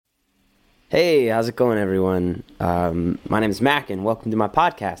Hey, how's it going, everyone? My name is Mac, and welcome to my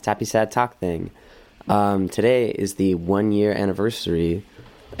podcast, Happy Sad Talk Thing. Today is the 1 year anniversary.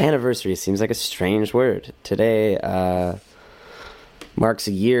 Anniversary seems like a strange word. Today marks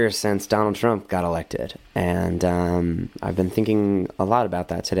a year since Donald Trump got elected, and I've been thinking a lot about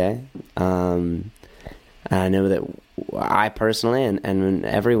that today. And I know that I personally and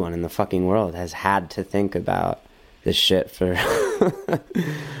everyone in the fucking world has had to think about this shit for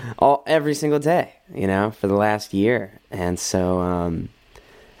every single day, for the last year. And so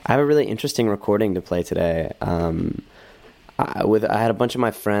I have a really interesting recording to play today. I had a bunch of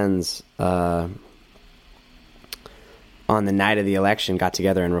my friends on the night of the election got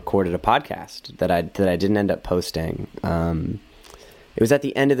together and recorded a podcast that I didn't end up posting. It was at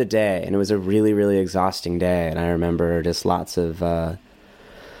the end of the day, and it was a really, really exhausting day. And I remember just lots of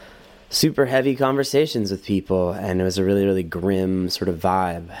super heavy conversations with people, and it was a really, really grim sort of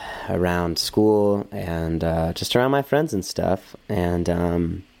vibe around school and just around my friends and stuff.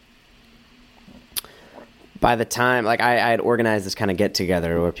 And by the time, I had organized this kind of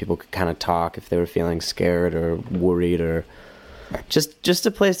get-together where people could kind of talk if they were feeling scared or worried, or just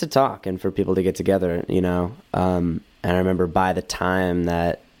a place to talk and for people to get together, and I remember by the time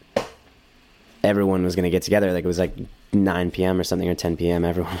that everyone was going to get together, it was 9 p.m. or something, or 10 p.m.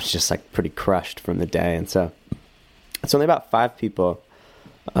 Everyone was just pretty crushed from the day. And so it's only about 5 people.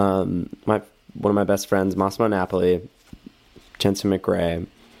 One of my best friends, Massimo Napoli, Jensen McRae,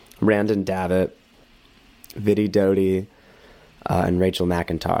 Randon Davitt, Vidi Doty, and Rachel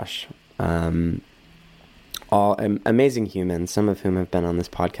McIntosh. All amazing humans, some of whom have been on this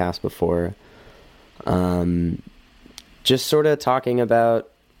podcast before. Just sort of talking about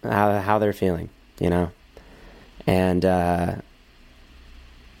how they're feeling, And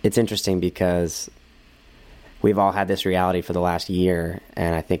it's interesting because we've all had this reality for the last year,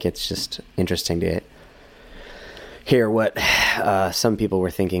 and I think it's just interesting to hear what some people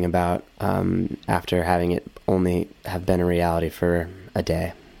were thinking about after having it only have been a reality for a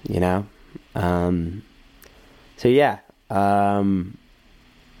day, So yeah, I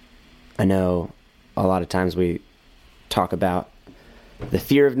know a lot of times we talk about the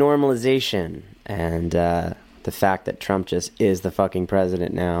fear of normalization and the fact that Trump just is the fucking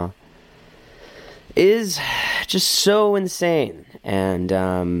president now is just so insane. And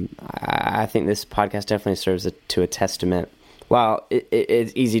I think this podcast definitely serves to a testament. While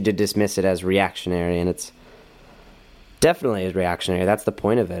it's easy to dismiss it as reactionary, and it's definitely is reactionary. That's the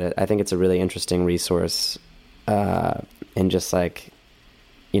point of it. I think it's a really interesting resource in just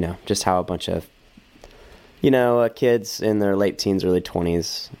just how a bunch of kids in their late teens, early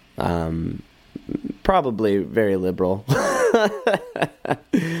 20s, probably very liberal,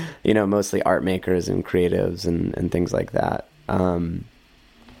 mostly art makers and creatives and things like that.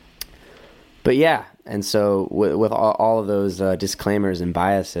 But yeah, and so with all of those disclaimers and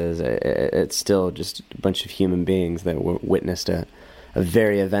biases, it's still just a bunch of human beings that witnessed a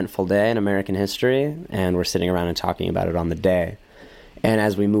very eventful day in American history, and we're sitting around and talking about it on the day. And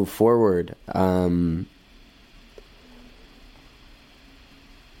as we move forward,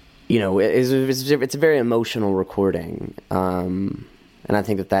 it's a very emotional recording, and I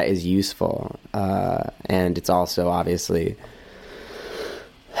think that is useful, and it's also obviously,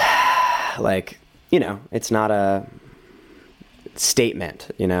 it's not a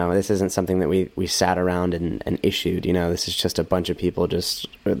statement, this isn't something that we sat around and issued, this is just a bunch of people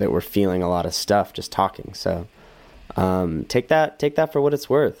that were feeling a lot of stuff just talking, so take that for what it's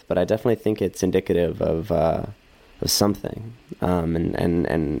worth, but I definitely think it's indicative of something,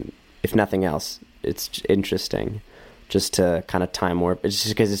 and if nothing else, it's interesting just to kind of time warp. It's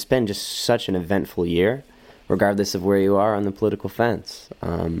just because it's been just such an eventful year, regardless of where you are on the political fence.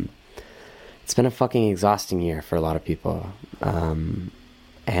 It's been a fucking exhausting year for a lot of people. And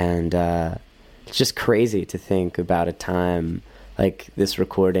it's just crazy to think about a time like this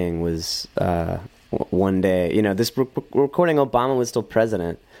recording was one day, this recording, Obama was still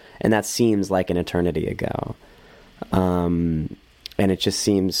president, and that seems like an eternity ago. And it just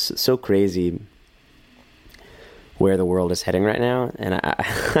seems so crazy where the world is heading right now. And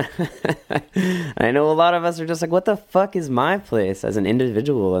I know a lot of us are just what the fuck is my place as an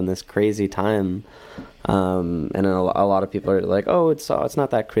individual in this crazy time? And a lot of people are like, oh, it's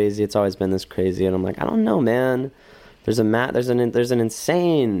not that crazy. It's always been this crazy. And I'm like, I don't know, man. There's an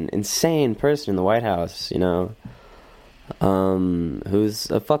insane person in the White House,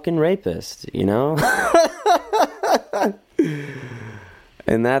 who's a fucking rapist,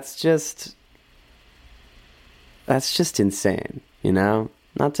 And that's just insane, Not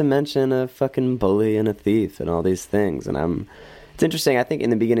to mention a fucking bully and a thief and all these things. And It's interesting. I think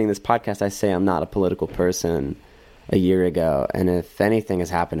in the beginning of this podcast, I say I'm not a political person a year ago. And if anything has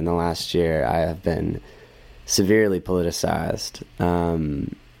happened in the last year, I have been severely politicized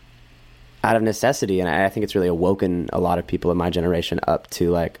out of necessity. And I think it's really awoken a lot of people in my generation up to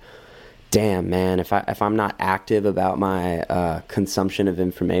like, damn, man, if I'm not active about my consumption of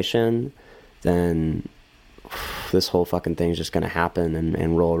information, then this whole fucking thing's just going to happen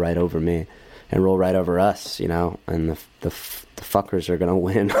and roll right over me and roll right over us, you know, and the fuckers are going to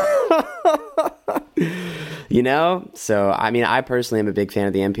win. You know? So, I mean, I personally am a big fan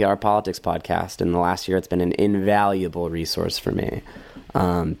of the NPR Politics podcast. And the last year, it's been an invaluable resource for me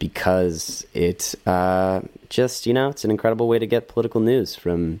because it just, you know, it's an incredible way to get political news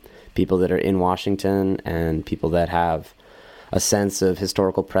from people that are in Washington and people that have a sense of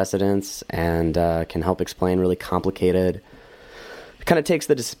historical precedents and can help explain really complicated. It kind of takes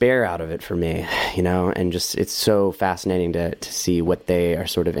the despair out of it for me, you know, and just it's so fascinating to see what they are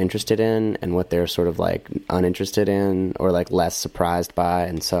sort of interested in and what they're sort of like uninterested in or like less surprised by.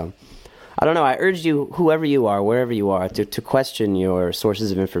 And so I don't know. I urge you, whoever you are, wherever you are, to question your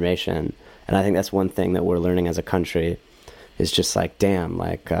sources of information. And I think that's one thing that we're learning as a country is just like, damn,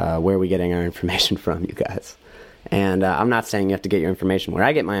 like where are we getting our information from, you guys? And I'm not saying you have to get your information where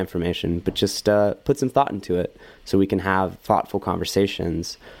I get my information, but just put some thought into it so we can have thoughtful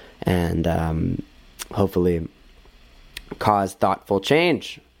conversations and hopefully cause thoughtful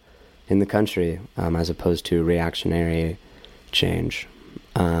change in the country as opposed to reactionary change.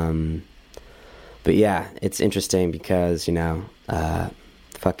 But yeah, it's interesting because, you know,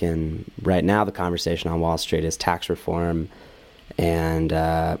 fucking right now the conversation on Wall Street is tax reform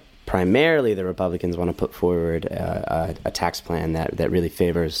and primarily the Republicans want to put forward a tax plan that really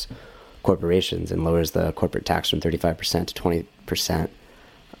favors corporations and lowers the corporate tax from 35% to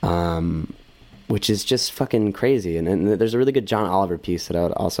 20%, which is just fucking crazy. And there's a really good John Oliver piece that I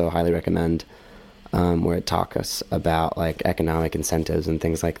would also highly recommend where it talks about like economic incentives and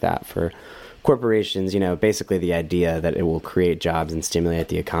things like that for corporations, you know, basically the idea that it will create jobs and stimulate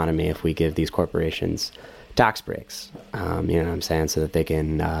the economy if we give these corporations tax breaks, you know what I'm saying, so that they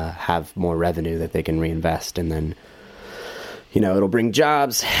can have more revenue that they can reinvest, and then, you know, it'll bring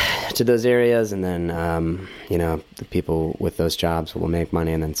jobs to those areas, and then, you know, the people with those jobs will make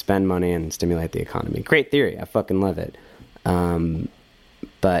money and then spend money and stimulate the economy. Great theory. I fucking love it.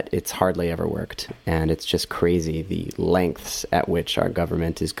 But it's hardly ever worked, and it's just crazy the lengths at which our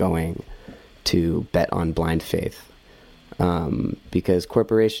government is going to bet on blind faith, because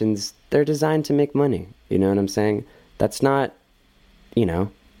corporations, they're designed to make money. You know what I'm saying? That's not, you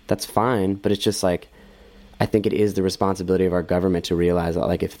know, that's fine, but it's just like, I think it is the responsibility of our government to realize that,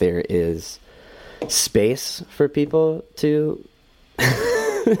 like, if there is space for people to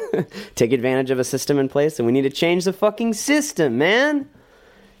take advantage of a system in place, then we need to change the fucking system, man.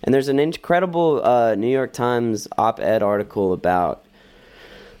 And there's an incredible New York Times op-ed article about,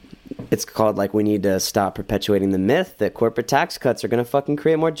 it's called, like, we need to stop perpetuating the myth that corporate tax cuts are going to fucking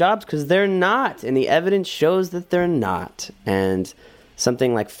create more jobs, because they're not. And the evidence shows that they're not. And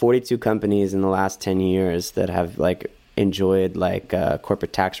something like 42 companies in the last 10 years that have, like, enjoyed, like,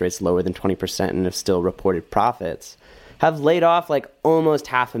 corporate tax rates lower than 20% and have still reported profits have laid off, like, almost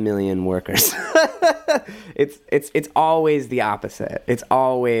 500,000 workers. It's always the opposite. It's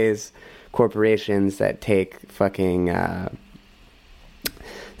always corporations that take fucking...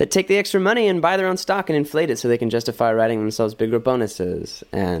 that take the extra money and buy their own stock and inflate it so they can justify writing themselves bigger bonuses,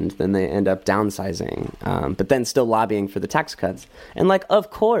 and then they end up downsizing, but then still lobbying for the tax cuts. And, like, of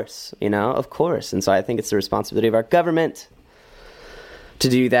course, you know, of course. And so I think it's the responsibility of our government to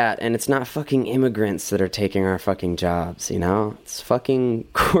do that, and it's not fucking immigrants that are taking our fucking jobs, you know? It's fucking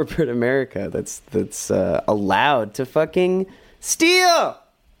corporate America that's allowed to fucking steal,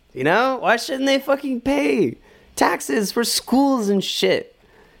 you know? Why shouldn't they fucking pay taxes for schools and shit?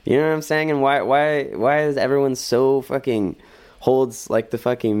 You know what I'm saying? And why is everyone so fucking holds, like, the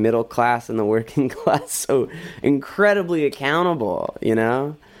fucking middle class and the working class so incredibly accountable, you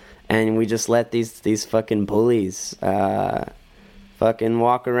know? And we just let these fucking bullies fucking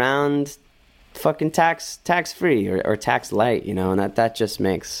walk around fucking tax free or tax light, you know? And that just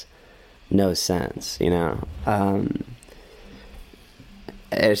makes no sense, you know?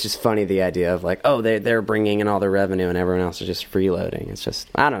 It's just funny, the idea of, like, oh, they're bringing in all their revenue and everyone else is just freeloading. It's just,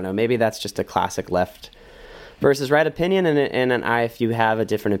 I don't know, maybe that's just a classic left versus right opinion. And if you have a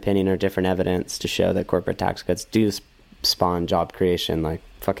different opinion or different evidence to show that corporate tax cuts do spawn job creation, like,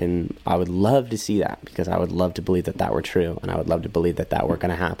 fucking, I would love to see that, because I would love to believe that were true, and I would love to believe that were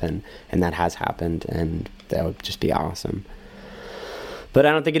going to happen, and that has happened, and that would just be awesome. But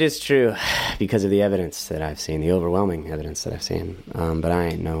I don't think it is true because of the evidence that I've seen, the overwhelming evidence that I've seen. But I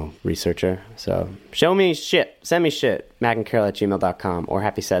ain't no researcher. So show me shit. Send me shit. macandcarol@gmail.com or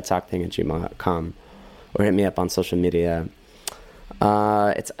happysadtalkthing@gmail.com or hit me up on social media.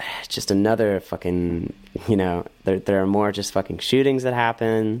 It's just another fucking, you know, there are more just fucking shootings that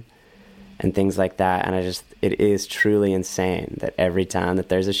happen and things like that. And it is truly insane that every time that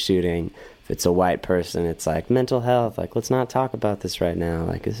there's a shooting, if it's a white person, it's like mental health, like let's not talk about this right now,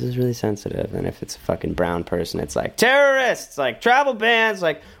 like this is really sensitive. And if it's a fucking brown person, it's like terrorists, like travel bans,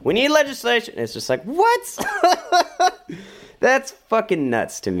 like we need legislation. It's just like, what? That's fucking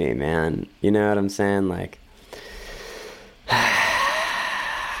nuts to me, man. You know what I'm saying? Like,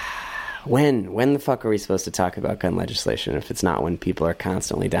 when the fuck are we supposed to talk about gun legislation if it's not when people are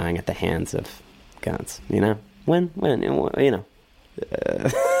constantly dying at the hands of guns, you know? When you know?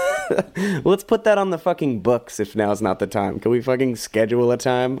 Let's put that on the fucking books if now's not the time. Can we fucking schedule a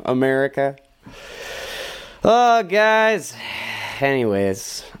time, America? Oh, guys.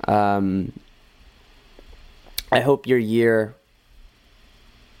 Anyways, I hope your year...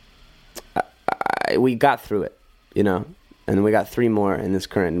 we got through it, you know? And we got 3 more in this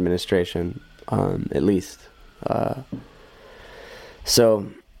current administration, at least. So...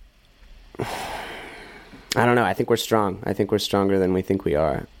 I don't know. I think we're strong. I think we're stronger than we think we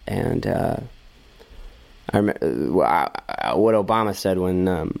are. And I remember what Obama said when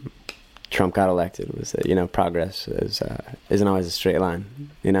Trump got elected was that, you know, progress isn't always a straight line,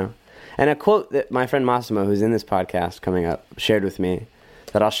 you know? And a quote that my friend Massimo, who's in this podcast coming up, shared with me,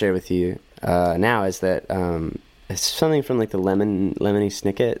 that I'll share with you now, is that it's something from like the Lemony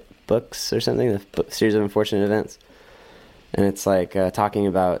Snicket books or something, the series of unfortunate events. And it's like talking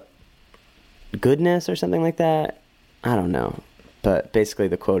about goodness or something like that. I don't know. But basically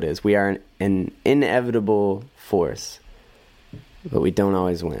the quote is, we are an inevitable force, but we don't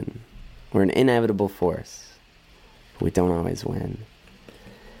always win. We're an inevitable force, but we don't always win.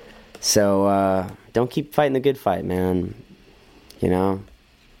 So don't keep fighting the good fight, man. You know?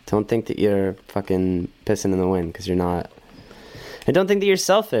 Don't think that you're fucking pissing in the wind, because you're not. And don't think that you're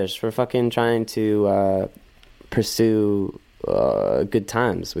selfish for fucking trying to pursue good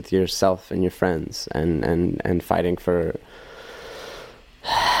times with yourself and your friends and fighting for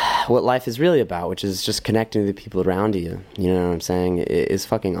what life is really about, which is just connecting to the people around you. You know what I'm saying? It is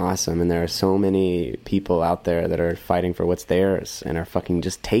fucking awesome, and there are so many people out there that are fighting for what's theirs and are fucking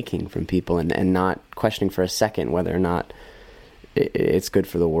just taking from people and not questioning for a second whether or not it's good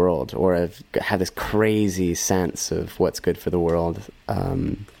for the world, or have this crazy sense of what's good for the world.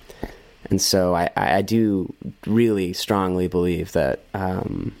 And so I do really strongly believe that,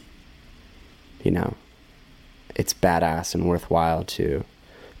 you know, it's badass and worthwhile to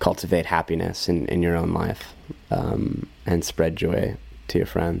cultivate happiness in your own life, and spread joy to your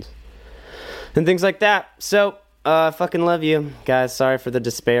friends and things like that. So, fucking love you guys. Sorry for the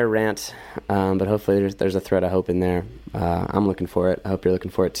despair rant, but hopefully there's a thread of hope in there. I'm looking for it. I hope you're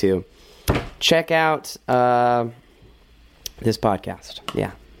looking for it too. Check out this podcast.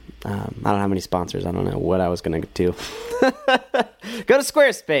 Yeah. I don't have any sponsors. I don't know what I was going to do. Go to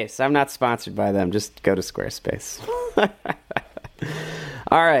Squarespace. I'm not sponsored by them. Just go to Squarespace.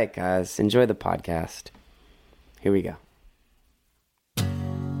 All right, guys. Enjoy the podcast. Here we go.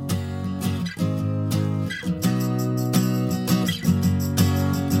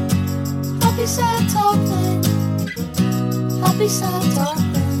 Happy sad talking. Happy sad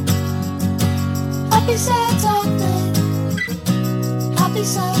talking. Happy sad talking. Happy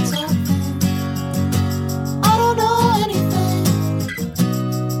sad talking. I don't know anything.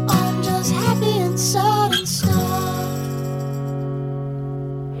 I'm just happy and sad and stuff.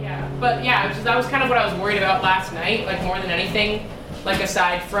 Yeah, but yeah, that was kind of what I was worried about last night, like more than anything, like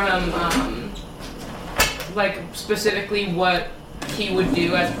aside from like specifically what he would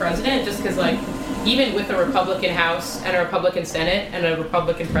do as president, just because like even with a Republican House and a Republican Senate and a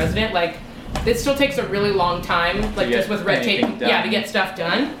Republican president, like it still takes a really long time, like just with red tape, to get stuff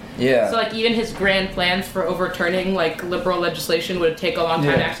done. Yeah. So like even his grand plans for overturning like liberal legislation would take a long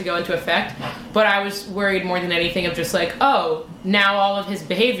time to actually go into effect. But I was worried more than anything of just like, oh, now all of his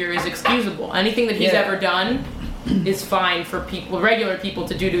behavior is excusable. Anything that he's ever done is fine for people, regular people,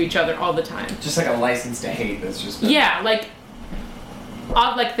 to do to each other all the time. Just like a license to hate that's just been... like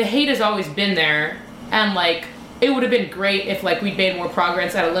the hate has always been there, and like it would have been great if like we'd made more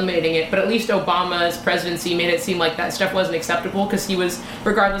progress at eliminating it, but at least Obama's presidency made it seem like that stuff wasn't acceptable because he was,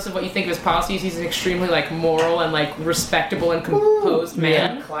 regardless of what you think of his policies, he's an extremely like moral and like respectable and composed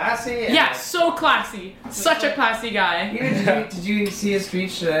man. Classy. And Yeah, so classy. Such a classy guy. Did you see his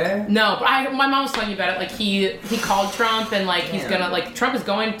speech today? No, but my mom was telling me about it. Like he called Trump and like he's Yeah. gonna like Trump is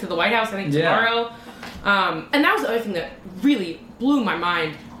going to the White House I think Yeah. tomorrow. And that was the other thing that really blew my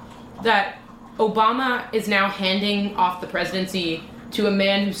mind, that Obama is now handing off the presidency to a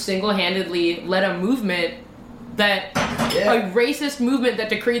man who single-handedly led a movement a racist movement that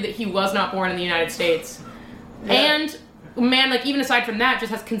decreed that he was not born in the United States. Yeah. And man, like even aside from that,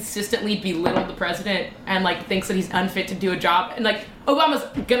 just has consistently belittled the president and like thinks that he's unfit to do a job. And like Obama's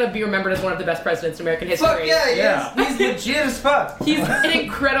gonna be remembered as one of the best presidents in American history. Fuck yeah, Yeah. he's legit as fuck. He's an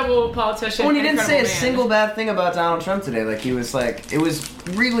incredible politician. When he an didn't say a incredible man. single bad thing about Donald Trump today, like he was like, it was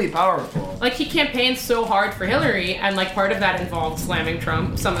really powerful. Like he campaigned so hard for Hillary, and like part of that involved slamming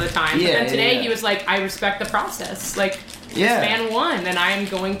Trump some of the time. Yeah, and today yeah. he was like, "I respect the process. Like Yeah. this man won, and I am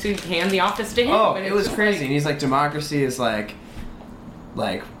going to hand the office to him." Oh, And it it's was just crazy. like- And he's like, democracy is like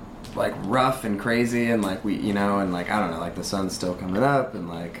rough and crazy, and like we, you know, and like I don't know, like the sun's still coming up, and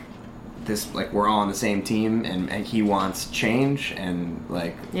like this, like we're all on the same team, and he wants change, and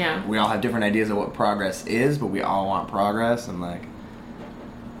like Yeah. we all have different ideas of what progress is, but we all want progress, and like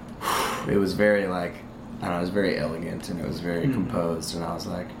it was very like I don't know, it was very elegant and it was very composed, and I was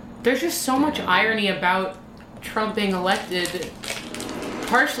like, There's just so much irony about Trump being elected,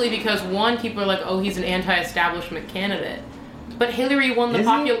 partially because one, people are like, "Oh, he's an anti-establishment candidate," but Hillary won the Is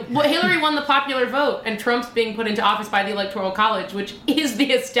he? Hillary won the popular vote, and Trump's being put into office by the Electoral College, which is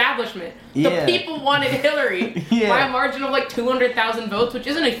the establishment. Yeah. The people wanted Hillary Yeah. by a margin of like 200,000 votes, which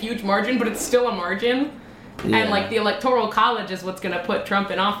isn't a huge margin, but it's still a margin. Yeah. And like the Electoral College is what's going to put Trump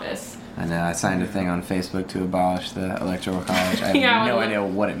in office. I know, I signed a thing on Facebook to abolish the Electoral College. I have Yeah, no I idea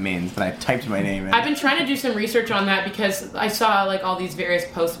what it means, but I typed my name in. I've been trying to do some research on that because I saw like all these various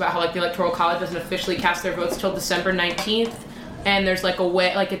posts about how like the Electoral College doesn't officially cast their votes till December 19th, and there's like a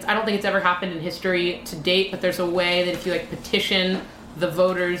way, like I don't think it's ever happened in history to date, but there's a way that if you like petition the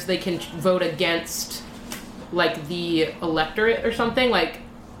voters, they can vote against like the electorate or something. Like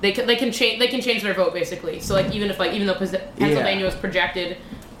they can change their vote basically. So like even though Pennsylvania was projected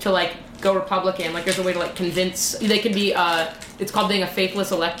to like go Republican, like there's a way to like convince, they can be it's called being a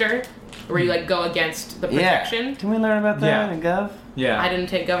faithless elector, where you like go against the projection. Can we learn about that Yeah. in Gov? Yeah. I didn't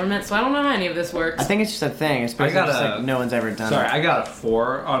take government, so I don't know how any of this works. I think it's just a thing. It's I got just a- like no one's ever done Sorry, it. I got a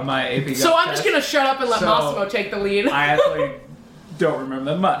 4 on my AP Gov So I'm just test. gonna shut up and let So- Massimo take the lead. I actually don't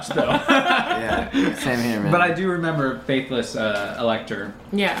remember much though. Yeah, same here, man. But I do remember faithless elector,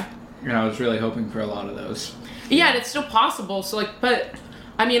 Yeah. and I was really hoping for a lot of those. Yeah, and it's still possible. So like, but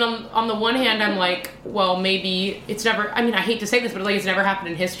I mean, on the one hand, I'm like, well, maybe it's never. I mean, I hate to say this, but like, it's never happened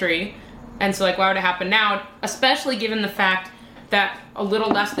in history, and so like, why would it happen now? Especially given the fact that a little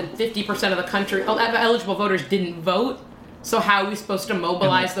less than 50% of the country eligible voters didn't vote. So how are we supposed to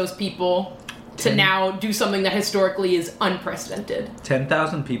mobilize those people to now do something that historically is unprecedented?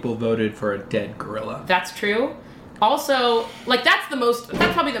 10,000 people voted for a dead gorilla. That's true. Also, like that's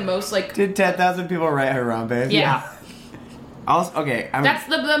probably the most like Did 10,000 people write Harambe? yeah. Also, okay, That's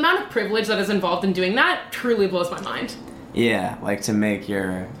the amount of privilege that is involved in doing that truly blows my mind. yeah, like to make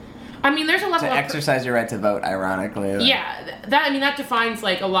your I mean, there's a level to of exercise your right to vote. Ironically, like, yeah, that defines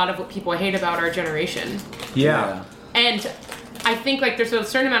like a lot of what people hate about our generation. Yeah. And I think like there's a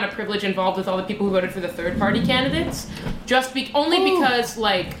certain amount of privilege involved with all the people who voted for the third party candidates, only because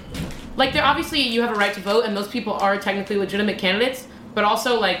like they're obviously you have a right to vote and those people are technically legitimate candidates, but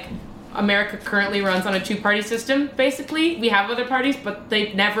also like America currently runs on a 2-party system. Basically, we have other parties, but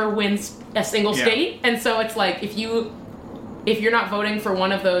they never win a single Yeah. state, and so it's like if you're not voting for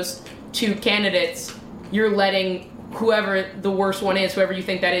one of those 2 candidates, you're letting whoever the worst one is, whoever you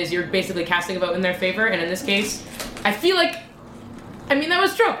think that is, you're basically casting a vote in their favor. And in this case, I feel like, I mean, that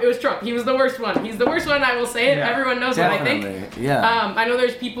was Trump. It was Trump. He was the worst one. He's the worst one. I will say it. Yeah. Everyone knows what I think. Definitely, yeah. I know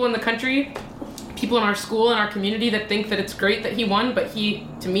there's people in the country, people in our school and our community that think that it's great that he won, but he,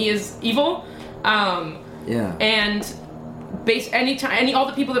 to me, is evil. Yeah. And all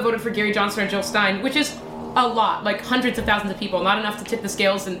the people that voted for Gary Johnson or Jill Stein, which is a lot, like hundreds of thousands of people, not enough to tip the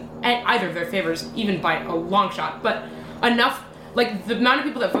scales in either of their favors, even by a long shot, but enough, like the amount of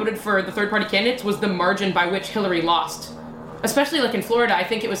people that voted for the third party candidates was the margin by which Hillary lost. Especially like in Florida, I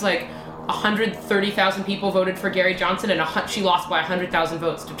think it was like 130,000 people voted for Gary Johnson and she lost by 100,000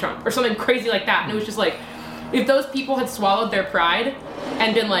 votes to Trump, or something crazy like that. And it was just like, if those people had swallowed their pride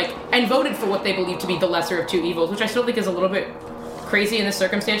and been like, and voted for what they believe to be the lesser of 2 evils, which I still think is a little bit crazy in this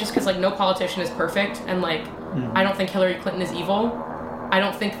circumstances, because like no politician is perfect, and like I don't think Hillary Clinton is evil. I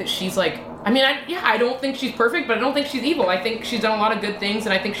don't think that she's like, I don't think she's perfect, but I don't think she's evil. I think she's done a lot of good things,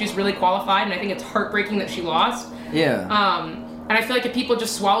 and I think she's really qualified, and I think it's heartbreaking that she lost. Yeah. And I feel like if people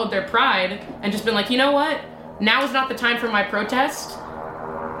just swallowed their pride and just been like, you know what? Now is not the time for my protest.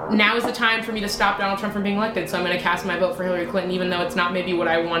 Now is the time for me to stop Donald Trump from being elected, so I'm going to cast my vote for Hillary Clinton, even though it's not maybe what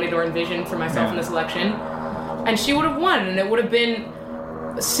I wanted or envisioned for myself in this election. And she would have won, and it would have been,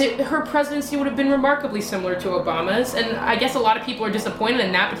 her presidency would have been remarkably similar to Obama's, and I guess a lot of people are disappointed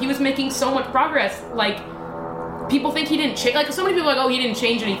in that, but he was making so much progress. Like, people think he didn't change, like, so many people are like, oh, he didn't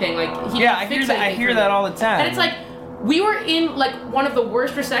change anything, like, he didn't fix anything. I hear that all the time. And it's like, we were in, like, one of the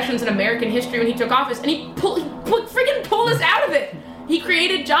worst recessions in American history when he took office, and he freaking pulled us out of it. He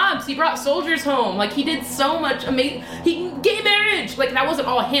created jobs. He brought soldiers home. Like, he did so much amazing. Gay marriage. Like, that wasn't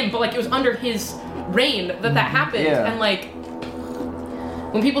all him, but, like, it was under his reign that happened. Yeah. And, like,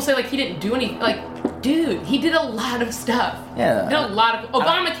 when people say, like, he didn't do anything, like, dude, he did a lot of stuff. Yeah. He did a lot of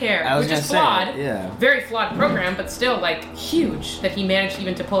Obamacare, which is flawed. Yeah. Very flawed program, but still, like, huge that he managed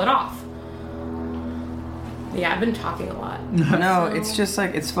even to pull it off. Yeah, I've been talking a lot. No, it's just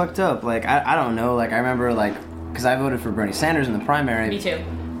like, it's fucked up. Like, I don't know. Like, I remember, like, because I voted for Bernie Sanders in the primary. Me too.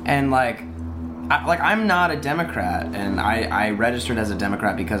 And, like, I'm not a Democrat, and I registered as a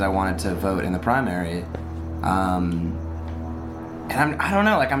Democrat because I wanted to vote in the primary. And I don't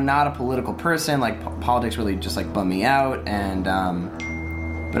know, like, I'm not a political person. Like, politics really just, like, bum me out. And,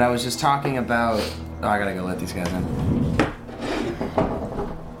 but I was just talking about, I gotta go let these guys in.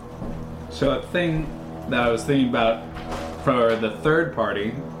 So a thing that I was thinking about for the third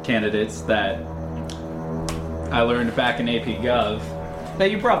party candidates that I learned back in AP Gov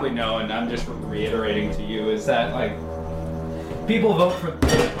that you probably know, and I'm just reiterating to you, is that, like, people vote for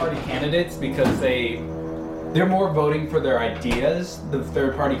third party candidates because they're more voting for their ideas, the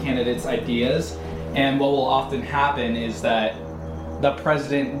third party candidates' ideas, and what will often happen is that the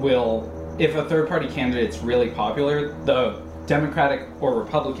president will, if a third party candidate's really popular, the Democratic or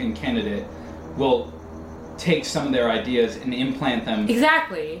Republican candidate will take some of their ideas and implant them.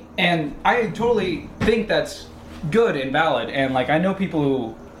 Exactly. And I totally think that's good and valid. And, like, I know people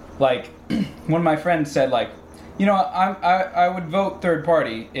who, like, one of my friends said, like, you know, I would vote third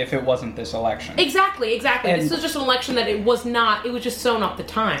party if it wasn't this election. Exactly. And this was just an election that it was just so not the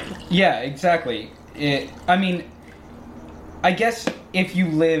time. Yeah, exactly. I mean, I guess if you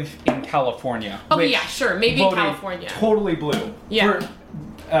live in California. Okay, yeah, sure. Maybe in California. Totally blue. Yeah.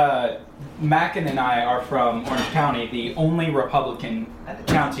 Mackin and I are from Orange County, the only Republican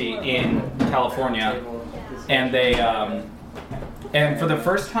county in California. And they, and for the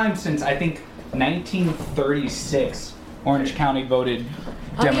first time since, I think, 1936, Orange County voted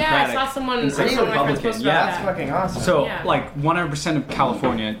Democratic. Yeah, I saw someone, one of my friends posted about That's that. fucking awesome. So, Yeah. like, 100% of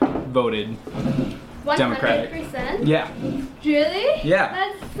California voted Democratic. 100%? Yeah. Really? Yeah.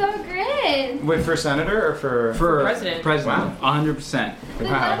 That's so great. Wait, for senator or for... For President. President. 100%. So what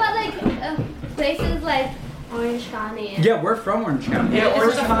about like places like Orange County? Yeah, we're from Orange County. Yeah,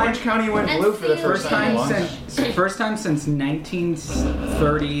 Orange Orange County went And blue for the see first time once. First time since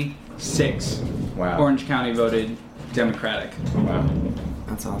 1936. Wow. Orange County voted Democratic. Wow.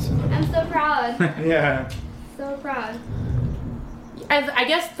 That's awesome. I'm so proud. Yeah. So proud. And I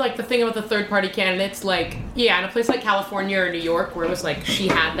guess, like, the thing about the third-party candidates, like, yeah, in a place like California or New York, where it was like she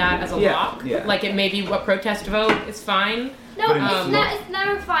had that as a Yeah, lock, yeah. like, it may be a protest vote is fine. No, But it's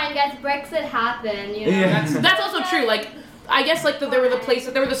never fine, guys. Brexit happened, you know. Yeah. That's also true. Like, I guess, like, there were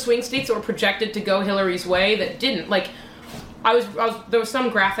the swing states that were projected to go Hillary's way that didn't. Like, there was some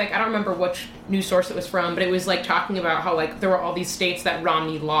graphic, I don't remember which news source it was from, but it was, like, talking about how, like, there were all these states that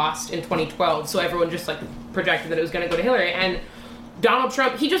Romney lost in 2012, so everyone just, like, projected that it was going to go to Hillary, and Donald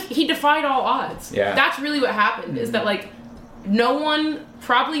Trump, he defied all odds. Yeah. That's really what happened, is that, like, no one,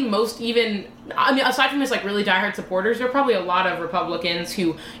 probably most even, I mean, aside from his, like, really diehard supporters, there were probably a lot of Republicans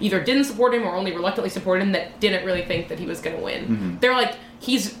who either didn't support him or only reluctantly supported him that didn't really think that he was going to win. Mm-hmm. They're like,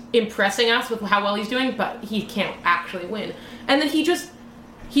 he's impressing us with how well he's doing, but he can't actually win. And then he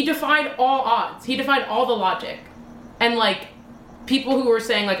defied all odds. He defied all the logic. And, like, people who were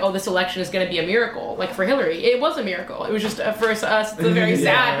saying, like, oh, this election is going to be a miracle, like, for Hillary, it was a miracle. It was just, for us, it's a very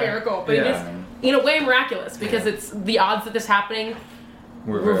sad miracle, but it is, in a way, miraculous, because it's the odds of this happening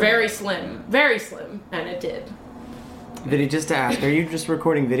were very slim, and it did. Vinny, just to ask, are you just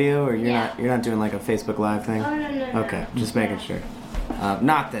recording video, or you're not doing like a Facebook Live thing? Oh, no. Okay, just making sure.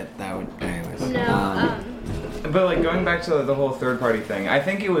 Not that would, anyways. No, But, like, going back to the whole third-party thing, I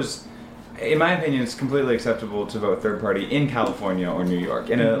think it was, in my opinion, it's completely acceptable to vote third-party in California or New York.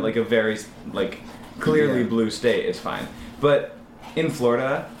 In a, like, a very, like, clearly blue state, it's fine. But in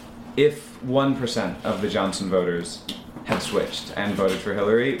Florida, if 1% of the Johnson voters had switched and voted for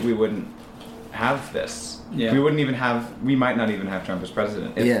Hillary, we wouldn't have this. Yeah. We might not even have Trump as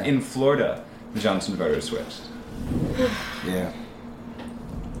president. If Yeah. in Florida, the Johnson voters switched. Yeah.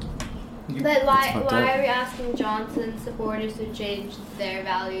 But why fucked are up. we asking Johnson supporters to change their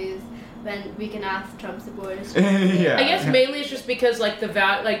values when we can ask Trump supporters? Yeah. I guess mainly it's just because like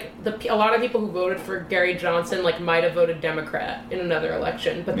a lot of people who voted for Gary Johnson like might have voted Democrat in another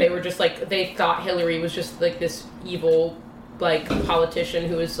election, but they were just like they thought Hillary was just like this evil like politician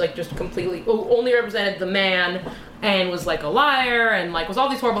who was like just completely who only represented the man and was like a liar and like was all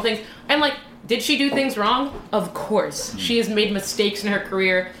these horrible things. And like, did she do things wrong? Of course. She has made mistakes in her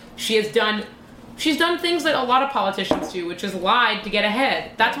career. She's done things that a lot of politicians do, which is lied to get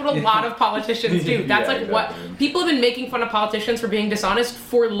ahead. That's what a lot of politicians do. That's Yeah, like what exactly. people have been making fun of politicians for being dishonest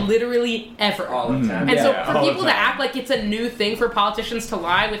for literally ever. All the time. And so Yeah, for all the people to time. act like it's a new thing for politicians to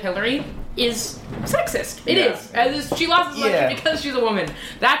lie with Hillary is sexist. It Yeah. is. As she lost this election Yeah. because she's a woman.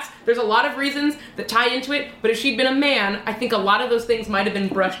 There's a lot of reasons that tie into it, but if she'd been a man, I think a lot of those things might have been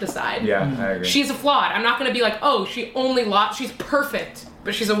brushed aside. Yeah, I agree. She's a flawed. I'm not going to be like, oh, she only lost. She's perfect,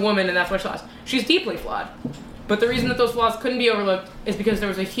 but she's a woman and that's why she lost. She's deeply flawed. But the reason that those flaws couldn't be overlooked is because there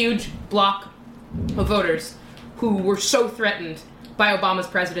was a huge block of voters who were so threatened by Obama's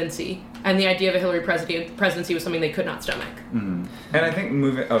presidency, and the idea of a Hillary presidency was something they could not stomach. And I think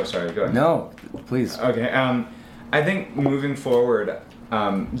moving. Oh, sorry. Go ahead. No, please. Okay. I think moving forward,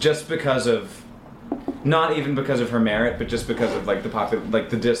 just because of, not even because of her merit, but just because of like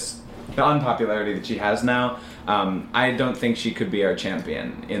the unpopularity that she has now, I don't think she could be our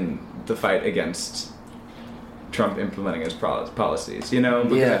champion in the fight against Trump implementing his policies. You know,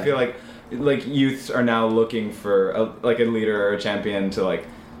 because Yeah. I feel like youths are now looking for a leader or a champion to like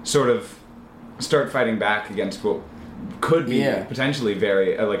sort of start fighting back against what could be Yeah. potentially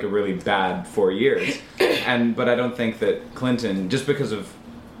very like a really bad 4 years. But I don't think that Clinton, just because of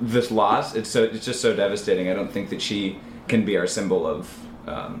this loss, it's just so devastating. I don't think that she can be our symbol of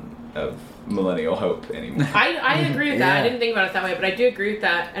millennial hope anymore. I agree with that. I Yeah. didn't think about it that way, but I do agree with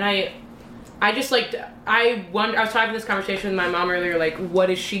that. And I just like, I was having this conversation with my mom earlier, like, what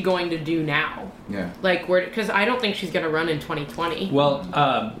is she going to do now? Yeah. Like, because I don't think she's going to run in 2020. Well,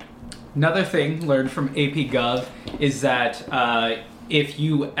 another thing learned from AP Gov is that if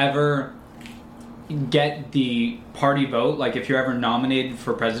you ever get the party vote, like if you're ever nominated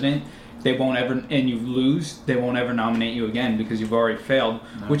for president, they won't ever, and you lose, they won't ever nominate you again because you've already failed.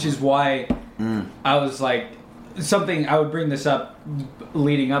 Which is why I was like, I would bring this up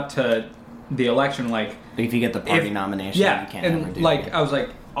leading up to the election, like, If you get the party nomination, yeah, you can't and ever do like it. I was like,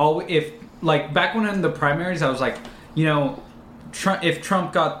 back when in the primaries, I was like, you know, if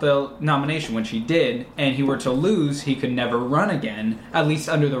Trump got the nomination, when she did, and he were to lose, he could never run again, at least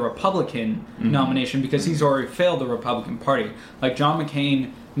under the Republican nomination, because he's already failed the Republican Party. Like John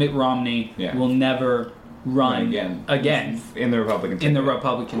McCain, Mitt Romney will never run again in the Republican ticket. in the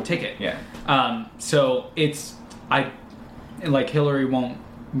Republican ticket. Yeah. So like Hillary won't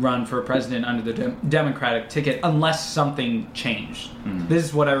run for president under the Democratic ticket unless something changed. This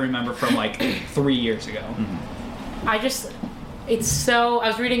is what I remember from like 3 years ago. I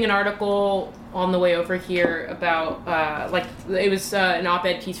was reading an article on the way over here about, it was an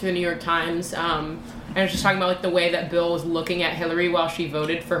op-ed piece for the New York Times, and it was just talking about, like, the way that Bill was looking at Hillary while she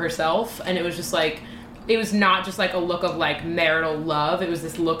voted for herself, and it was just, like, it was not just, like, a look of, like, marital love, it was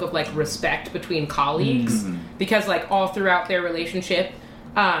this look of, like, respect between colleagues, because, like, all throughout their relationship,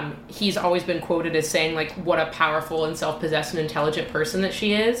 he's always been quoted as saying, like, what a powerful and self-possessed and intelligent person that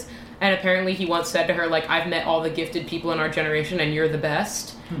she is. And apparently he once said to her, like, I've met all the gifted people in our generation and you're the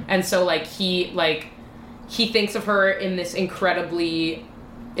best. And so, like, he thinks of her in this incredibly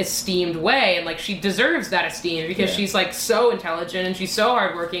esteemed way, and, like, she deserves that esteem because she's, like, so intelligent and she's so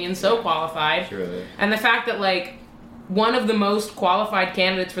hardworking and so qualified. She really is. And the fact that, like, one of the most qualified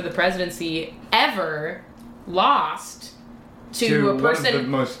candidates for the presidency ever lost to a one person of the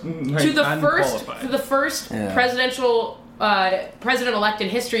most to the first Yeah. president-elect in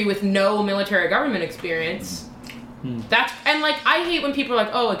history with no military government experience. That's, and like, I hate when people are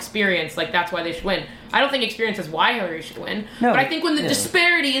like, oh, experience, like that's why they should win. I don't think experience is why Hillary should win. No, but I think when the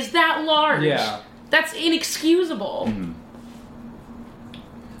disparity is that large, that's inexcusable.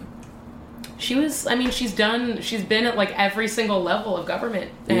 She's been at like every single level of government.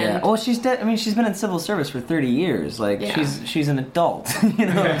 And Yeah. Well, she's she's been in civil service for 30 years. Like, Yeah. she's an adult. You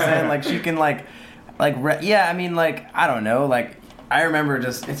know what I'm saying? Like, she can I don't know. Like, I remember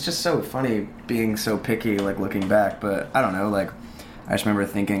it's just so funny being so picky, like, looking back. But I don't know. Like, I just remember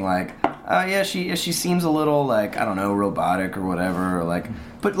thinking, like, yeah, she seems a little like, I don't know, robotic or whatever, or like,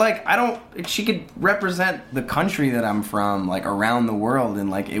 but like she could represent the country that I'm from, like around the world, and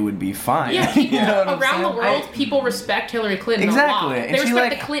like it would be fine. Yeah, people You know what I'm around the saying? world, people respect Hillary Clinton Exactly. a lot. And They she, respect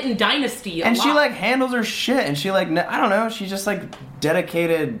like- the Clinton dynasty a lot. And she like handles her shit, and she like I don't know, she just like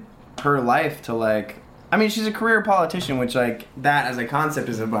dedicated her life to like, I mean, she's a career politician, which like that as a concept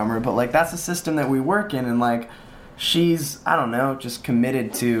is a bummer, but like that's the system that we work in, and like she's, I don't know, just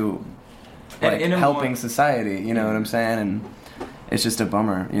committed to And like in a helping more- society, you know what I'm saying? And it's just a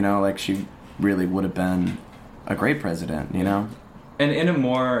bummer, you know, like she really would have been a great president, you know? And in a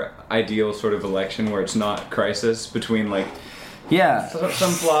more ideal sort of election where it's not crisis between like Yeah.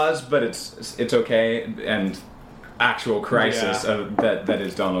 some flaws, but it's okay, and actual crisis of that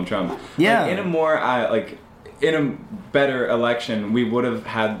is Donald Trump. Yeah. Like, in a more in a better election, we would have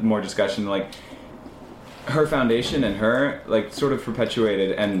had more discussion. Like her foundation and her like sort of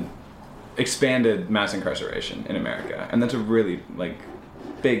perpetuated and expanded mass incarceration in America, and that's a really like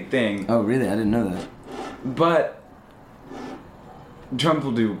big thing. Oh, really? I didn't know that. But Trump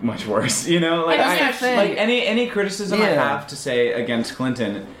will do much worse, you know. Like And that's what I'm like any criticism I Yeah. have to say against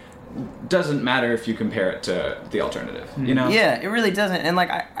Clinton doesn't matter if you compare it to the alternative, you know. Yeah, it really doesn't. And like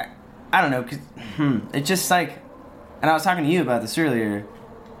I don't know, cause it just like, and I was talking to you about this earlier.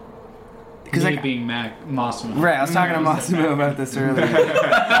 Because Me like, being Massimo. right, I was talking to Massimo about this earlier.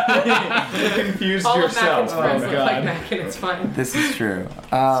 You confused all of yourself. Mackin's friends Oh, look God. like Mackin, it's fine. This is true.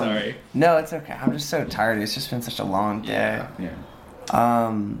 Sorry. No, it's okay. I'm just so tired. It's just been such a long day. Yeah.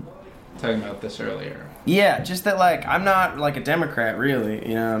 Talking about this earlier. Yeah, just that like I'm not like a Democrat really,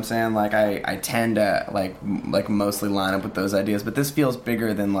 you know what I'm saying? Like I tend to like mostly line up with those ideas, but this feels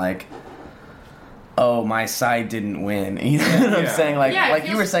bigger than like, oh, my side didn't win. You know what I'm Yeah. saying? Like Yeah, it like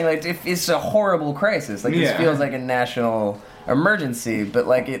you were feels- saying, like if it's a horrible crisis. Like this Yeah. feels like a national emergency, but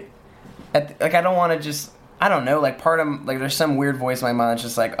like like I don't want to just, I don't know, like part of like there's some weird voice in my mind that's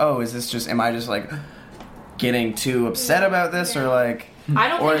just like, oh, is this just, am I just like getting too upset about this, or like, I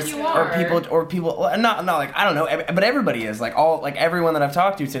don't or think is- you are. or people well, not like, I don't know, but everybody is like, all like everyone that I've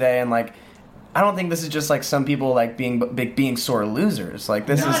talked to today, and like I don't think this is just like some people like being sore losers. Like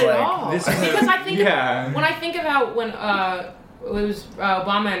this Not is at like all. This is Because I think yeah. when I think about when it was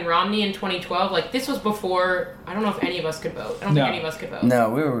Obama and Romney in 2012, like this was before. I don't know if any of us could vote. I don't No. think any of us could vote. no,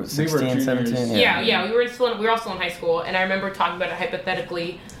 we were 16, juniors. 17. Yeah, we were all still in high school, and I remember talking about it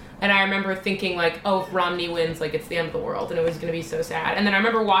hypothetically, and I remember thinking like, oh, if Romney wins, like it's the end of the world, and it was going to be so sad. And then I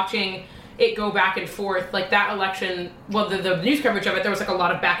remember watching it go back and forth, like that election. Well, the news coverage of it, there was like a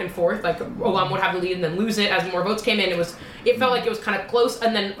lot of back and forth. Like Obama would have the lead and then lose it as more votes came in. It felt like it was kind of close,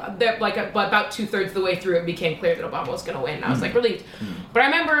 and then about 2/3 of the way through, it became clear that Obama was going to win. And I was like relieved. But I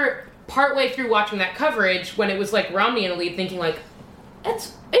remember partway through watching that coverage when it was like Romney in the lead, thinking like, it'd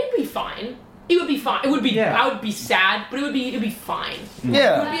be fine. It would be fine. It would be. Yeah. I would be sad, but it'd be fine. It would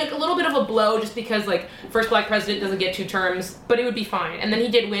Yeah. be like a little bit of a blow just because like first black president doesn't get 2 terms, but it would be fine. And then he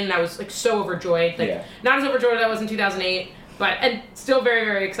did win, and I was like so overjoyed. Like Yeah. not as overjoyed as I was in 2008, but and still very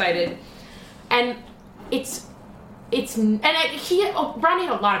very excited. And Romney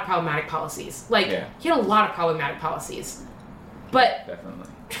had a lot of problematic policies. Like Yeah. he had a lot of problematic policies, but Definitely.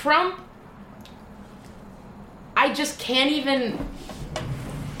 Trump, I just can't even.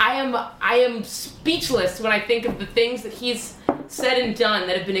 I am speechless when I think of the things that he's said and done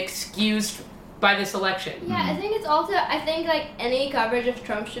that have been excused by this election. Yeah, I think it's also, I think like any coverage of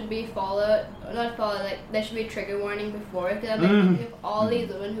Trump should be like there should be a trigger warning before, because I'm like thinking of all these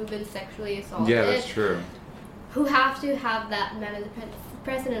women who've been sexually assaulted, Yeah, that's true. who have to have that man as a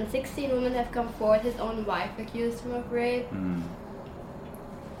president. 16 women have come forward. His own wife accused him of rape.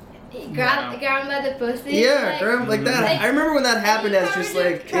 He grabbed by the pussy. Yeah, grab like that. Like, I remember when that happened any as just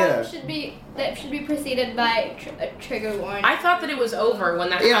coverage like, of Trump yeah. should be preceded by a trigger warning. I thought that it was over when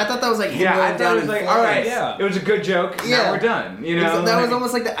that Yeah, I happened. thought that was like him Yeah, going I thought down it was in like, flames. all right, Yeah. it was a good joke. Yeah. Now we're done. You know, That was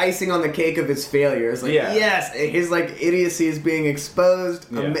almost like the icing on the cake of his failures. Like, Yeah. yes, his like idiocy is being exposed.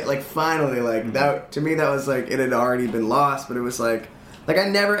 Yeah. Like finally, like that to me, that was like it had already been lost, but it was like I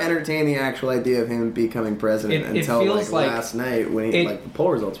never entertained the actual idea of him becoming president It until feels like last night when he, it- like the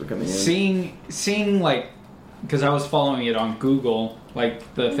poll results were coming in. Seeing like, because I was following it on Google, like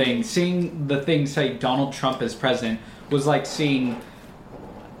seeing the thing say Donald Trump as president was like seeing,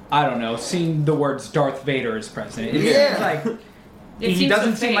 I don't know, seeing the words Darth Vader as president. It Yeah. seems like It he seems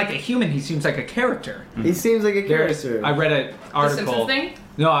doesn't so seem fake. like a human. He seems like a character. He seems like a There's, character. I read an The article. Simpsons thing?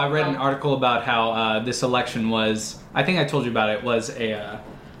 No, I read an Oh. article about how this election was. I think I told you about it. Was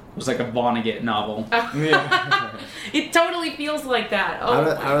was like a Vonnegut novel. It totally feels like that.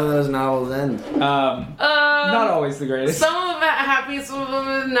 Oh, How do those novels end? Not always the greatest. Some of them happy, some of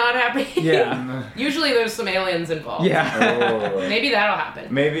them not happy. Yeah. Usually there's some aliens involved. Yeah. Oh. Maybe that'll happen.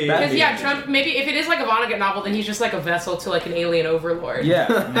 Maybe. Because yeah, Trump. Maybe if it is like a Vonnegut novel, then he's just like a vessel to like an alien overlord. Yeah.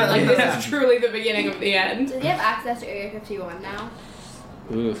 Like this is truly the beginning of the end. Does he have access to Area 51 now?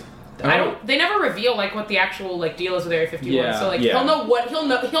 Oof. I don't. They never reveal like what the actual like deal is with Area 51. Yeah. So like Yeah.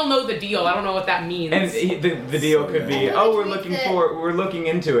 he'll know the deal. I don't know what that means. And the deal could be, Yeah. we're looking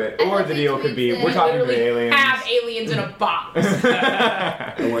into it, I or hope the he deal could be, tweets we're it. talking to the Literally aliens. have aliens in a box.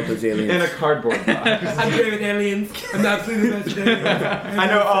 I want those aliens. In a cardboard box. I'm good with aliens. I'm absolutely the best with aliens. I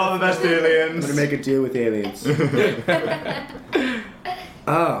know all the best I'm aliens. gonna make a deal with aliens.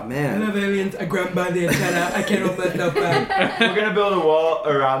 Oh man. aliens. I grab by the antenna. I can't open myself back. We're gonna build a wall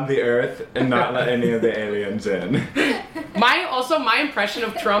around the Earth and not let any of the aliens in. My impression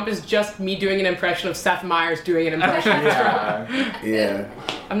of Trump is just me doing an impression of Seth Meyers doing an impression of Trump. Yeah.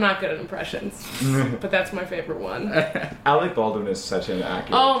 I'm not good at impressions, but that's my favorite one. Alec Baldwin is such an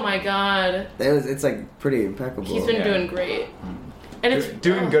accurate. Oh my god, It's like pretty impeccable. he's been Yeah. doing great, and it's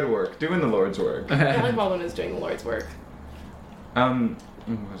Doing good work, doing the Lord's work. Alec Baldwin is doing the Lord's work.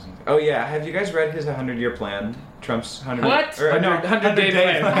 Oh yeah, have you guys read his 100-year plan? Trump's 100. What? Or, no, 100-day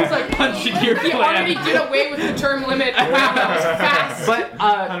plan. I was like, 100-year he already plan. did away with the term limit. Wow, that was fast. But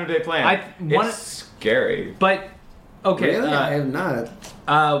 100-day plan. It's scary. But okay. Really? I have not.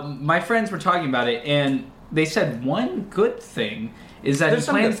 My friends were talking about it, and they said one good thing is that There's he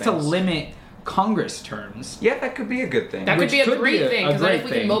some good plans to things. limit Congress terms. Yeah, that could be a good thing. That could Which be a could great be a- thing, a because then great if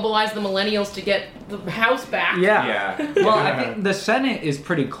we can thing. mobilize the millennials to get the House back. Yeah. Yeah. Well, I think the Senate is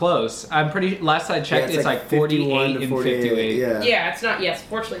pretty close. I'm pretty. Last I checked, it's like 51 48 to and 48, 58. Yeah. Yeah, it's not. Yes,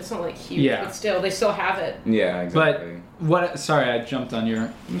 fortunately, it's not like huge, Yeah. but still, they still have it. Yeah, But exactly. what? Sorry, I jumped on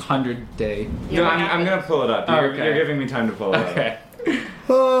your 100-day. No, I'm gonna pull it up. Oh, You're, okay. you're giving me time to pull it up. Okay.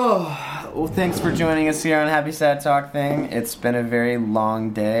 Oh, well, thanks for joining us here on Happy Sad Talk Thing. It's been a very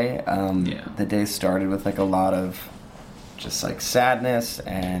long day. Yeah. The day started with like a lot of just like sadness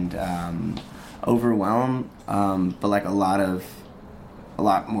and overwhelm, but like a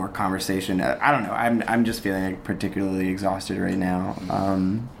lot more conversation. I don't know. I'm just feeling like particularly exhausted right now.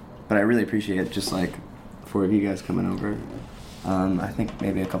 But I really appreciate just like 4 of you guys coming over. I think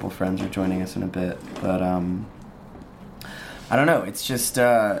maybe a couple friends are joining us in a bit, but I don't know. It's just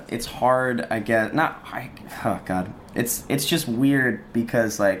it's hard. I guess not. Oh God, it's just weird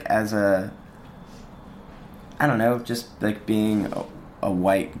because like as a I don't know, just like being a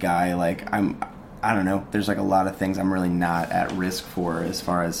white guy, like I don't know. There's like a lot of things I'm really not at risk for as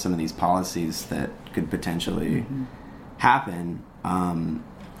far as some of these policies that could potentially happen.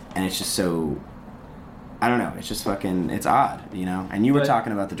 And it's just so. I don't know. It's just fucking. It's odd, you know. And you were But-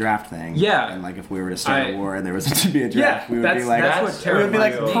 talking about the draft thing, Yeah. And like, if we were to start I- a war and there was to be a draft, we would that's- be like, that's what we would be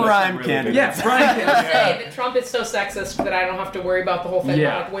like terrifies me. prime Really candidates. Yeah, Brian. I was gonna say that Trump is so sexist that I don't have to worry about the whole thing Yeah.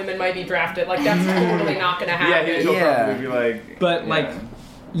 about like women might be drafted. Like that's totally not gonna Yeah, happen. he'll Yeah. probably be like. But yeah. like,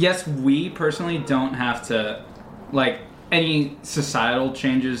 yes, we personally don't have to, like, any societal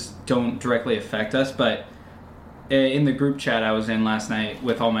changes don't directly affect us. But in the group chat I was in last night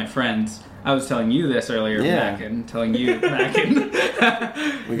with all my friends, I was telling you this earlier, Yeah. Mac, and telling you, Mac, and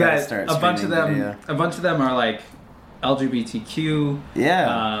We gotta that start a bunch of streaming them, video. a bunch of them are like LGBTQ.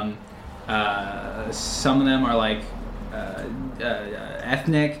 Yeah. Some of them are like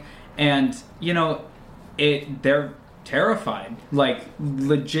ethnic, and you know, they're terrified, like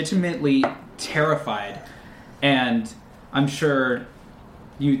legitimately terrified, and I'm sure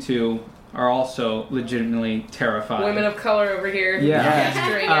you two are also legitimately terrified. Women of color over here. Yeah.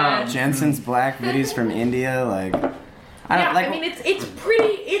 Gesturing Um, at. Jensen's black videos from India, like I don't Yeah, like. I mean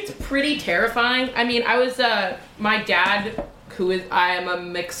it's pretty terrifying. I mean, I was my dad, I am a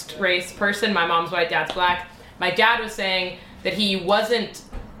mixed race person. My mom's white, dad's black. My dad was saying that he wasn't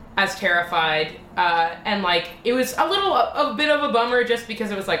as terrified, and like it was a bit of a bummer just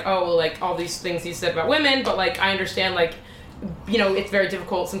because it was like, oh, well, like all these things he said about women, but like I understand, like, you know, it's very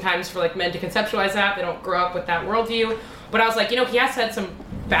difficult sometimes for like men to conceptualize that. They don't grow up with that worldview. But I was like, you know, he has said some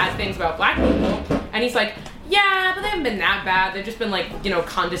bad things about black people, and he's like, yeah, but they haven't been that bad. They've just been like, you know,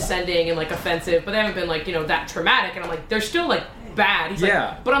 condescending and like offensive, but they haven't been like, you know, that traumatic. And I'm like, they're still like bad. He's Yeah.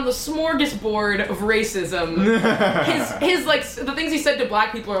 like, but on the smorgasbord of racism, his like the things he said to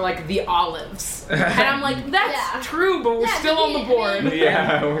black people are like the olives. And I'm like, that's Yeah. true, but we're Yeah, still on the I board. mean-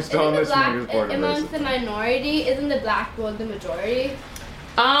 Yeah, we're still on Isn't this the black smorgasbord of amongst this. the minority? Isn't the black vote the majority?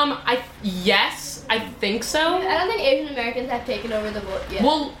 Yes, I think so. I don't think Asian Americans have taken over the vote yet.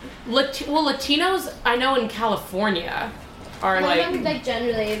 Well, Latinos, I know in California, are No, like. I mean, like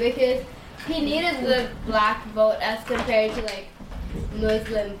generally, because he needed the black vote as compared to like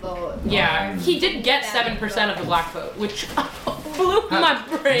Muslim vote. Yeah, or he did get Hispanic 7% of vote. the black vote, which blew my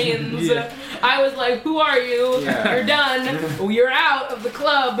brains. Yeah. I was like, "Who are you? Yeah. You're done. You're out of the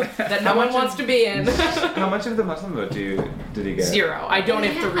club that no How one much wants to be in." How much of the Muslim vote did he get? 0. I don't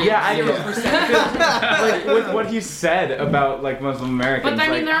have to read. Yeah, I 0%. like with what he said about like Muslim Americans. But I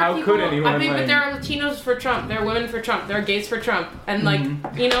mean, like, there how are people. could anyone? I mean, like, but there are Latinos for Trump. There are women for Trump. There are gays for Trump, and like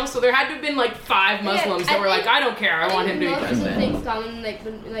you know, so there had to have been like 5 Muslims that were like, "I don't care. I want him to be Most of the president." things common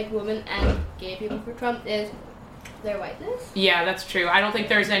like women and gay people for Trump is their whiteness. Yeah, that's true. I don't think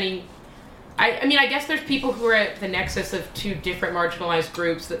there's any. I mean, I guess there's people who are at the nexus of 2 different marginalized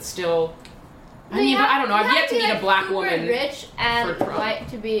groups that still. I mean, but I don't know. I've yet to meet a black super woman. rich and for Trump. white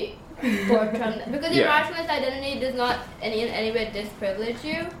to be for Trump because your Yeah. marginalized identity does not in any way disprivilege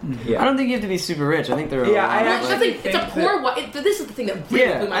you. I don't think you have to be super rich. I think there are Yeah, a lot I of, Well, actually like, it's a think poor white. This is the thing that really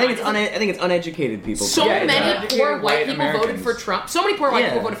yeah, blew my I think mind. I think it's uneducated people. So Yeah, it's many uneducated poor white white people voted Americans. for Trump. So many poor white Yeah.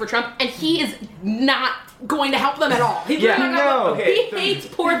 people voted for Trump, and he is not going to help them at all. He's Yeah, not gonna no. help- Okay, he hates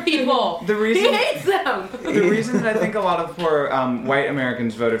poor people. the reason- he hates them. The reason that I think a lot of poor white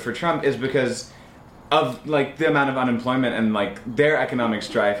Americans voted for Trump is because of like the amount of unemployment and like their economic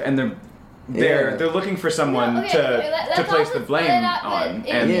strife, and they're looking for someone No, okay, to let's place also the blame split it up, on. but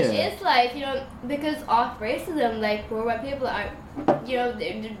And Yeah. it's like, you know, because of racism, like poor white people are, you know,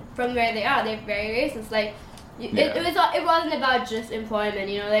 from where they are, they're very racist. Like, Yeah. it wasn't about just employment,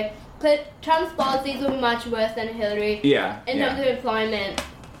 you know, like Trump's policies were much worse than Hillary yeah, in terms of employment.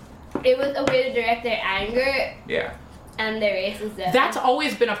 It was a way to direct their anger yeah. and their racism. That's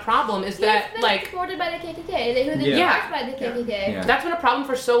always been a problem. Is He's that been like supported by the KKK? They who they Yeah. marched by the KKK. Yeah. that's been a problem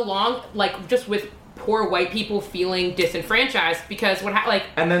for so long? Like just with poor white people feeling disenfranchised because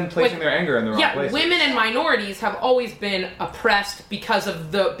And then placing Like, their anger in the wrong yeah, places. women and minorities have always been oppressed because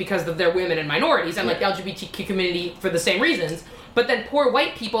of their women and minorities and like the LGBTQ community for the same reasons. But then poor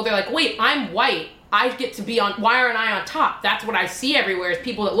white people, they're like, wait, I'm white. I get to be on. Why aren't I on top? That's what I see everywhere is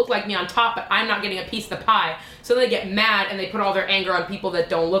people that look like me on top, but I'm not getting a piece of the pie. So they get mad and they put all their anger on people that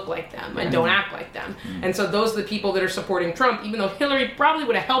don't look like them and don't act like them. And so those are the people that are supporting Trump, even though Hillary probably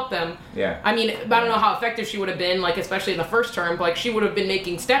would have helped them. Yeah. I mean, I don't know how effective she would have been, like especially in the first term. But, like she would have been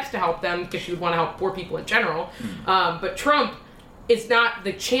making steps to help them because she would want to help poor people in general. But Trump is not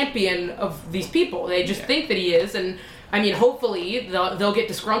the champion of these people. They just think that he is, and I mean, hopefully they'll get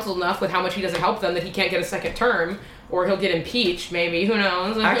disgruntled enough with how much he doesn't help them that he can't get a second term, or he'll get impeached. Maybe, who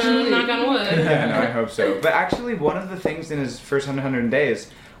knows? Actually, knock on wood. Yeah, no, I hope so. But actually, one of the things in his first 100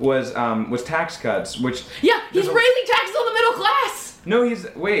 days was tax cuts, which Yeah, he's There's a- raising taxes on the middle class. no,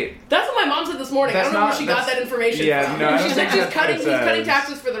 wait. That's what my mom said this morning. I That's don't know where not- she got that's- that information yeah, from. no, I she don't said think that's what he's it cutting says.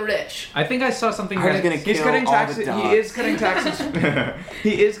 taxes for the rich. I think I saw something I'm just that gonna He's kill cutting all taxes. the dogs. He is cutting taxes.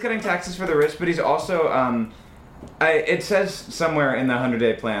 He is cutting taxes for the rich, but he's also. It says somewhere in the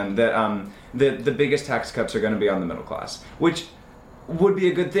 100-day plan that the biggest tax cuts are going to be on the middle class, which would be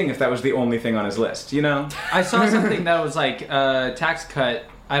a good thing if that was the only thing on his list. You know? I saw something that was like tax cut.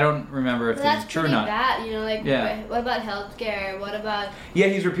 I don't remember if Well, that's it's true or pretty not. bad, you know, like, Yeah. what about healthcare? What about, Yeah,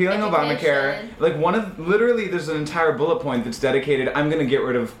 he's repealing Obamacare. Education. Like literally, there's an entire bullet point that's dedicated. I'm going to get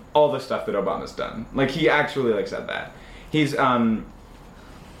rid of all the stuff that Obama's done. Like he actually like said that. He's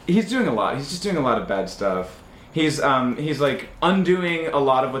doing a lot. He's just doing a lot of bad stuff. He's like undoing a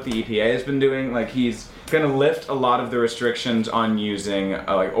lot of what the EPA has been doing. Like he's gonna lift a lot of the restrictions on using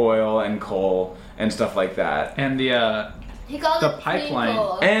like oil and coal and stuff like that. And the he calls The it pipeline. clean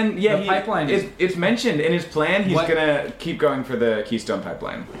coal. And yeah, The pipeline is- it's mentioned in his plan. He's What- gonna keep going for the Keystone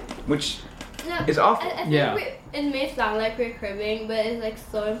Pipeline, which No, is awful. I think Yeah. it may sound like we're cribbing, but it's like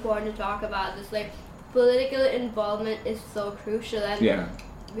so important to talk about this. Like, political involvement is so crucial. And Yeah.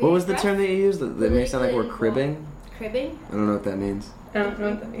 we What was the express term that you used? That made it sound like we're cribbing? cribbing? I don't know what that means. I don't know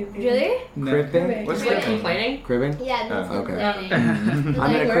what that means. Really? Cribbing? What's Like that? complaining? Cribbing? Yeah, that's Oh, okay. complaining. It's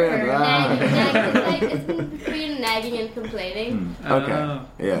I'm in a like crib. Ah. nagging, it's in between nagging and complaining. Okay.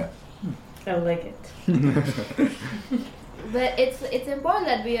 Yeah. I like it. But it's important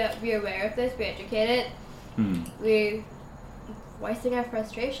that we're aware of this, we're educated, we're voicing our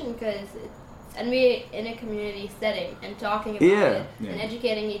frustration and we're in a community setting and talking about Yeah. it and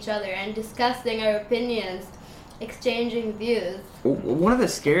educating each other and discussing our opinions, exchanging views. One of the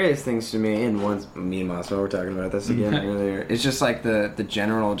scariest things to me, and once me and Massimo were talking about this again earlier, it's just like the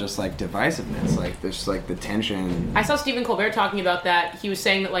general just like divisiveness, like there's like the tension. I saw Stephen Colbert talking about that. He was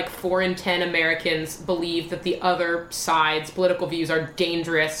saying that like 4 in 10 Americans believe that the other side's political views are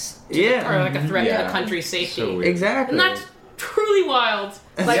dangerous to Yeah. or like a threat to Yeah. the country's safety. So weird. Exactly. And that's truly wild.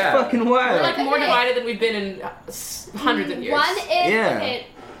 That's fucking wild. We're like more Okay. divided than we've been in hundreds of years. One is Yeah. okay.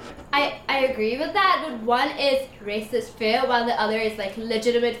 I agree with that, but one is racist fear, while the other is like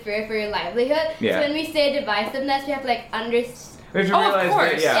legitimate fear for your livelihood. Yeah. So when we say divisiveness, we have to like understand. We have to Oh, of realize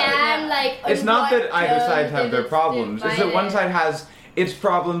course. that, Like it's not what that either side shows have their it's problems. It's that one divided. side has its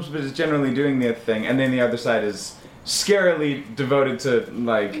problems, but is generally doing their thing, and then the other side is scarily devoted to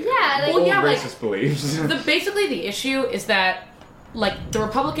like Yeah, like- old Well, yeah, like- racist beliefs. Basically, the issue is that, like, the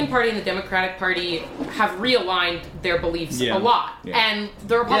Republican Party and the Democratic Party have realigned their beliefs Yeah. a lot. Yeah. And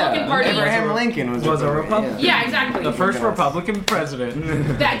the Republican Yeah, Party... Abraham Lincoln was a Republican. Yeah, exactly. The first Republican president.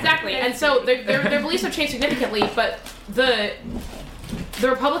 Yeah, exactly. And so their beliefs have changed significantly, but the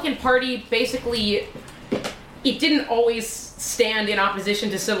Republican Party basically, it didn't always stand in opposition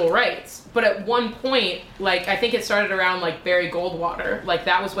to civil rights. But at one point, like, I think it started around, like, Barry Goldwater. Like,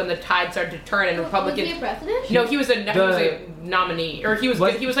 that was when the tide started to turn and Was Republicans... he a president? No, he was a nominee, or he was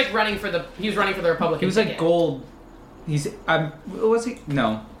like running for the Republican. He was like ticket. gold. Was he?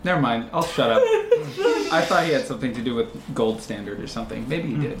 No, never mind. I'll shut up. I thought he had something to do with gold standard or something. Maybe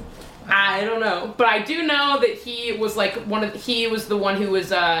he did. I don't know, but I do know that he was like he was the one who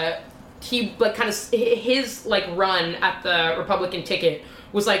was he like kind of his like run at the Republican ticket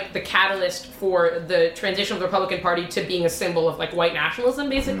was like the catalyst for the transition of the Republican Party to being a symbol of like white nationalism,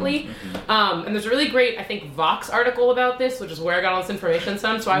 basically. And there's a really great, I think, Vox article about this, which is where I got all this information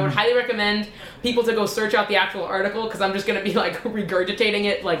from. So I would highly recommend people to go search out the actual article, because I'm just going to be like regurgitating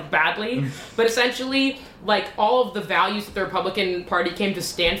it like badly. But essentially, like all of the values that the Republican Party came to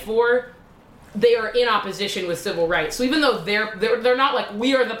stand for, they are in opposition with civil rights. So even though they're not like,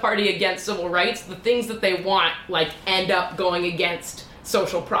 we are the party against civil rights, the things that they want like end up going against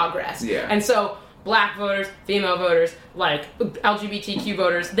social progress. Yeah. And so black voters, female voters, like LGBTQ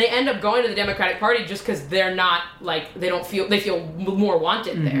voters, they end up going to the Democratic Party just because they're not like, they feel more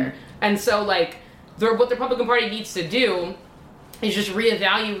wanted there. And so like what the Republican Party needs to do is just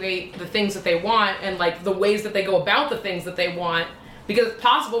reevaluate the things that they want and like the ways that they go about the things that they want. Because it's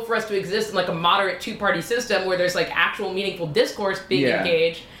possible for us to exist in like a moderate two-party system where there's like actual meaningful discourse being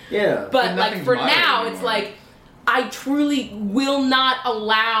engaged. Yeah. But like nothing's for moderate now, anymore. it's like, I truly will not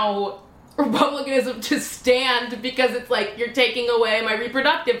allow Republicanism to stand, because it's like you're taking away my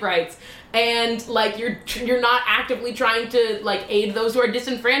reproductive rights, and like you're not actively trying to like aid those who are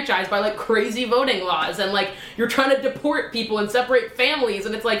disenfranchised by like crazy voting laws, and like you're trying to deport people and separate families,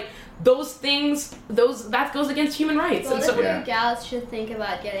 and it's like those things that goes against human rights. Well, And if so you gals should think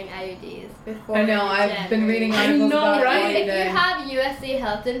about getting IUDs before. I know, I've been reading articles I know, about right? it. If you have USC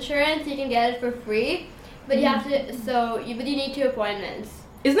health insurance, you can get it for free, but you have to. But you need 2 appointments.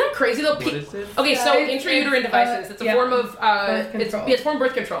 Isn't that crazy though? What is it? Okay, so It's- intrauterine devices. It's a yeah, form of birth control. it's form of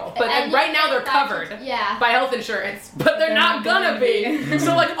birth control. But And right you now get they're that- covered Yeah. by health insurance, but they're not gonna be.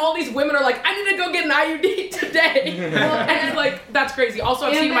 So like all these women are like, I need to go get an IUD today, and it's like that's crazy. Also,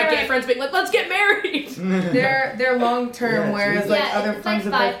 I've And seen my they're- gay friends being like, let's get married. They're long term, Yeah, whereas geez. like Yeah, other it's forms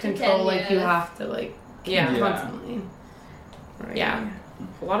like of 5 birth to 10 control, like you years. have to like Yeah. constantly. Right. Yeah.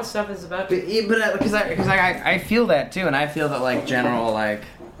 A lot of stuff is about. But because I feel that too, and I feel that like general like,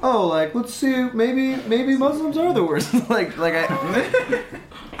 oh, like let's see, maybe Muslims are the worst. like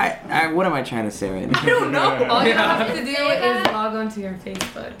I what am I trying to say right now? I don't know. All you have to do is log onto your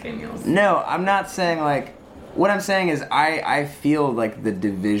Facebook and you'll see. No, I'm not saying like. What I'm saying is I feel like the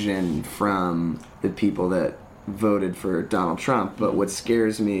division from the people that voted for Donald Trump, but what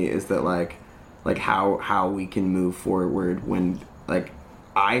scares me is that like how we can move forward when like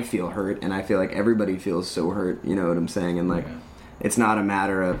I feel hurt and I feel like everybody feels so hurt, you know what I'm saying? And like it's not a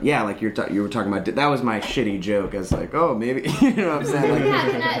matter of like you were talking about, that was my shitty joke as like, oh maybe you know what I'm saying? Like,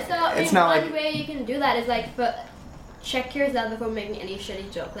 Yeah, it's so not one like- way you can do that is like check yourself before making any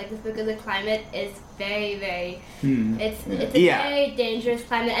shitty joke like this, because the climate is very, very it's a Yeah. very dangerous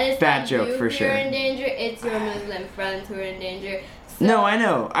climate, and it's Bad not joke you for who sure. are in danger, it's your Muslim friends who are in danger. So No, I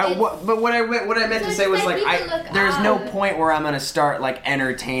know. But what I meant So to say it's was like like we can look there's no out. point where I'm gonna start like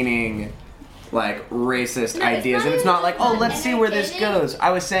entertaining like racist No, it's ideas, not and it's even not like, just oh, about let's see where this entertaining. goes. I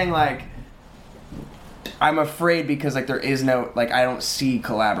was saying like I'm afraid because like there is no like I don't see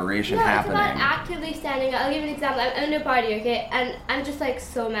collaboration No, happening. it's about actively standing up. I'll give you an example. I'm in a party, okay, and I'm just like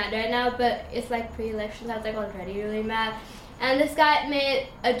so mad right now, but it's like pre-election, so I was like already really mad. And this guy made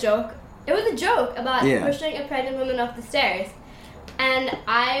a joke. It was a joke about Yeah. pushing a pregnant woman off the stairs. And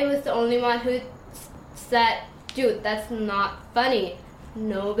I was the only one who said, dude, that's not funny.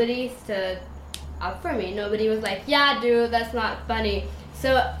 Nobody stood up for me. Nobody was like, yeah, dude, that's not funny.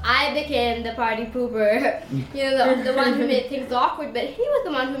 So I became the party pooper, you know, the one who made things awkward. But he was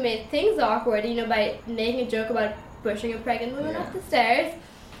the one who made things awkward, you know, by making a joke about pushing a pregnant woman up the stairs.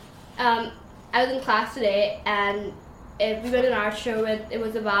 I was in class today, and we went an art show. It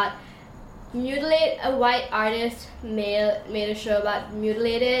was about a white artist made a show about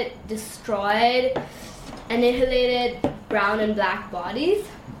mutilated, destroyed, annihilated brown and black bodies.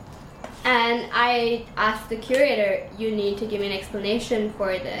 And I asked the curator, you need to give me an explanation for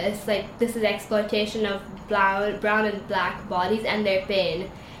this. Like, this is exploitation of brown and black bodies and their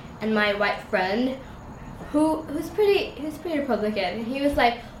pain. And my white friend, who's pretty Republican, he was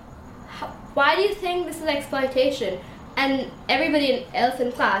like, why do you think this is exploitation? And everybody else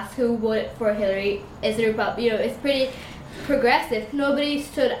in class who voted for Hillary is is pretty progressive. Nobody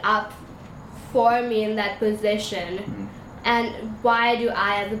stood up for me in that position. Mm-hmm. And why do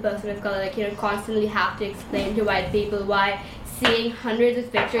I, as a person of color, constantly have to explain to white people why seeing hundreds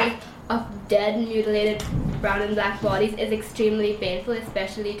of pictures of dead, mutilated brown and black bodies is extremely painful,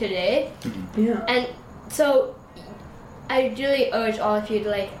 especially today? Yeah. And so I really urge all of you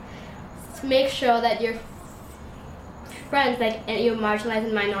to make sure that your friends, and your marginalized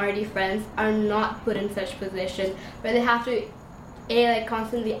and minority friends, are not put in such positions where they have to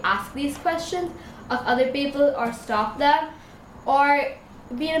constantly ask these questions of other people or stop them, or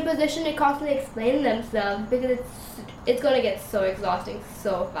be in a position to constantly explain themselves, because it's gonna get so exhausting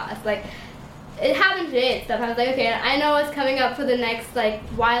so fast. It happened today and stuff. I was like, okay, I know what's coming up for the next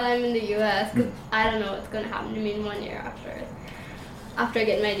while I'm in the US, because I don't know what's gonna happen to me in 1 year after I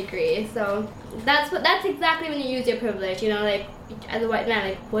get my degree. So that's exactly when you use your privilege, as a white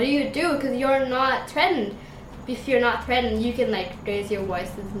man, what do you do? Because you're not threatened. If you're not threatened, you can raise your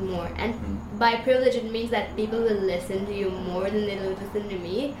voices more. And by privilege, it means that people will listen to you more than they will listen to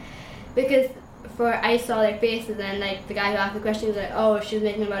me. Because I saw their faces, and the guy who asked the question was like, oh, she's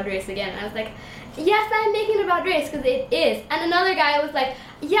making it about race again. And I was like, yes, I'm making it about race, because it is. And another guy was like,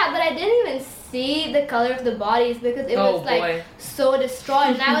 yeah, but I didn't even see the color of the bodies, because it was so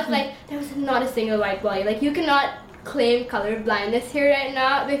destroyed. And I was like, there was not a single white body. You cannot claim color blindness here right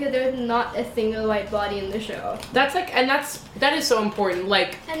now, because there's not a single white body in the show. That is so important.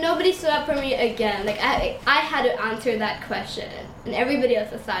 And nobody stood up for me again. I had to answer that question, and everybody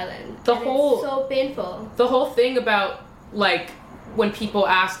else was silent. It's so painful. The whole thing about when people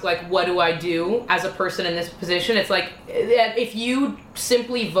ask what do I do as a person in this position, it's if you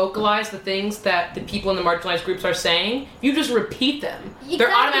simply vocalize the things that the people in the marginalized groups are saying, you just repeat them. Exactly.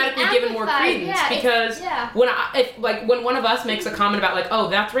 They're automatically given more credence, because when one of us makes a comment about oh,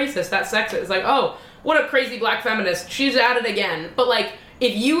 that's racist, that's sexist, it's oh, what a crazy black feminist, she's at it again. But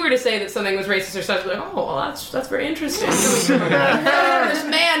if you were to say that something was racist or such, oh, well, that's very interesting. This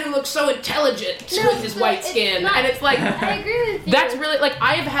man who looks so intelligent with his white skin, and it's I agree with you. That's really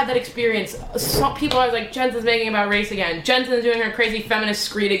I have had that experience. Some people are Jensen's making about race again. Jensen's doing her crazy feminist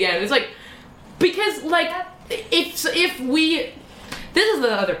screed again. It's because if we, this is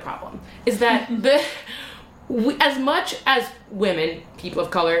the other problem, is that as much as women, people of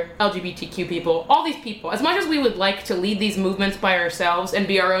color, LGBTQ people, all these people, as much as we would like to lead these movements by ourselves and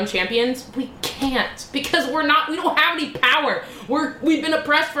be our own champions, we can't, because we don't have any power. We've been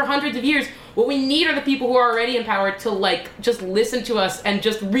oppressed for hundreds of years. What we need are the people who are already empowered to just listen to us and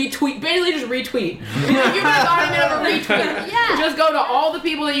just retweet, basically just retweet. You're not talking about a retweet. Yeah. Just go to all the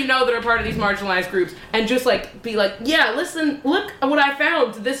people that you know that are part of these marginalized groups and just be yeah, listen, look at what I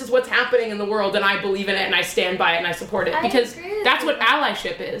found. This is what's happening in the world, and I believe in it, and I stand by it, and I support it. Because that's what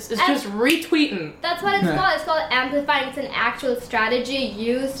allyship is. It's just retweeting. That's what it's called. It's called amplifying. It's an actual strategy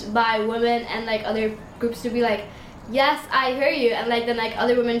used by women and other groups to be yes, I hear you, and then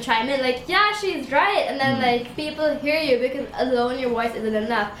other women chime in yeah, she's right, and then people hear you, because alone your voice isn't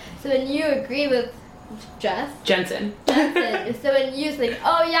enough. So when you agree with Jensen. So when you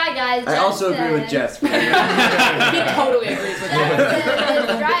oh yeah, guys, Jensen, I also agree with Jess. He totally agrees with Jensen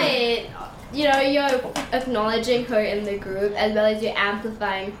is right. You're acknowledging her in the group, as well as you're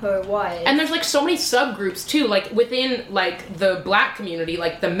amplifying her voice. And there's so many subgroups too. Within the black community,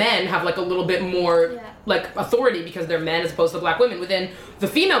 the men have a little bit more authority, because they're men as opposed to black women. Within the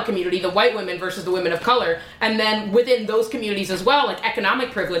female community, the white women versus the women of color, and then within those communities as well,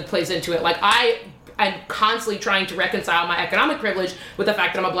 economic privilege plays into it. I'm constantly trying to reconcile my economic privilege with the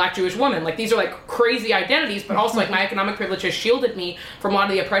fact that I'm a black Jewish woman. These are crazy identities, but also my economic privilege has shielded me from a lot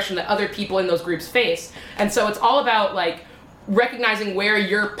of the oppression that other people in those groups face. And so it's all about recognizing where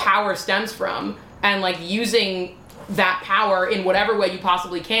your power stems from, and using that power in whatever way you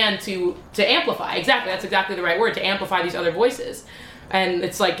possibly can to amplify. Exactly, that's exactly the right word, to amplify these other voices. And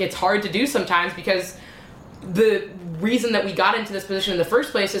it's it's hard to do sometimes, because reason that we got into this position in the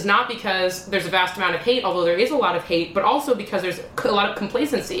first place is not because there's a vast amount of hate, although there is a lot of hate, but also because there's a lot of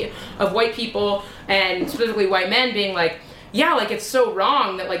complacency of white people, and specifically white men, being like, yeah, like, it's so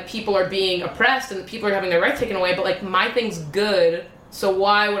wrong that, like, people are being oppressed and people are having their rights taken away, but, like, my thing's good, so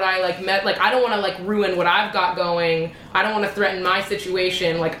why would I, like, I don't want to, like, ruin what I've got going. I don't want to threaten my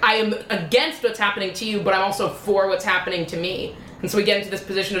situation. Like, I am against what's happening to you, but I'm also for what's happening to me. And so we get into this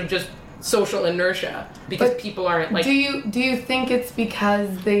position of just social inertia because people aren't, like... Do you think it's because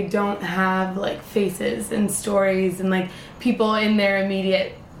they don't have, like, faces and stories and, like, people in their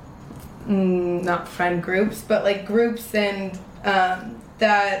immediate... not friend groups, but like groups, and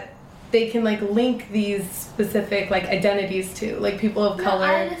that they can like link these specific like identities to, like people of color?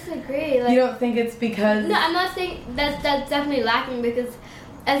 I disagree. Like, you don't think it's because? No, I'm not saying that's definitely lacking, because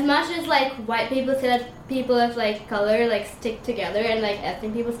as much as like white people say that people of like color like stick together and like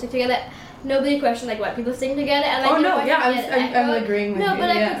ethnic people stick together, nobody questions like white people sticking together. And like, I'm agreeing with you. No, but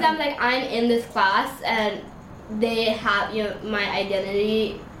like for example, like I'm in this class and they have, you know, my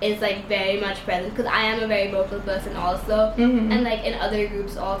identity is like very much present because I am a very vocal person also, and like in other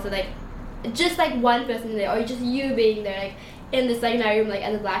groups also, like just like one person there or just you being there, like in this like night room, like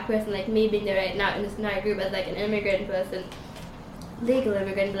as a black person, like me being there right now in this night group as like an immigrant person, legal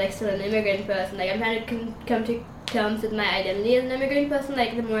immigrant, but like still an immigrant person. Like I'm trying to come to terms with my identity as an immigrant person.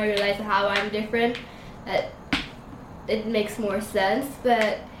 Like the more I realize how I'm different, it makes more sense.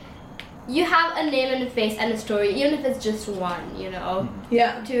 But you have a name and a face and a story, even if it's just one, you know?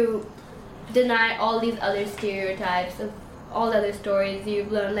 Yeah. To deny all these other stereotypes of all the other stories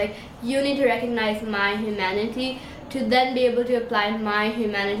you've learned. Like, you need to recognize my humanity to then be able to apply my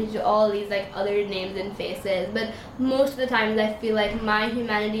humanity to all these, like, other names and faces. But most of the times I feel like my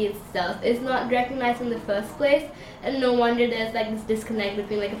humanity itself is not recognized in the first place, and no wonder there's, like, this disconnect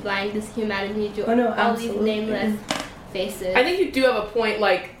between, like, applying this humanity to all these nameless faces. I think you do have a point,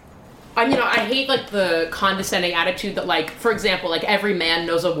 like, I hate, like, the condescending attitude that, like, for example, like, every man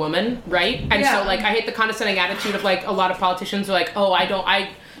knows a woman, right? And so, like, I hate the condescending attitude of, like, a lot of politicians are like, oh, I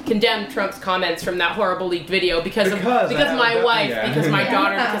condemn Trump's comments from that horrible leaked video because my wife, because my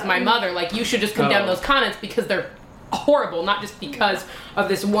daughter, because my mother. Like, you should just condemn those comments because they're horrible, not just because of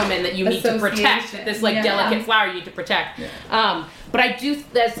this woman that you need to protect, this, like, delicate flower you need to protect. But I do,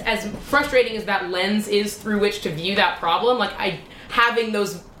 as frustrating as that lens is through which to view that problem, like,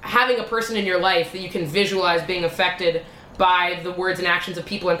 having a person in your life that you can visualize being affected by the words and actions of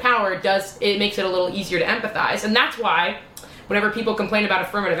people in power it makes it a little easier to empathize. And that's why whenever people complain about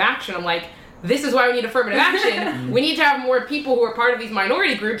affirmative action, I'm like, this is why we need affirmative action. We need to have more people who are part of these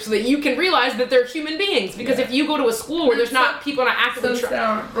minority groups so that you can realize that they're human beings. Because if you go to a school where there's not people not actively if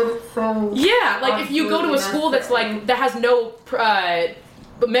you go to a school that's like that has no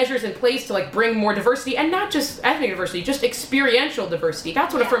measures in place to like bring more diversity, and not just ethnic diversity, just experiential diversity.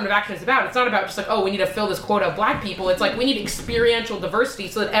 That's what affirmative action is about. It's not about just like, oh, we need to fill this quota of black people. It's like we need experiential diversity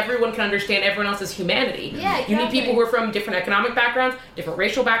so that everyone can understand everyone else's humanity. Yeah, exactly. You need people who are from different economic backgrounds, different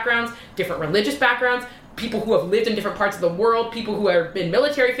racial backgrounds, different religious backgrounds, people who have lived in different parts of the world, people who are in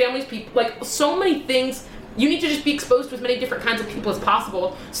military families, people, like, so many things. You need to just be exposed to as many different kinds of people as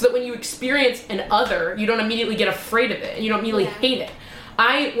possible so that when you experience an other, you don't immediately get afraid of it and you don't immediately hate it.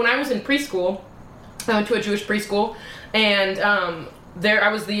 When I was in preschool, I went to a Jewish preschool, and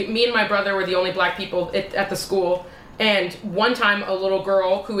me and my brother were the only black people at the school. And one time, a little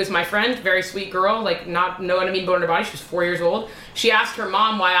girl who is my friend, very sweet girl, like no enemy bone in her body, she was 4 years old. She asked her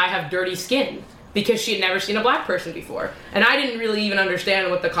mom why I have dirty skin because she had never seen a black person before. And I didn't really even understand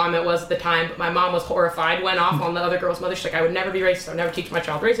what the comment was at the time, but my mom was horrified, went off on the other girl's mother. She's like, I would never be racist. I would never teach my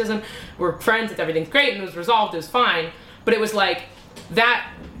child racism. We're friends. Everything's great. And it was resolved. It was fine. But it was like,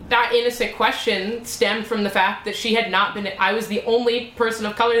 that innocent question stemmed from the fact that I was the only person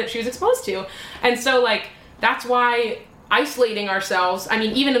of color that she was exposed to. And so, like, that's why isolating ourselves, I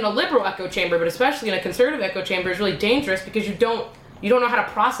mean, even in a liberal echo chamber, but especially in a conservative echo chamber, is really dangerous because you don't know how to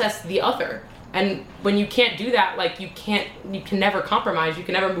process the other. And when you can't do that, like, you can never compromise, you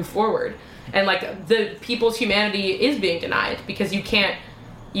can never move forward. And, like, the people's humanity is being denied because they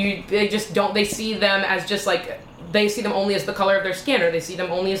see them as just, like, they see them only as the color of their skin, or they see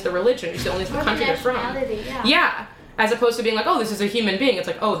them only as the religion, or only as the country they're from. Yeah. As opposed to being like, oh, this is a human being. It's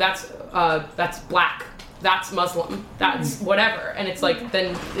like, oh, that's black, that's Muslim, that's whatever. And it's like,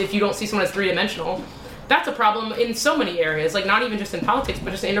 then if you don't see someone as three-dimensional, that's a problem in so many areas, like not even just in politics,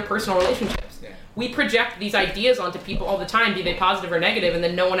 but just in interpersonal relationships. Yeah. We project these ideas onto people all the time, be they positive or negative, and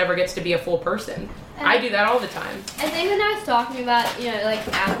then no one ever gets to be a full person. I do that all the time. I think when I was talking about, like,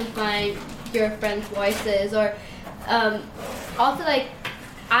 amplifying your friends' voices, or also, like,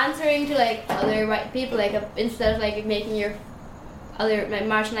 answering to like other white people, like instead of like making your other like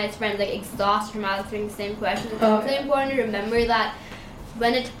marginalized friends like exhausted from answering the same questions. It's also important to remember that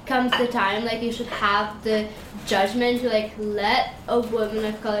when it comes to time, like you should have the judgment to like let a woman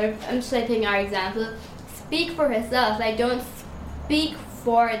of color, I'm just like taking our example, speak for herself. Like don't speak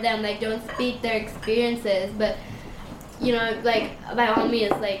for them, like don't speak their experiences, but you know, like by all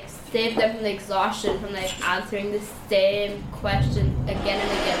means, like save them from the exhaustion from like answering the same question again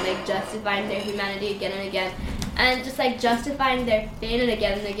and again, like justifying their humanity again and again, and just like justifying their pain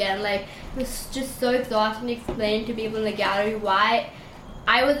again and again. Like it was just so exhausting to explain to people in the gallery why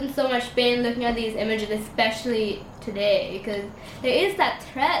I was in so much pain looking at these images, especially today, because there is that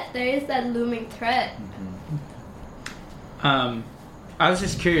threat, there is that looming threat. I was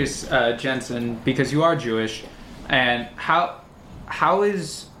just curious, Jensen, because you are Jewish, and how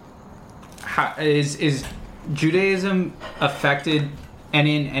is Judaism affected in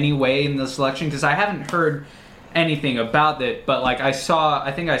any way in this election? Because I haven't heard anything about it, but like I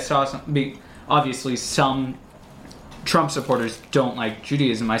think I saw some. Obviously, some Trump supporters don't like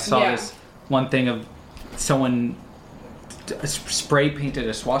Judaism. I saw this one thing of someone spray painted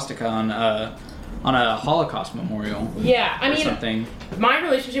a swastika on a Holocaust memorial. Yeah, I mean, something. My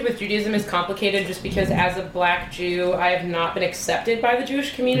relationship with Judaism is complicated just because as a black Jew, I have not been accepted by the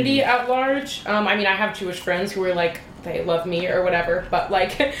Jewish community at large. I mean, I have Jewish friends who are like, they love me or whatever, but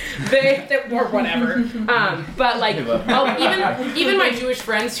like, they or whatever. But like, even my Jewish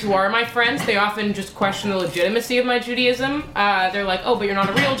friends who are my friends, they often just question the legitimacy of my Judaism. They're like, oh, but you're not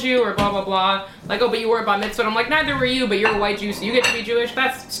a real Jew, or blah, blah, blah. Like, oh, but you were a bar mitzvah. And I'm like, neither were you, but you're a white Jew, so you get to be Jewish.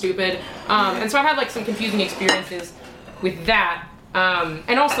 That's stupid. And so I've had like some confusing experiences with that.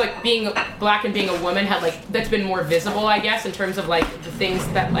 And also like being black and being a woman had like, that's been more visible, I guess, in terms of like the things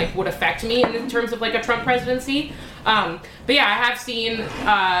that like would affect me in terms of like a Trump presidency. But yeah, I have seen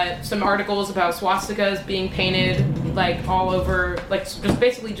some articles about swastikas being painted like all over, like just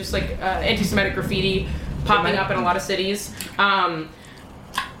basically just like anti-Semitic graffiti popping up in a lot of cities. But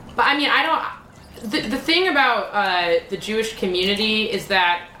I mean, the thing about the Jewish community is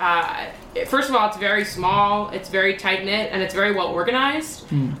that first of all, it's very small, it's very tight-knit, and it's very well organized.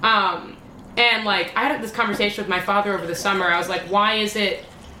 And like I had this conversation with my father over the summer. I was like, why is it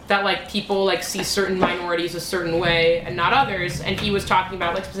that like people like see certain minorities a certain way and not others? And he was talking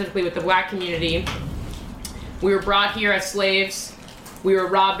about like specifically with the black community, we were brought here as slaves, we were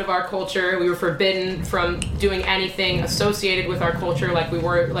robbed of our culture, we were forbidden from doing anything associated with our culture, like we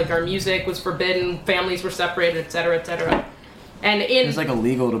were, like our music was forbidden, families were separated, etc., etc. And in it's like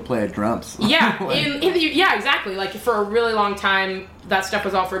illegal to play drums. Yeah, yeah, exactly. Like for a really long time, that stuff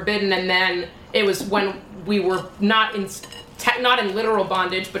was all forbidden, and then it was when we were not in literal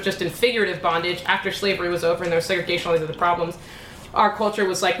bondage, but just in figurative bondage after slavery was over and there was segregation, all these other problems. Our culture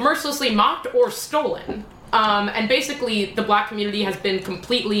was like mercilessly mocked or stolen, and basically the black community has been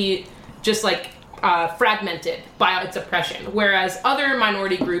completely just like fragmented by its oppression, whereas other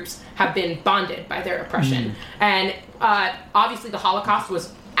minority groups have been bonded by their oppression. And obviously the Holocaust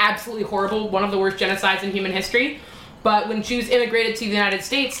was absolutely horrible, one of the worst genocides in human history. But when Jews immigrated to the United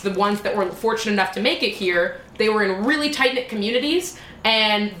States, the ones that were fortunate enough to make it here, they were in really tight-knit communities,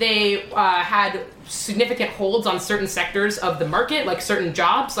 and they had significant holds on certain sectors of the market, like certain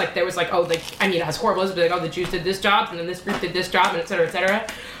jobs. Like there was like, oh, like, I mean, as horrible as it was, like, oh, the Jews did this job, and then this group did this job, and et cetera, et cetera.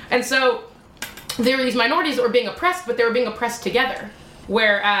 And so there were these minorities that were being oppressed, but they were being oppressed together,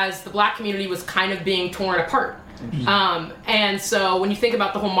 whereas the black community was kind of being torn apart. And so when you think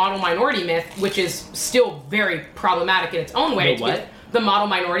about the whole model minority myth, which is still very problematic in its own way, the model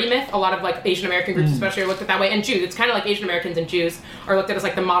minority myth, a lot of like Asian American groups especially are looked at that way, and Jews, it's kind of like Asian Americans and Jews are looked at as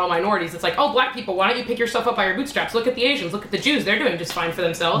like the model minorities. It's like, oh, black people, why don't you pick yourself up by your bootstraps? Look at the Asians, look at the Jews, they're doing just fine for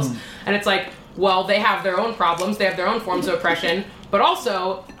themselves. And it's like, well, they have their own problems, they have their own forms of oppression, but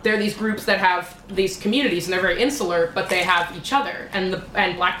also there are these groups that have these communities and they're very insular, but they have each other. And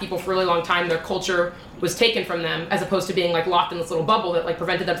black people for a really long time, their culture was taken from them, as opposed to being like locked in this little bubble that like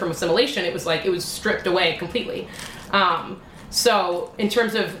prevented them from assimilation. It was like, it was stripped away completely. So in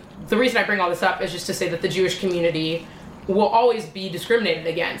terms of, the reason I bring all this up is just to say that the Jewish community will always be discriminated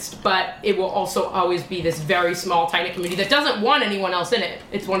against, but it will also always be this very small, tight-knit community that doesn't want anyone else in it.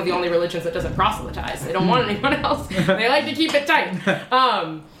 It's one of the only religions that doesn't proselytize. They don't want anyone else. They like to keep it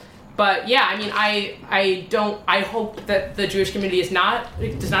tight. But yeah, I mean, I hope that the Jewish community does not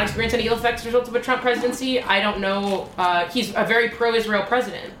experience any ill effects as a result of a Trump presidency. I don't know. He's a very pro-Israel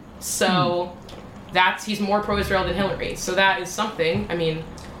president, so he's more pro-Israel than Hillary. So that is something. I mean,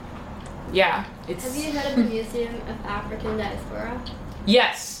 yeah. Have you heard of the Museum of African Diaspora?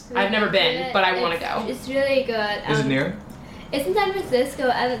 Yes, I've never been, but I want to go. It's really good. Is it near? It's in San Francisco,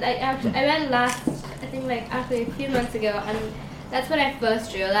 and I went actually a few months ago, and that's when I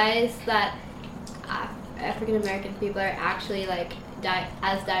first realized that African American people are actually like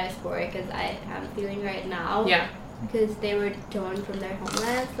as diasporic as I am feeling right now. Yeah. Because they were torn from their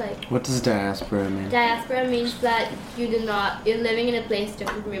homelands. Like, What does diaspora mean? diaspora means that you're living in a place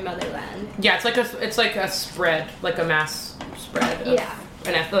different from your motherland. Yeah, it's like a spread, like a mass spread. Yeah.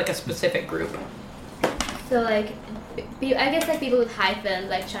 Like a specific group. So like, I guess like people with hyphens,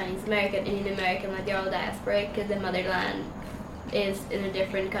 like Chinese American, Indian American, like they're all diasporic because their motherland is in a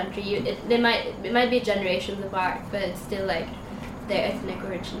different country. It might be generations apart, but it's still like their ethnic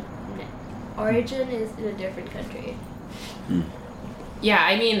origin is in a different country. Yeah,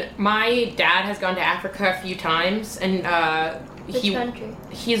 I mean, my dad has gone to Africa a few times, and Which country?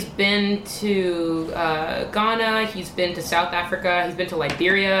 he's been to Ghana, he's been to South Africa, he's been to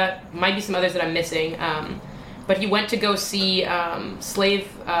Liberia, might be some others that I'm missing. But he went to go see slave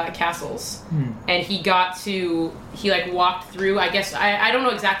castles, and he like walked through. I guess I don't know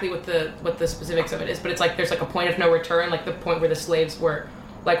exactly what the specifics of it is, but it's like there's like a point of no return, like the point where the slaves were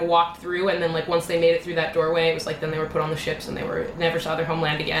like walked through, and then like once they made it through that doorway, it was like then they were put on the ships and they never saw their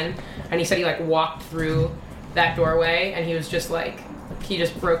homeland again. And he said he like walked through that doorway, and he was just like he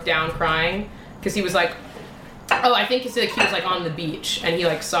just broke down crying because he was like, oh, I think he said he was like on the beach and he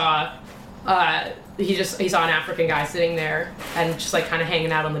like saw. He saw an African guy sitting there and just like kind of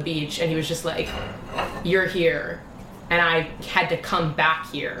hanging out on the beach, and he was just like, you're here and I had to come back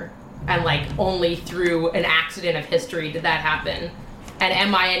here, and like only through an accident of history did that happen, and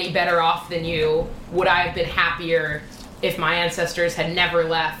am I any better off than you? Would I have been happier if my ancestors had never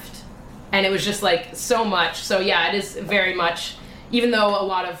left? And it was just like so much. So yeah, it is very much, even though a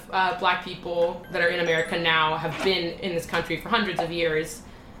lot of black people that are in America now have been in this country for hundreds of years,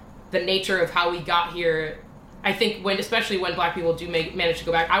 the nature of how we got here, I think especially when black people do manage to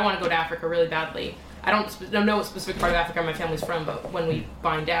go back. I want to go to Africa really badly. I don't know what specific part of Africa my family's from, but when we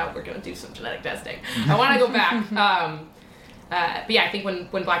find out, we're going to do some genetic testing. I want to go back. But yeah, I think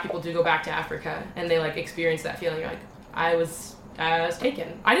when black people do go back to Africa and they like experience that feeling, you're like, I was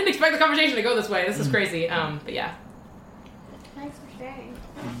taken. I didn't expect the conversation to go this way. This is crazy. But yeah. Thanks for sharing.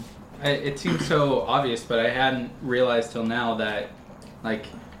 It seems so obvious, but I hadn't realized till now that, like,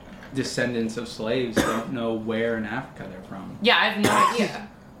 descendants of slaves don't know where in Africa they're from. Yeah, I have no idea.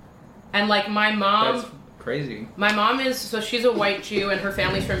 And like my mom... That's crazy. My mom she's a white Jew, and her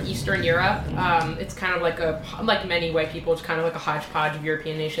family's from Eastern Europe. It's kind of like many white people, it's kind of like a hodgepodge of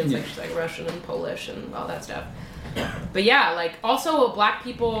European nations, like she's like Russian and Polish and all that stuff. But yeah, like also black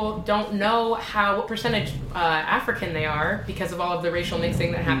people don't know what percentage African they are because of all of the racial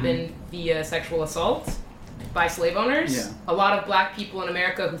mixing that happened via sexual assault by slave owners. Yeah. A lot of black people in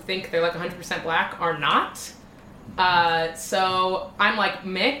America who think they're like 100% black are not. So I'm like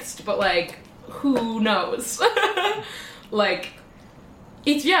mixed, but like who knows? Like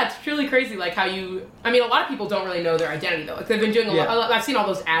it's truly crazy. Like how a lot of people don't really know their identity though. Like they've been doing a lot. I've seen all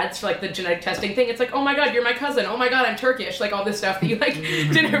those ads for like the genetic testing thing. It's like, oh my god, you're my cousin. Oh my god, I'm Turkish. Like all this stuff that you like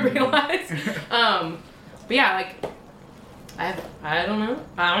didn't realize. But yeah, like I don't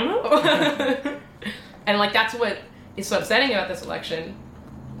know. And like that's what is so upsetting about this election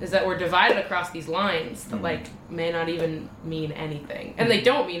is that we're divided across these lines that like may not even mean anything, and they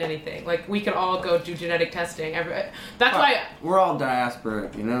don't mean anything. Like we could all go do genetic testing. That's why we're all diaspora,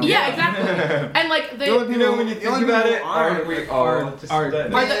 you know. Yeah, exactly. And like when you think about it, aren't we all just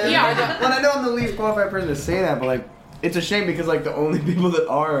Well, I know I'm the least qualified person to say that, but like it's a shame because like the only people that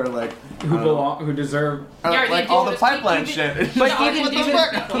are like who deserve like all the pipeline shit. But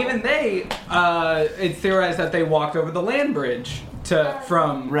even they, it's theorized that they walked over the land bridge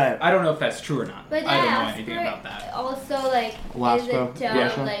from. Right. I don't know if that's true or not. But I don't know anything about that. Also, like, is Alaska.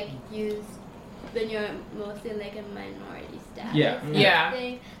 it like used when you're mostly like a minority status? Yeah.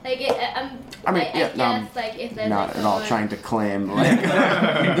 Thing? Like, I guess like if there's not like at all trying to claim like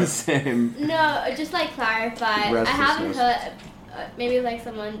the same. No, just like clarify. I haven't heard. Maybe like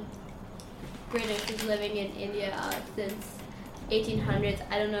someone British is living in India since 1800s.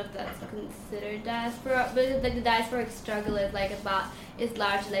 I don't know if that's considered diaspora, but like the diasporic struggle is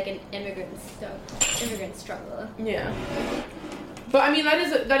largely like an immigrant struggle. Yeah. But I mean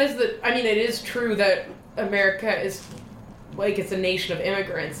it is true that America is like it's a nation of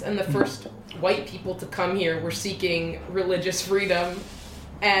immigrants, and the first white people to come here were seeking religious freedom,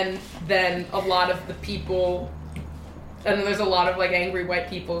 and then a lot of the people, and then there's a lot of like angry white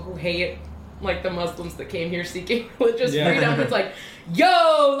people who hate like the Muslims that came here seeking religious Yeah. freedom. It's like,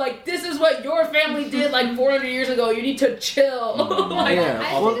 yo, like this is what your family did like 400 years ago. You need to chill. Like, Yeah.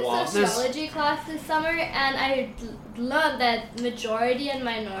 I All took the a walls. sociology class this summer, and I learned that majority and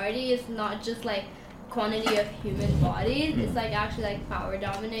minority is not just like quantity of human bodies. It's like actually like power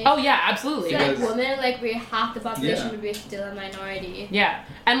domination. oh yeah, absolutely. So like Because- women, like we're half the population, Yeah. but we're still a minority. Yeah,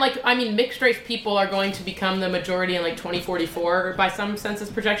 and like I mean, mixed race people are going to become the majority in like 2044 by some census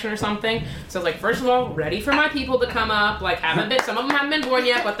projection or something. So like, first of all, ready for my people to come up. Like, haven't been, some of them haven't been born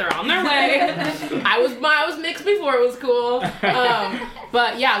yet, but they're on their way. I was mixed before it was cool.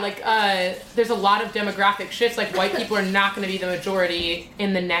 But yeah, like there's a lot of demographic shifts. Like, white people are not going to be the majority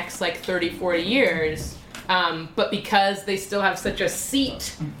in the next like 30, 40 years. But because they still have such a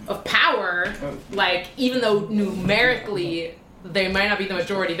seat of power, like, even though numerically they might not be the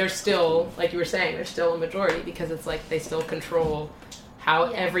majority, they're still, like you were saying, they're still a majority because it's like they still control how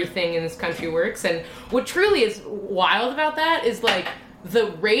Yeah. everything in this country works. And what truly is wild about that is like the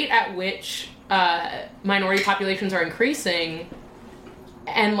rate at which minority populations are increasing,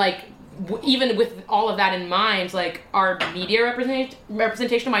 and like even with all of that in mind, like our media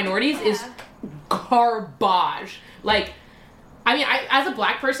representation of minorities is garbage. Like, I mean, as a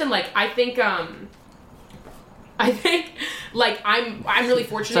black person, like I think like I'm really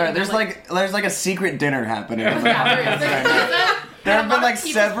fortunate. Sorry, that, there's like a secret dinner happening. yeah, there is. There's pizza. There and have a been lot like of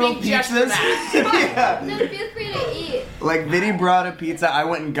people's several being just for pizzas. that. Yeah. So feel free to eat. Like Vinny brought a pizza. I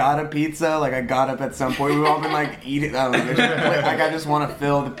went and got a pizza. Like I got up at some point. We've all been like eating. I don't know. Like I just want to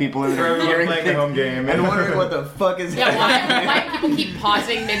fill the people in For there everyone hearing playing the things home game. and wondering what the fuck is Yeah, happening. why people keep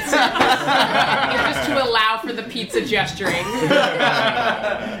pausing mid-sentence. It's just to allow for the pizza gesturing.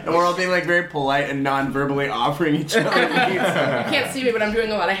 And we're all being like very polite and non-verbally offering each other pizza. You can't see me, but I'm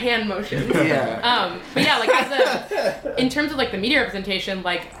doing a lot of hand motions. Yeah. But yeah, like in terms of like the media representation,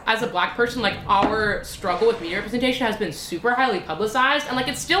 like as a black person, like our struggle with media representation has been super highly publicized, and like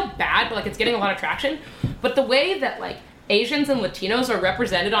it's still bad, but like it's getting a lot of traction. But the way that like Asians and Latinos are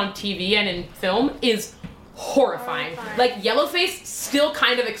represented on TV and in film is horrifying. Like Yellowface, still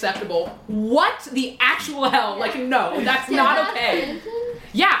kind of acceptable. What the actual hell? Like no, that's not Tilda okay. Swinton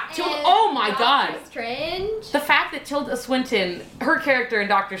Yeah, Tilda. and Oh my Doctor god. Strange. The fact that Tilda Swinton, her character in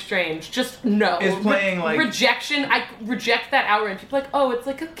Doctor Strange, just no. Is playing, like- rejection. I reject that outrage. People are like, oh, it's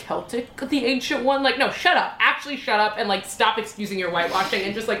like a Celtic, the ancient one. Like, no, shut up. Actually, shut up and like stop excusing your whitewashing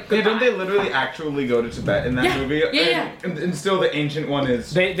and just like Yeah, goodbye. don't they literally actually go to Tibet in that Yeah, movie? yeah. And still the ancient one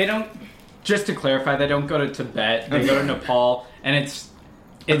is... They don't. Just to clarify, they don't go to Tibet. They go to Nepal, and it's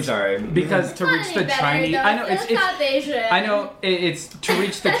I'm sorry. because to Not reach any the better, Chinese. though. I know Still it's. South Asian. I know it's to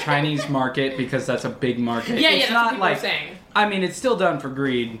reach the Chinese market because that's a big market. yeah, it's that's not what people like. are saying. I mean, it's still done for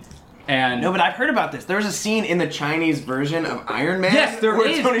greed, and No, but I've heard about this. There was a scene in the Chinese version of Iron Man. Yes, there where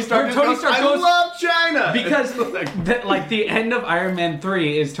is. Tony Stark, Where just Tony goes, Stark I goes- love China because It's like- the end of Iron Man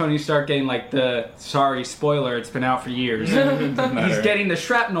 3 is Tony Stark getting like the sorry spoiler, it's been out for years. He's getting the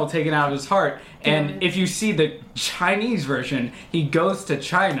shrapnel taken out of his heart, and if you see the Chinese version, he goes to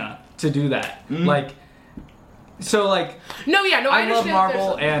China to do that. Like, so like No, yeah, no, I, I love understand.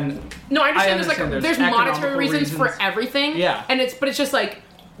 Marvel there's- and No, I understand. I There's like understand there's there's monetary economical reasons for reasons. everything. Yeah. and it's but it's just like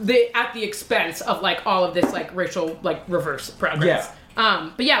at the expense of like all of this like racial like reverse progress.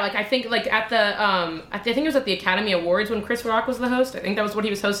 But yeah, like I think like at the I think it was at the Academy Awards when Chris Rock was the host. I think that was what he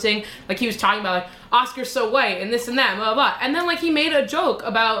was hosting. Like he was talking about like Oscar's so white and this and that, blah blah blah. And then like he made a joke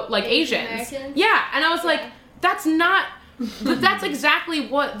about like Asians. Americans? Yeah, and I was like, that's not. But that's exactly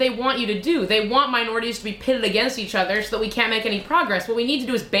what they want you to do. They want minorities to be pitted against each other so that we can't make any progress. What we need to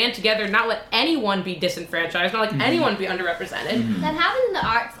do is band together, not let anyone be disenfranchised, not let anyone be underrepresented. That happens in the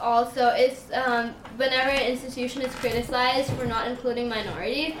arts also. It's whenever an institution is criticized for not including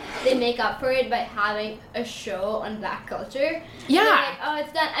minorities, they make up for it by having a show on black culture. And Yeah. they're like, oh,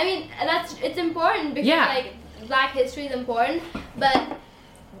 it's done. I mean, it's important because Yeah. like black history is important, but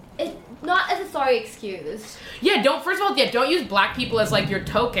it's not as a sorry excuse. Yeah, first of all, don't use black people as like your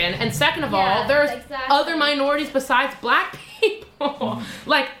token. And second of all, Yeah, there's exactly. other minorities besides black people.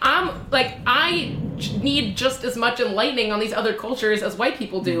 I need just as much enlightening on these other cultures as white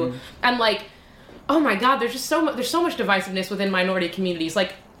people do. And like, oh my god, there's so much divisiveness within minority communities.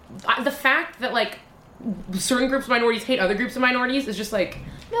 Like the fact that like certain groups of minorities hate other groups of minorities is just like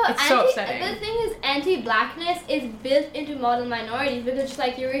No, it's so upsetting. the thing is, anti-blackness is built into modern minorities because, just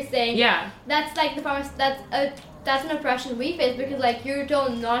like you were saying, Yeah. that's like that's an oppression we face because, like, you're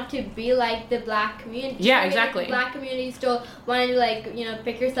told not to be like the black community. Yeah, I mean, like, exactly. the black community is told wanting to like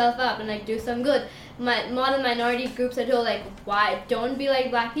pick yourself up and like do some good. Modern minority groups are told like, why don't be like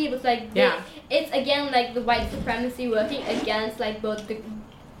black people? It's like Yeah. it's again like the white supremacy working against like both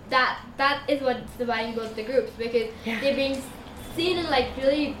that is what's dividing both the groups, because they're being seen in like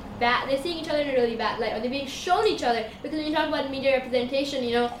really bad. They're seeing each other in a really bad light, or they're being shown each other. Because when you talk about media representation,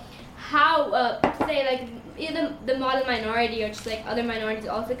 you know how say like either the model minority or just like other minorities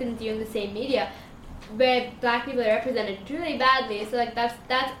also consume the same media, where black people are represented really badly. So like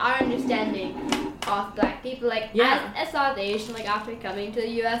that's our understanding of black people. Like as a South Asian, like after coming to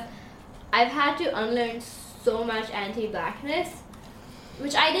the US, I've had to unlearn so much anti-blackness,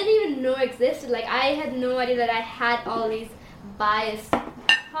 which I didn't even know existed. Like I had no idea that I had all these biased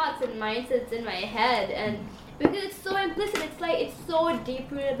thoughts and mindsets in my head, and because it's so implicit, it's so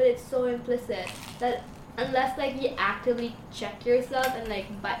deep rooted, but it's so implicit that unless like you actively check yourself and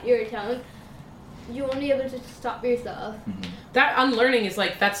like bite your tongue, you won't be able to stop yourself. That unlearning is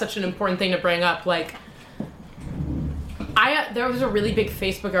like, that's such an important thing to bring up. Like, there was a really big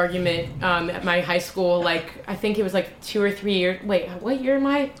Facebook argument at my high school, like, I think it was like 2 or 3 years, wait, what year am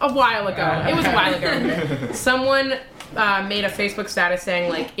I? A while ago. It was a while ago. Someone made a Facebook status saying,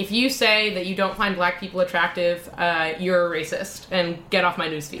 like, if you say that you don't find black people attractive, you're a racist, and get off my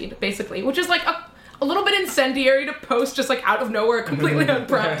newsfeed, basically, which is like a little bit incendiary to post just like out of nowhere, completely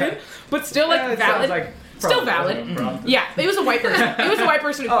unprompted, but still like valid. Still valid. Yeah, it was a white person. It was a white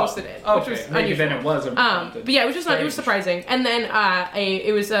person who posted it, which was unusual. Then it was but yeah, it was just it was surprising. And then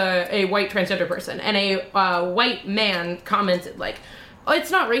it was a white transgender person, and a white man commented like, "Oh,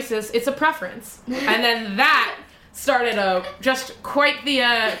 it's not racist. It's a preference." And then that started just quite the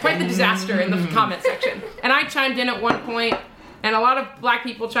disaster in the comment section. And I chimed in at one point, and a lot of black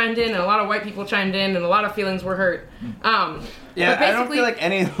people chimed in, and a lot of white people chimed in, and a lot of feelings were hurt. Yeah, I don't feel like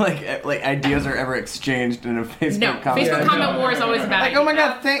any like ideas are ever exchanged in a Facebook comment. Facebook comment war is always a bad idea. Oh my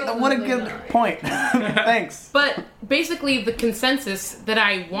god, what a good point. Thanks. But basically the consensus that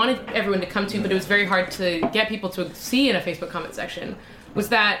I wanted everyone to come to, but it was very hard to get people to see in a Facebook comment section, was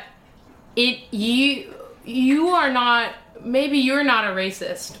that you are not, maybe you're not a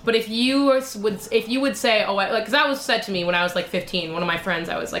racist, but if you would say, oh, like, because that was said to me when I was like 15. One of my friends,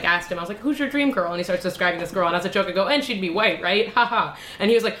 I was like, asked him, I was like, who's your dream girl? And he starts describing this girl, and as a joke I go, and she'd be white, right? Haha. And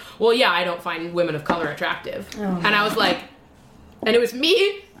he was like, well, yeah, I don't find women of color attractive. And I was like, and it was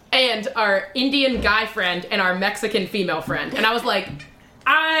me and our Indian guy friend and our Mexican female friend, and I was like,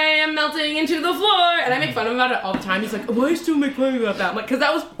 I am melting into the floor, and I make fun of him about it all the time. He's like, why do you still make fun about that? I'm like, because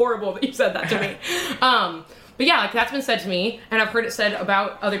that was horrible that you said that to me. But yeah, like, that's been said to me, and I've heard it said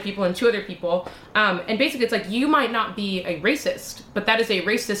about other people and to other people. And basically it's like, you might not be a racist, but that is a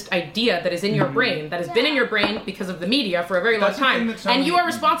racist idea that is in your brain, that has been in your brain because of the media for a very long time. And you are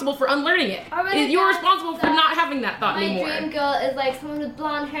responsible for unlearning it. You are responsible for not having that thought anymore. My dream girl is like someone with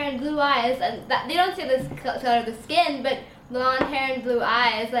blonde hair and blue eyes, and that, they don't say this color of the skin, but blonde hair and blue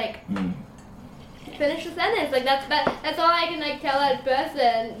eyes, like... Finish the sentence. Like that's all I can like tell that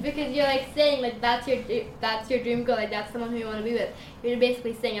person, because you're like saying like that's your dream girl, like that's someone who you want to be with. You're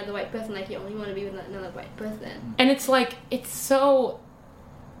basically saying as a white person like you only want to be with another white person. And it's like, it's so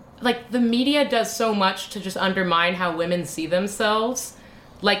like the media does so much to just undermine how women see themselves.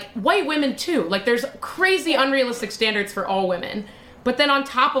 Like white women too. Like there's crazy unrealistic standards for all women. But then on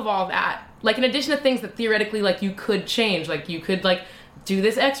top of all that, like in addition to things that theoretically like you could change, like you could like do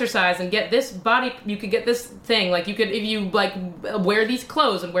this exercise and get this body, you could get this thing, like you could, if you like wear these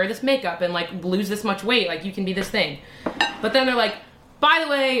clothes and wear this makeup and like lose this much weight, like you can be this thing. But then they're like, by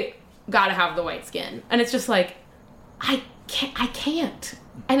the way, gotta have the white skin. And it's just like, I can't.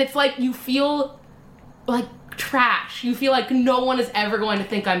 And it's like, you feel like trash. You feel like no one is ever going to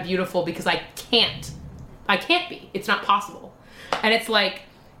think I'm beautiful because I can't be. It's not possible. And it's like,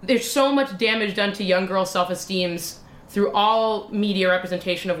 there's so much damage done to young girls' self-esteems through all media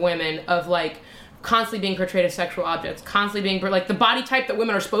representation of women, of like constantly being portrayed as sexual objects, constantly being like the body type that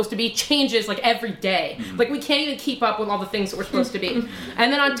women are supposed to be changes like every day. Like we can't even keep up with all the things that we're supposed to be.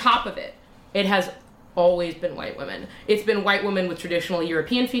 And then on top of it, it has always been white women. It's been white women with traditional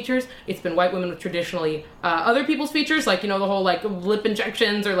European features. It's been white women with traditionally other people's features, like, you know, the whole like lip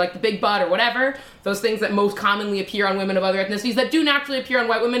injections or like the big butt or whatever. Those things that most commonly appear on women of other ethnicities, that do naturally appear on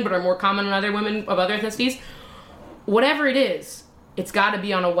white women but are more common on other women of other ethnicities. Whatever it is, it's got to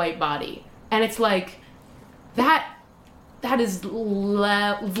be on a white body. And it's like, that is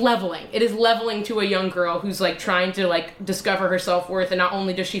leveling. It is leveling to a young girl who's like trying to like discover her self-worth, and not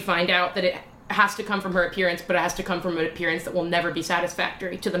only does she find out that it has to come from her appearance, but it has to come from an appearance that will never be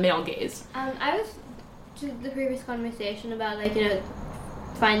satisfactory to the male gaze. I was to the previous conversation about like, you know,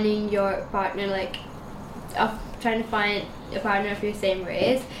 finding your partner, like trying to find a partner of your same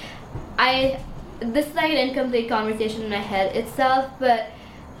race. This is like an incomplete conversation in my head itself, but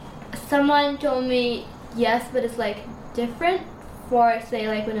someone told me yes, but it's like different for say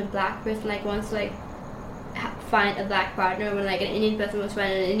like when a black person like wants to like find a black partner, when like an Indian person wants to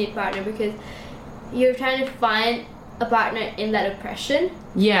find an Indian partner, because you're trying to find a partner in that oppression,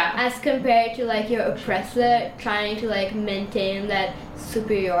 Yeah. as compared to like your oppressor trying to like maintain that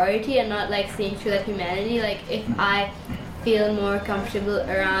superiority and not like seeing through that humanity. Like if I feel more comfortable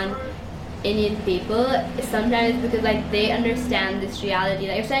around Indian people, sometimes it's because like they understand this reality.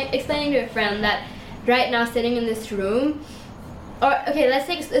 Like I'm explaining to a friend that right now sitting in this room, or okay, let's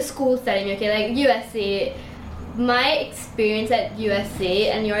take a school setting, okay, like USC. My experience at USC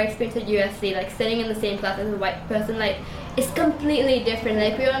and your experience at USC, like sitting in the same class as a white person, like is completely different.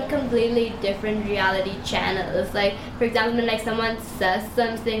 Like we're on completely different reality channels. Like for example, when like someone says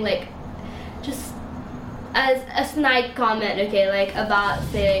something like just as a snide comment, okay, like about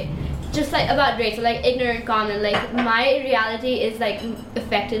say just like about race, or like ignorant comment, like my reality is like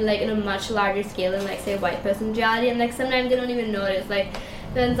affected like in a much larger scale than like say a white person's reality, and like sometimes they don't even notice. Like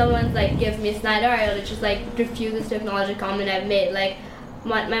then someone's like gives me a snide eye, or just like refuses to acknowledge a comment I've made. Like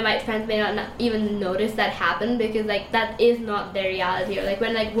my white friends may not even notice that happened, because like that is not their reality. Or like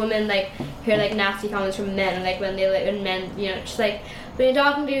when like women like hear like nasty comments from men, like when they like when men, you know, just like when you're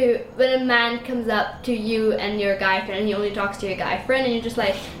talking to, when a man comes up to you and your guy friend and he only talks to your guy friend and you're just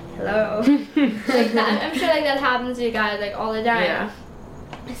like, hello. Like that, I'm sure like that happens to you guys like all the time. Yeah.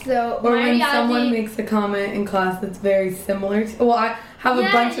 So Or my when reality, someone makes a comment in class that's very similar to, well, I have a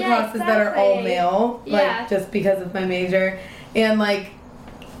Yeah, bunch of yeah, classes that are all exactly. male, like Yeah. just because of my major, and like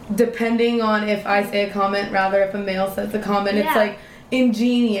depending on if I say a comment, rather if a male says a comment, it's Yeah. like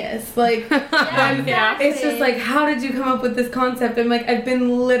ingenious. Like yeah, exactly. it's just like, how did you come up with this concept? I'm like, I've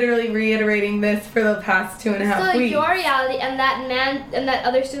been literally reiterating this for the past 2.5 So weeks. your reality and that man and that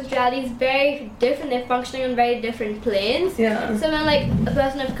other student's reality is very different. They're functioning on very different planes. Yeah. So when like a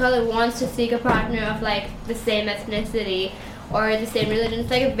person of color wants to seek a partner of like the same ethnicity or the same religion,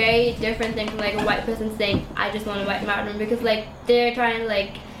 it's like a very different thing from like a white person saying, I just want a white partner, because like they're trying to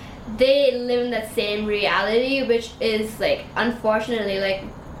like, they live in that same reality, which is like unfortunately like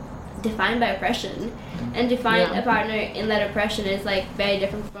defined by oppression, and to find a partner in that oppression is like very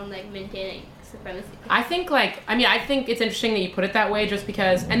different from like maintaining supremacy. I think I think it's interesting that you put it that way, just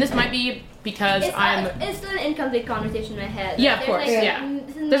because, and this might be because It's still an incomplete conversation in my head. Yeah, Like, of course, there's, like, yeah.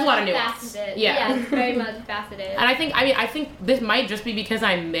 m- There's a lot of nuance. multifaceted. Yeah. It's very multifaceted. And I think this might just be because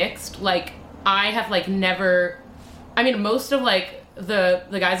I'm mixed. Like, I have like never, most of like the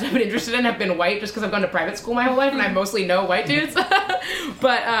guys that I've been interested in have been white, just because I've gone to private school my whole life and I mostly know white dudes.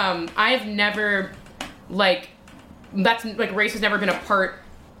 But I've never like, that's like, race has never been a part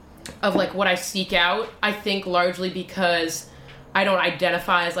of like what I seek out. I think largely because I don't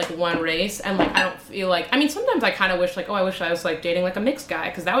identify as like one race, and like I don't feel like, sometimes I kind of wish like, oh, I wish I was like dating like a mixed guy,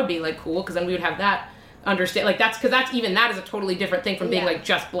 because that would be like cool, because then we would have that understand, like that's, because that's, even that is a totally different thing from being like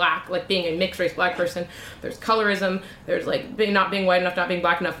just black, like being a mixed race black person. There's colorism, there's like not being white enough, not being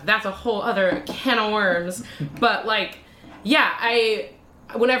black enough. That's a whole other can of worms. But like, yeah,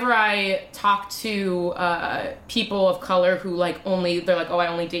 whenever I talk to people of color who like they're like, oh, I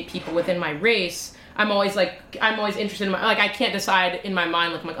only date people within my race, I'm always interested in I can't decide in my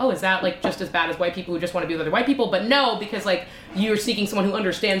mind, like, I'm like, oh, is that like just as bad as white people who just want to be with other white people? But no, because like you're seeking someone who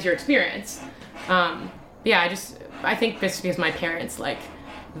understands your experience. I think this because my parents, like,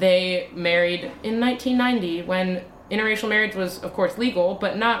 they married in 1990 when interracial marriage was, of course, legal,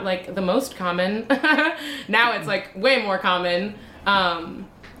 but not like the most common. Now it's like way more common. Now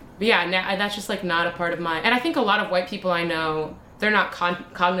that's just like not a part of and I think a lot of white people I know, they're not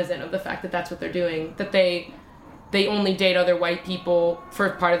cognizant of the fact that that's what they're doing, that they only date other white people for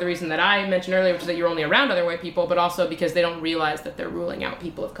part of the reason that I mentioned earlier, which is that you're only around other white people, but also because they don't realize that they're ruling out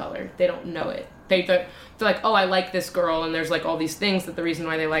people of color. They don't know it. They're like, oh, I like this girl, and there's like all these things that the reason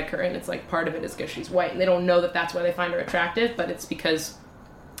why they like her, and it's like part of it is because she's white, and they don't know that that's why they find her attractive, but it's because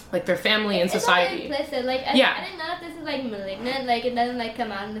like their family and society. It's all implicit. Like, I think none of this is like malignant. Like, it doesn't like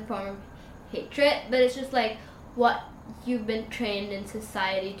come out in the form of hatred, but it's just like what you've been trained in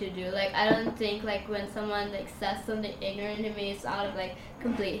society to do. Like, I don't think like when someone like says something ignorant to me, it's out of like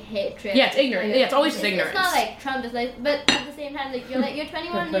complete hatred. Yeah, it's ignorant. Like, Yeah, it's always just ignorance. It's not like Trump is like, but at the same time, like you're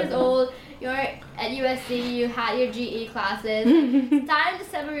 21 years old. You're at USC. You had your GE classes. It's time to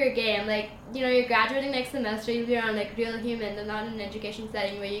step up your game. Like, you're graduating next semester. You'll be around like real humans and not in an education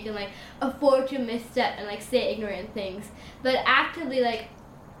setting where you can like afford to misstep and like say ignorant things. But actively like,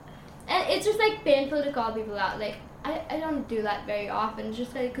 and it's just like painful to call people out. Like, I don't do that very often,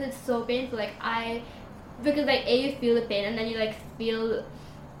 just like because it's so painful. Like because like you feel the pain, and then you like feel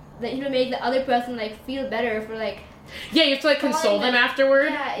that make the other person like feel better for like Yeah, you have to like console them afterward.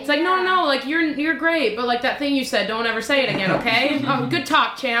 Yeah, It's like, yeah. no, like you're great, but like that thing you said, don't ever say it again, okay? Good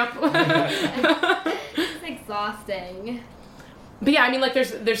talk, champ. It's exhausting. But yeah, I mean, like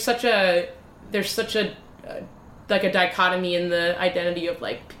there's such a like a dichotomy in the identity of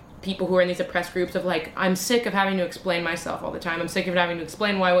like people who are in these oppressed groups of like, I'm sick of having to explain myself all the time. I'm sick of having to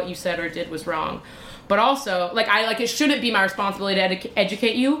explain why what you said or did was wrong. But also, like, it shouldn't be my responsibility to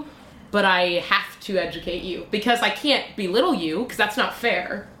educate you, but I have to educate you because I can't belittle you because that's not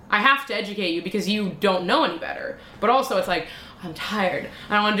fair. I have to educate you because you don't know any better. But also, it's like, I'm tired.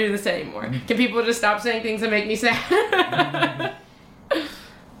 I don't want to do this anymore. Can people just stop saying things that make me sad?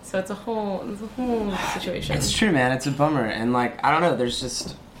 So it's a whole situation. It's true, man. It's a bummer, and like I don't know. There's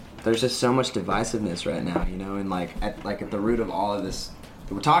just so much divisiveness right now, you know, and like at the root of all of this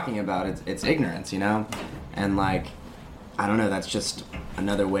that we're talking about, it's ignorance, you know, and like I don't know. That's just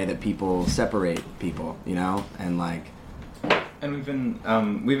another way that people separate people, you know, and like. And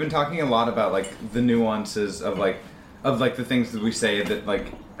we've been talking a lot about like the nuances of the things that we say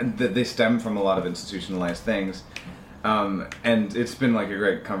that they stem from a lot of institutionalized things. And it's been like a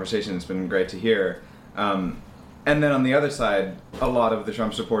great conversation. It's been great to hear. And then on the other side, a lot of the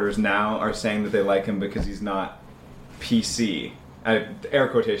Trump supporters now are saying that they like him because he's not PC. Air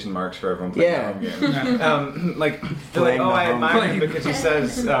quotation marks for everyone playing the home game. Like, they're like, I admire him because he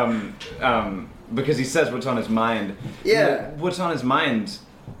says, what's on his mind. Yeah. What's on his mind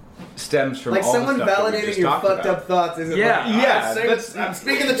stems from Like all someone the stuff that we validating just your talked fucked about. up thoughts isn't Yeah. like, I'm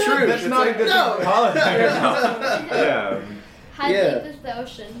speaking the truth. That's It's not like, a good no. thing to politics. Yeah. How Yeah. deep is the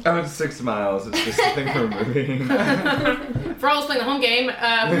ocean? Oh, it's 6 miles. It's just a thing for a movie. For all those playing the home game,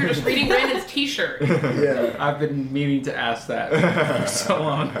 we were just reading Brandon's t-shirt. Yeah. I've been meaning to ask that for so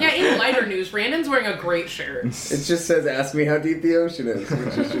long. Yeah, in lighter news, Brandon's wearing a great shirt. It just says, ask me how deep the ocean is,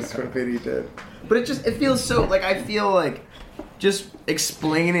 which is just what Vinny did. But it feels so like I feel like just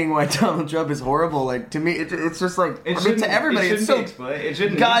explaining why Donald Trump is horrible. Like to me, it's just like to everybody, it's so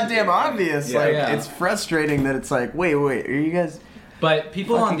goddamn obvious. Yeah. Like Yeah. it's frustrating that it's like, wait, are you guys? But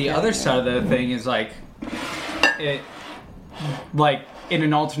people on the other side of the thing is like, like in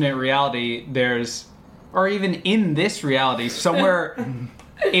an alternate reality, or even in this reality, somewhere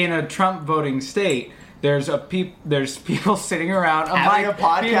in a Trump voting state, there's people sitting around Having a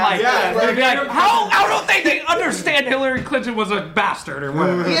podcast? being like, Yeah, they'd be like, how don't they understand Hillary Clinton was a bastard or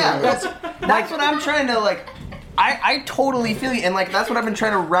whatever? Yeah, that's what I'm trying to like. I totally feel you, and like that's what I've been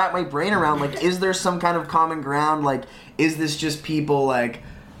trying to wrap my brain around. Like, is there some kind of common ground? Like, is this just people like?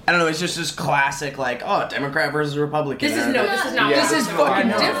 I don't know. It's just this classic like, oh, Democrat versus Republican. This is not. This is fucking I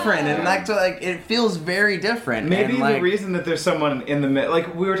know. different, and like it feels very different. Maybe and, like, the reason that there's someone in the middle,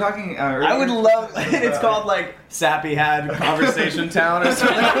 like we were talking. Earlier, I would love. It's called like Sappy Had Conversation Town or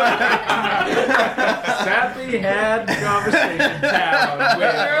something. Sappy had conversation town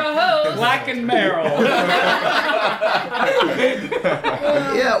with Black and Merrill.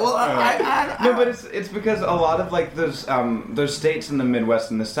 Yeah, well, I No, but it's because a lot of like those states in the Midwest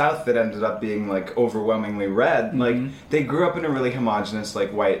and the South that ended up being like overwhelmingly red, like they grew up in a really homogenous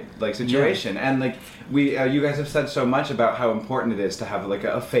like white like situation, and like you guys have said so much about how important it is to have like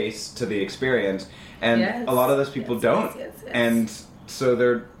a face to the experience, and Yes. a lot of those people don't, yes. and so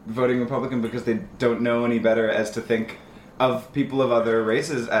they're voting Republican because they don't know any better as to think of people of other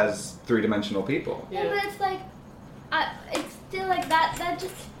races as three-dimensional people. Yeah, but it's like, it's still like that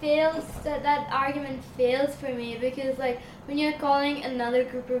just fails, that argument fails for me, because like, when you're calling another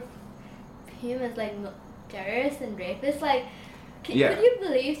group of humans like terrorists and rapists, like, could you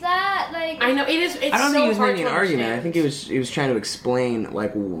believe that? Like, I know, it's I don't so think he was hard making to an argument. I understand. think he was trying to explain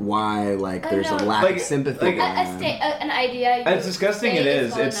like why like I there's a know. lack Like- of sympathy. like- going on. an idea. You As disgusting say it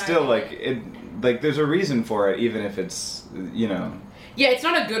is, called it's an still like argument. it. Like there's a reason for it, even if it's Yeah, it's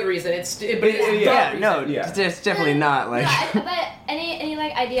not a good reason. But it's yeah, no, Yeah. it's definitely not like. But any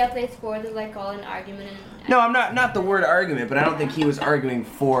like idea plays forward is like call an argument. And, No, I'm not the word argument, but I don't think he was arguing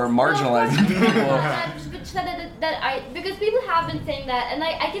for marginalizing people. Because people have been saying that, and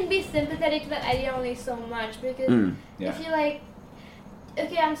like I can be sympathetic to that idea only so much, because Yeah. if you like,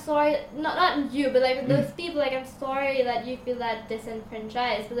 okay, I'm sorry, not you, but like with those people, like I'm sorry that you feel that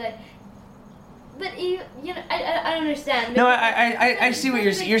disenfranchised, but you know, I don't understand. No, because- I see what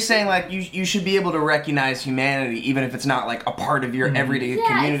you're saying. Like you should be able to recognize humanity even if it's not like a part of your everyday Yeah,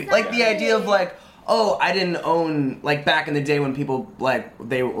 community. Like the exactly. idea of like, oh, I didn't own like back in the day when people like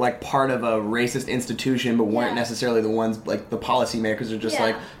they were like part of a racist institution but weren't Yeah. necessarily the ones like the policymakers are just Yeah.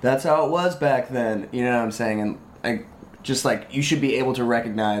 like that's how it was back then. You know what I'm saying? And like just like you should be able to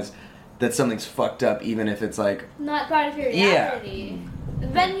recognize that something's fucked up even if it's like not part of your Yeah. reality.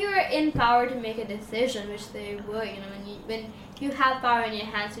 When you're in power to make a decision, which they would. You know, when you have power in your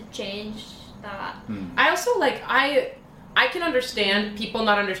hands to change that. I also like I can understand people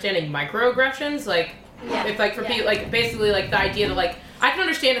not understanding microaggressions, like if like for people like basically like the idea that like I can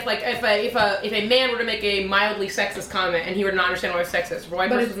understand if like if a man were to make a mildly sexist comment and he would not understand why it's sexist, or a white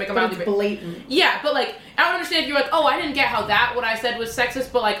person would make a mildly blatant. Yeah, but like I don't understand if you're like, oh, I didn't get how what I said was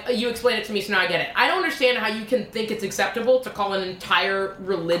sexist, but like you explained it to me, so now I get it. I don't understand how you can think it's acceptable to call an entire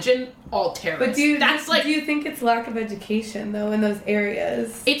religion all terrorist. But do you think it's lack of education though in those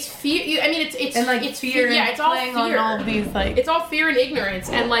areas? It's fear. I mean, it's and like it's fear. Yeah, it's all playing fear. on all these like it's all fear and ignorance,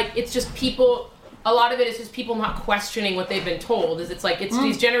 and like it's just people. A lot of it is just people not questioning what they've been told. It's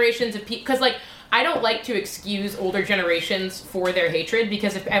these generations of people. Because like I don't like to excuse older generations for their hatred,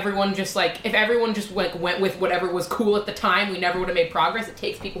 because if everyone just went with whatever was cool at the time, we never would have made progress. It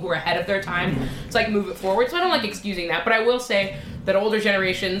takes people who are ahead of their time to like move it forward. So I don't like excusing that, but I will say that older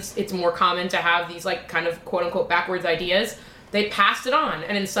generations, it's more common to have these like kind of quote unquote backwards ideas. They passed it on,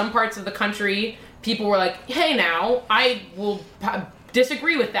 and in some parts of the country, people were like, "Hey, now I will."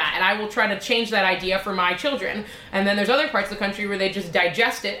 Disagree with that, and I will try to change that idea for my children. And then there's other parts of the country where they just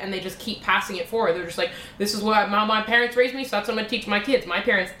digest it and they just keep passing it forward. They're just like, this is what my parents raised me, so that's what I'm going to teach my kids. My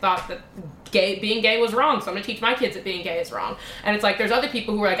parents thought that being gay was wrong, so I'm going to teach my kids that being gay is wrong. And it's like there's other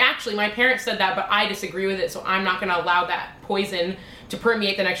people who are like, actually my parents said that, but I disagree with it, so I'm not going to allow that poison to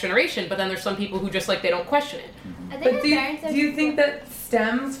permeate the next generation. But then there's some people who just like they don't question it. But do you think that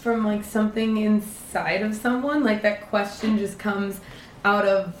stems from like something inside of someone, like that question just comes out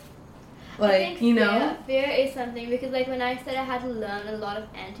of like, you know? Fear is something, because like when I said I had to learn a lot of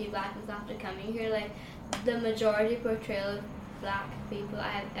anti-blackness after coming here, like the majority portrayal of black people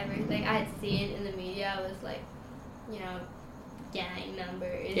I had seen in the media was like, you know, gang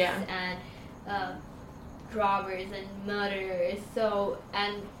members and robbers and murderers. So,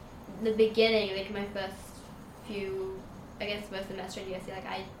 and the beginning, like my first semester in USC, like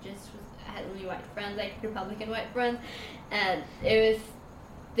I had only white friends, like Republican white friends, and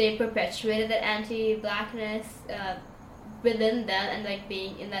they perpetuated that anti-blackness within them, and like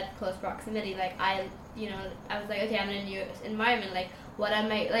being in that close proximity, like I was like, okay, I'm in a new environment, like what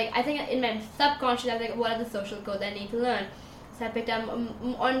am I, like I think in my subconscious I was like, what are the social codes I need to learn? So I picked up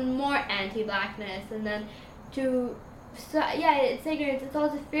on more anti-blackness, and then it's ignorance, it's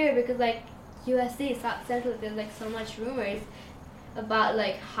also fear, because like USC, South Central, there's like so much rumors about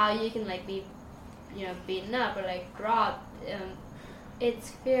like how you can like be, you know, beaten up or like robbed.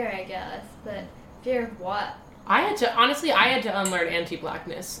 It's fear, I guess, but fear of what? I had to unlearn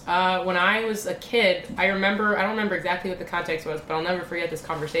anti-blackness. When I was a kid, I don't remember exactly what the context was, but I'll never forget this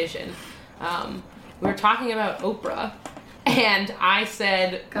conversation. We were talking about Oprah, and I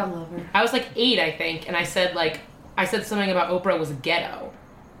said, God love her. I was like 8, I think, and I said something about Oprah was ghetto.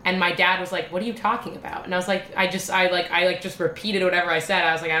 And my dad was like, what are you talking about? And I was like, I just repeated whatever I said.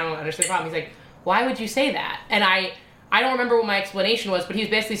 I was like, I don't understand the problem. He's like, why would you say that? And I don't remember what my explanation was, but he was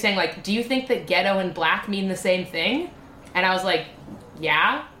basically saying like, do you think that ghetto and black mean the same thing? And I was like,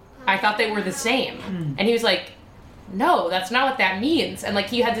 yeah, I thought they were the same. And he was like, no, that's not what that means. And like,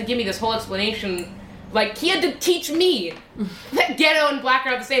 he had to give me this whole explanation. Like, he had to teach me that ghetto and black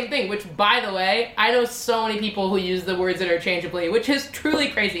are not the same thing, which, by the way, I know so many people who use the words interchangeably, which is truly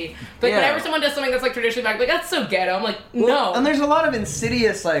crazy. But whenever someone does something that's, like, traditionally black, like, that's so ghetto. I'm like, no. And there's a lot of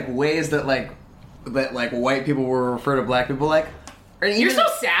insidious, like, ways that white people will refer to black people, like... You're so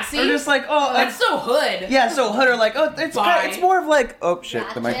sassy. Or just like, oh... That's so hood. Yeah, so hood, or like, oh, it's more of like... Oh, shit.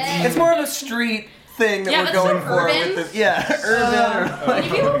 It's more of a street... thing that we're going for with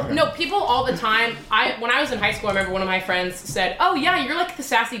urban. People all the time. When I was in high school, I remember one of my friends said, "Oh yeah, you're like the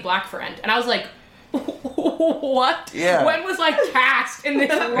sassy black friend," and I was like, "What? Yeah. When was I cast in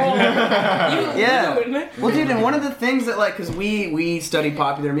this role?" Yeah. Well, dude, and one of the things that like, because we studied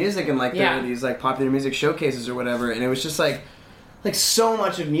popular music, and like there were these like popular music showcases or whatever, and it was just like so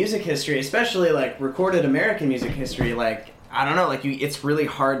much of music history, especially like recorded American music history, like. I don't know, like it's really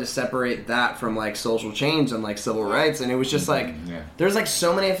hard to separate that from like social change and like civil rights, and it was just like there's like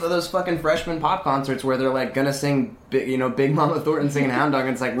so many of those fucking freshman pop concerts where they're like gonna sing, Big Mama Thornton singing Hound Dog,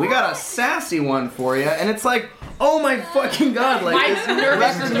 and it's like we got a sassy one for you, and it's like, oh my fucking god, like my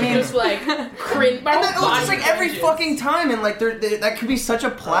nervous system just like cringe. And that was just like every fucking time, and like that could be such a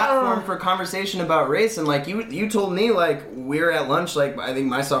platform for conversation about race, and like you told me like we were at lunch like I think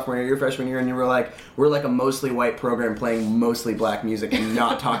my sophomore year, your freshman year, and you were like we're like a mostly white program playing mostly black music and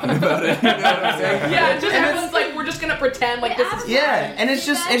not talking about it. You know what I'm saying? Yeah, just everyone's like we're just gonna pretend like this is and it's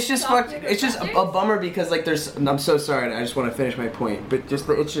just fucked. It's just a bummer because like I'm so sorry. I just want to finish my point, but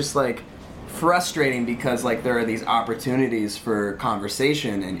it's just like frustrating because like there are these opportunities for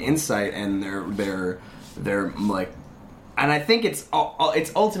conversation and insight, and they're like, and I think it's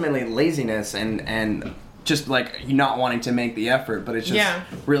ultimately laziness and just like you not wanting to make the effort, but it's just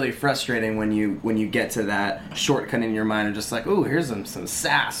really frustrating when you get to that shortcut in your mind and just like, ooh, here's some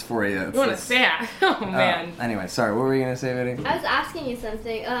sass for you. You want to sass? Oh man. Anyway, sorry, what were you gonna say, Viddy? I was asking you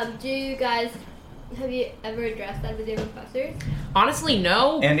something. Have you ever addressed that with your professors? Honestly,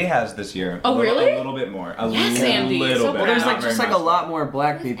 no. Andy has this year. Oh, really? A little bit more. Yes, Andy. Little So bit. Well, there's proud. like just like a lot more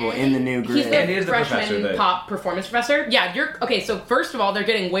black people in the new grade. He's the Andy is the professor freshman that- pop performance professor. Yeah, okay, so first of all, they're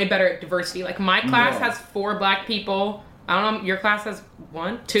getting way better at diversity. Like, my class has 4 black people. I don't know, your class has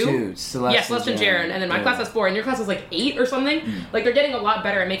 1? 2? 2. Celeste and Jaron. And then my class has 4, and your class has like 8 or something. Like, they're getting a lot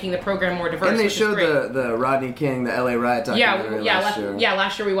better at making the program more diverse. And they which is showed great. the Rodney King, the LA Riot documentary last year.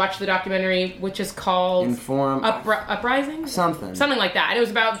 Last year we watched the documentary, which is called Inform Uprising? something. Something like that. And it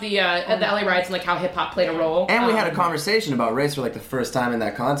was about the LA riots and like how hip hop played a role. And we had a conversation about race for like the first time in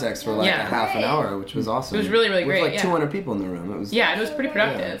that context for like a half an hour, which was awesome. It was really, really great. With like 200 people in the room. It was and it was pretty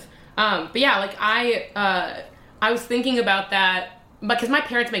productive. But yeah, like I was thinking about that because my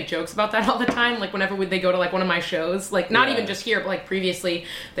parents make jokes about that all the time. Like whenever they go to like one of my shows, like not even just here, but like previously,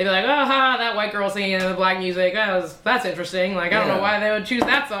 they'd be like, "Oh, ha, that white girl singing the black music. That's interesting. Like I don't know why they would choose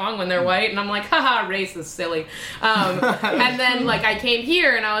that song when they're white." And I'm like, "Haha, race is silly." And then like I came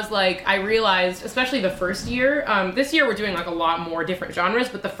here and I was like, I realized, especially the first year. This year we're doing like a lot more different genres,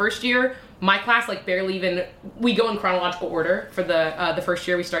 but the first year. My class, like, barely even... We go in chronological order for the first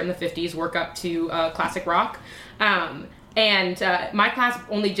year. We start in the 50s, work up to classic rock. My class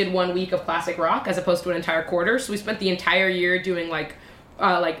only did 1 week of classic rock as opposed to an entire quarter. So we spent the entire year doing, like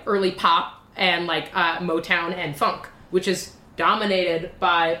early pop and, Motown and funk, which is dominated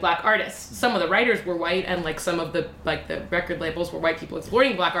by black artists. Some of the writers were white, and, like, some of the record labels were white people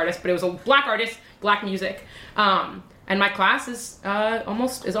exploiting black artists, but it was a black artist, black music. And my class is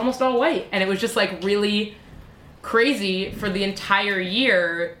almost all white, and it was just like really crazy for the entire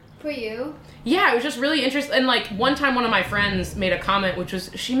year. For you? Yeah, it was just really interesting. And like one time, one of my friends made a comment, which was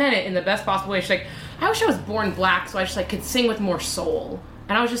she meant it in the best possible way. She's like, "I wish I was born black, so I just like could sing with more soul."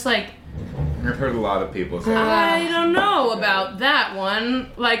 And I was just like, I've heard a lot of people say that. I don't know about that one.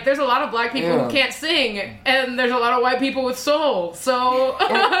 Like, there's a lot of black people who can't sing, and there's a lot of white people with soul, so...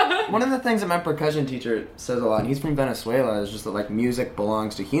 One of the things that my percussion teacher says a lot, and he's from Venezuela, is just that, like, music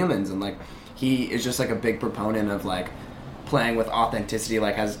belongs to humans, and, like, he is just, like, a big proponent of, like, playing with authenticity,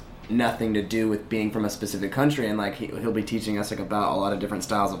 like, has nothing to do with being from a specific country, and like he'll be teaching us like about a lot of different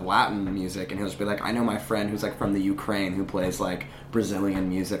styles of Latin music, and he'll just be like, I know my friend who's like from the Ukraine who plays like Brazilian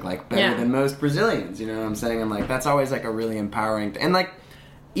music like better than most Brazilians, you know what I'm saying? And like that's always like a really empowering and like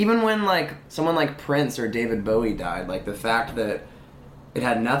even when like someone like Prince or David Bowie died, like the fact that it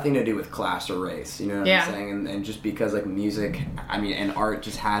had nothing to do with class or race, you know what I'm saying? And just because, like, music, I mean, and art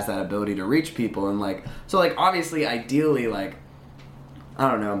just has that ability to reach people. And, like, so, like, obviously, ideally, like, I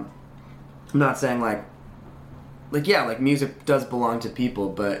don't know. I'm not saying, like, yeah, like, music does belong to people,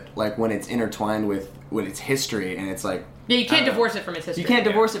 but, like, when it's intertwined with its history and it's, like... Yeah, you can't divorce it from its history. You can't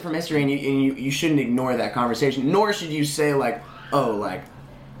divorce it from history, and you shouldn't ignore that conversation. Nor should you say, like, oh, like,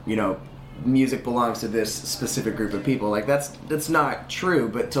 you know... music belongs to this specific group of people. Like that's not true,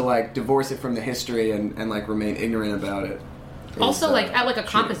 but to like divorce it from the history and like remain ignorant about it. Also, like at like a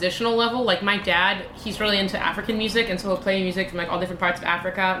compositional level, like my dad, he's really into African music, and so he'll play music from like all different parts of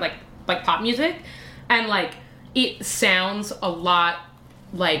Africa, like pop music, and like it sounds a lot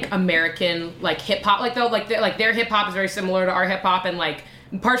like American like hip hop. Like though, like their hip hop is very similar to our hip hop, and like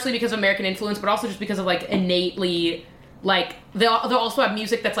partially because of American influence, but also just because of like innately. Like, they'll also have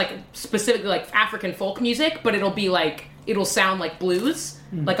music that's, like, specifically, like, African folk music, but it'll sound like blues,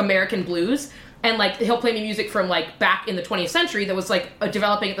 like American blues. And, like, he'll play me music from, like, back in the 20th century that was, like,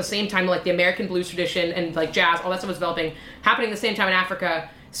 developing at the same time, like, the American blues tradition and, like, jazz, all that stuff was developing, happening at the same time in Africa,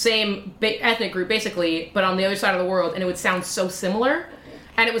 same ethnic group, basically, but on the other side of the world, and it would sound so similar.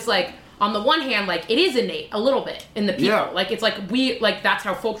 And it was, like... On the one hand, like, it is innate a little bit in the people. Yeah. Like, it's like that's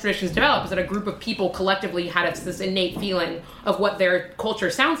how folk traditions develop, is that a group of people collectively had this innate feeling of what their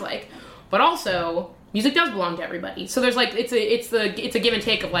culture sounds like. But also, music does belong to everybody. So there's, like, it's a give and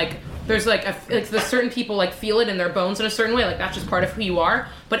take of, like, there's, like, the certain people, like, feel it in their bones in a certain way. Like, that's just part of who you are.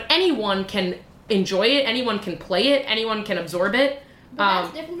 But anyone can enjoy it. Anyone can play it. Anyone can absorb it. But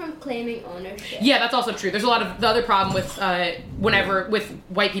that's different from claiming ownership. Yeah, that's also true. There's a lot of the other problem with with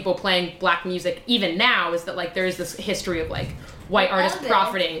white people playing black music, even now, is that like there is this history of like white artists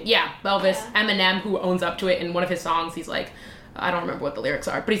profiting. Yeah, Elvis, Eminem, who owns up to it in one of his songs. He's like, I don't remember what the lyrics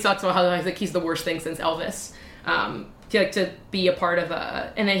are, but he talks about how like, he's the worst thing since Elvis. to be a part of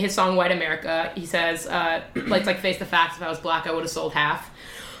and then his song White America, he says, like face the facts, if I was black, I would have sold half.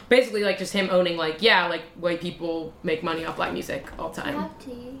 Basically, like, just him owning, like, yeah, like, white people make money off black music all the I time. have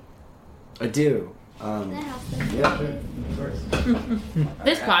tea. I do. Can I have some? Yeah, sure. Of course.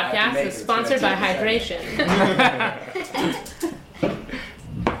 This I have to podcast make is it. sponsored by Hydration.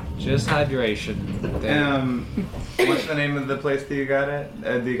 Just hydration. What's the name of the place that you got it?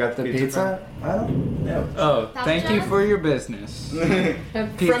 You got the pizza? I don't know. Oh, Papa thank you John's? for your business. From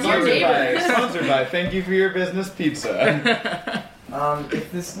your Sponsored neighbors. by Thank You for Your Business Pizza. It's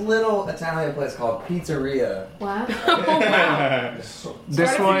this little Italian place called Pizzeria. Wow.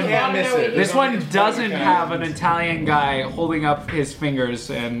 This one, Can't miss it. this There's one only doesn't 20 have an cans. Italian guy holding up his fingers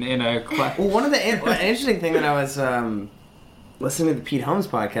and in a clap. Well, one of the an interesting thing that I was listening to the Pete Holmes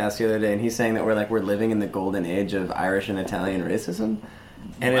podcast the other day, and he's saying that we're living in the golden age of Irish and Italian racism,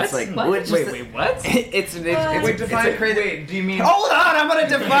 and it's like What? which Wait, is- wait, what? It's Wait, define it's a crazy. Wait, do you mean? Hold on, I'm gonna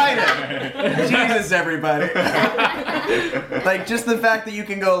define it. Jesus, everybody. Like just the fact that you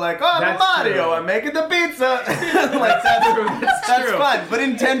can go like, oh, I'm That's Mario, true. I'm making the pizza. Like that's true. fun. But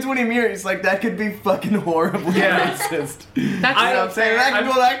in 10-20 years, like that could be fucking horribly Yeah. racist. That's You know what I'm saying? That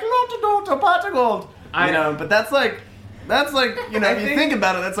could go like, pot of gold. You know, but that's like, you know, if you think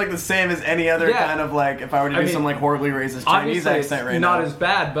about it, that's like the same as any other Yeah. kind of like, if I were to I do mean, some like horribly racist Chinese Obviously, accent right it's not now. as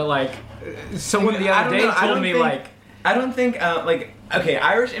bad, but like, someone the I other don't day know, I told don't me think- like, I don't think like okay,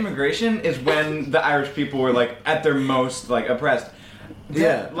 Irish immigration is when the Irish people were like at their most like oppressed.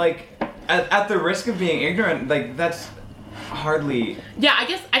 Yeah. Like at the risk of being ignorant, like that's hardly. Yeah, I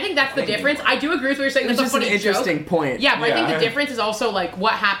think that's the difference. I do agree with what you're saying. It's That's just a an funny interesting joke. point. Yeah, but I think Yeah. the difference is also like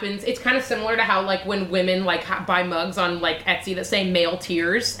what happens. It's kind of similar to how like when women like buy mugs on like Etsy that say male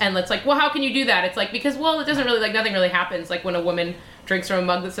tears, and it's like, well, how can you do that? It's like because it doesn't really like nothing really happens like when a woman drinks from a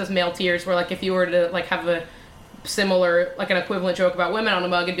mug that says male tears. Where like if you were to like have a similar like an equivalent joke about women on a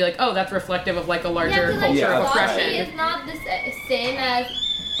mug, it'd be like, oh, that's reflective of like a larger because culture Yeah, of that's oppression. misogyny is not the same as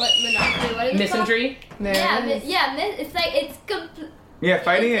what monopoly. What is it called? Misandry. It's like it's complete. Yeah,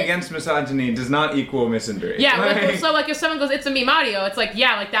 fighting against misogyny does not equal misandry. Yeah, Like- like, so like if someone goes, "It's a me, Mario," it's like,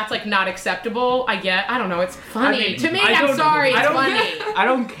 yeah, like that's like not acceptable. I don't know, it's funny. I mean, to me, I I'm don't- sorry, it's I don't- funny. I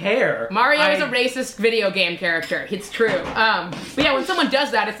don't care. Mario is a racist video game character. It's true. But yeah, when someone does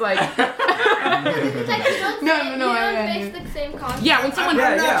that, it's like, It's like you don't No, say- no, no, you I don't get face the same concept. yeah, when someone.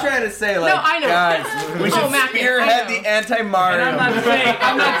 I'm not yeah. trying to say like, I know. guys, we should Oh, Mac, I spearhead know. the anti-Mario. And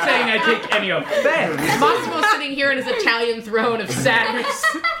I'm not saying I take any offense. Massimo's sitting here in his Italian throne of sadness.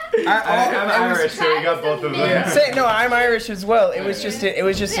 I'm Irish, so we got both of them. Say no, I'm Irish as well. It was just Yeah,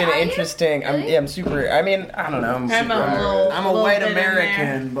 an are you? interesting. Really? I'm super. I mean, I don't know. I'm I'm super. a little- I'm a little white bit in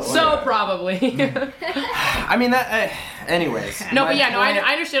American, but So like, probably. I mean that. Anyways. No, my but yeah, no, point-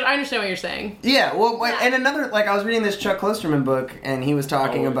 I understand. I understand what you're saying. Yeah, well, Yeah. and another like I was reading this Chuck Klosterman book, and he was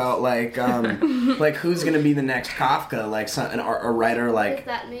talking about like like who's gonna be the next Kafka, like a writer What like does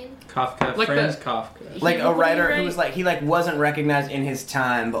that mean? Kafka, Like Franz the- Kafka. like a writer Right. who was like he like wasn't recognized in his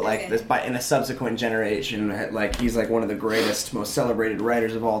time, but like Okay. this in a subsequent generation, like he's like one of the greatest, most celebrated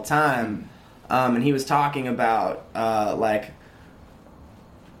writers of all time. And he was talking about like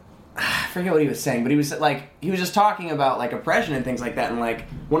I forget what he was saying, but he was just talking about like oppression and things like that, and like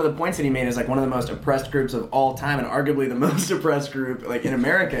one of the points that he made is like one of the most oppressed groups of all time, and arguably the most oppressed group like in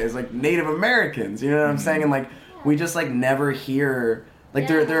America is like Native Americans. You know what I'm saying? And like we just like never hear like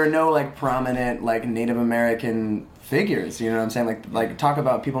there are no like prominent like Native American figures. You know what I'm saying? Like talk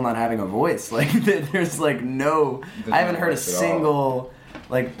about people not having a voice. Like there's like no. There's I haven't no heard a voice at all. single.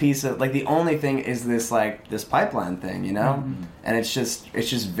 Like piece of like the only thing is this like this pipeline thing, you know, and it's just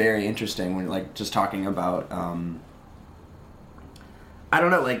very interesting when like just talking about I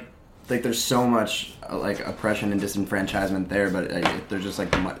don't know like there's so much like oppression and disenfranchisement there, but there's just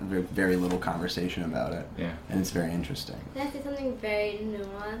like very little conversation about it, Yeah. and it's very interesting. Can I say something very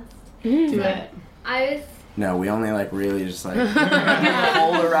nuanced? Do it. I was. No, we only like really just like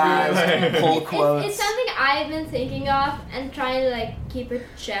polarized, pull quotes. It's something I've been thinking of and trying to like keep a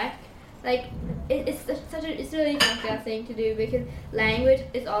check. Like it's it's really fucked up thing to do because language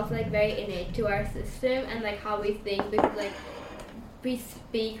is also like very innate to our system and like how we think because like we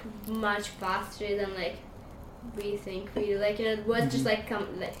speak much faster than like we think we do. Like words just like come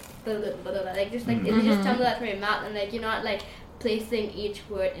like like just like it just comes out from your mouth and like you're not like placing each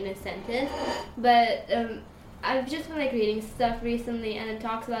word in a sentence. But I've just been like reading stuff recently and it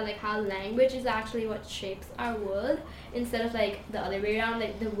talks about like how language is actually what shapes our world instead of like the other way around.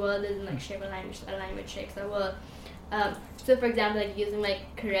 Like the world doesn't like shape our language shapes our world. So for example, like using like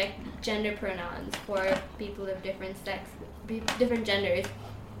correct gender pronouns for people of different genders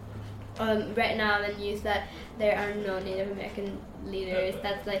right now when you said there are no Native American leaders,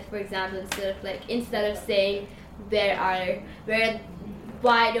 that's like, for example, instead of saying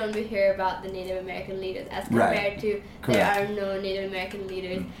why don't we hear about the Native American leaders as compared Right. to Correct. there are no Native American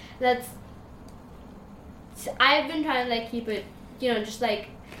leaders. I've been trying to like keep it, just like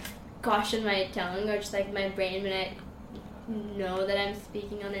caution my tongue or just like my brain when I know that I'm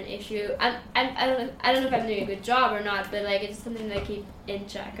speaking on an issue. I don't know if I'm doing a good job or not, but like it's something that I keep in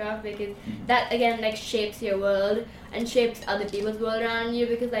check of, because that again like shapes your world and shapes other people's world around you,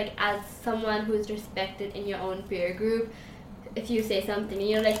 because like as someone who's respected in your own peer group, if you say something,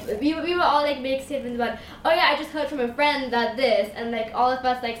 like we will all like make statements about, oh yeah, I just heard from a friend that this, and like all of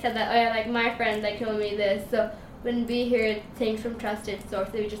us like said that, oh yeah, like my friend like told me this. So when we hear things from trusted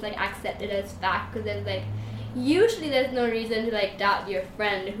sources, we just like accept it as fact, because there's like usually there's no reason to like doubt your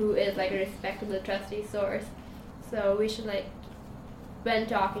friend who is like a respectable, trusty source. So we should like, when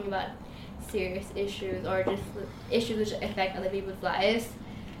talking about serious issues or just issues which affect other people's lives,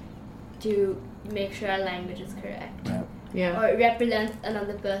 to make sure our language is correct. Yeah. Or it represents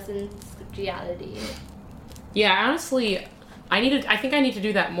another person's reality. Yeah, honestly, I think I need to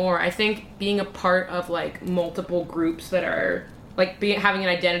do that more. I think being a part of like multiple groups that are like having an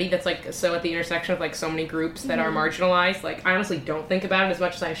identity that's like so at the intersection of like so many groups that are marginalized, like I honestly don't think about it as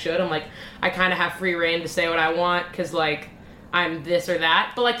much as I should. I'm like, I kind of have free reign to say what I want because like I'm this or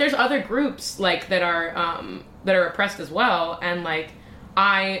that, but like there's other groups like that are oppressed as well, and like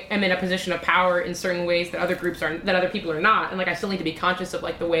I am in a position of power in certain ways that other groups are, that other people are not, and like I still need to be conscious of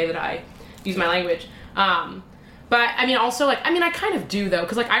like the way that I use my language. But I mean, also like, I kind of do though,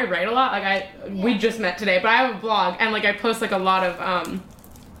 because like I write a lot. Like we just met today, but I have a blog and like I post like a lot of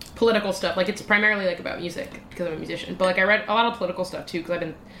political stuff. Like it's primarily like about music because I'm a musician, but like I read a lot of political stuff too because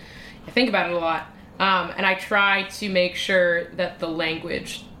I think about it a lot, and I try to make sure that the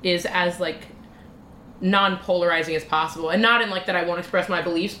language is as like non-polarizing as possible, and not in like that I won't express my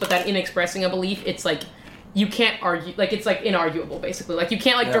beliefs, but that in expressing a belief, it's like you can't argue, like it's like inarguable basically. Like you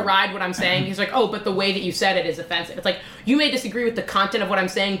can't like deride what I'm saying. He's like, oh, but the way that you said it is offensive. It's like you may disagree with the content of what I'm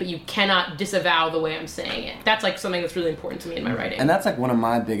saying, but you cannot disavow the way I'm saying it. That's like something that's really important to me in my writing. And that's like one of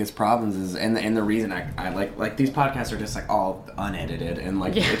my biggest problems is, and the reason I like these podcasts are just like all unedited, and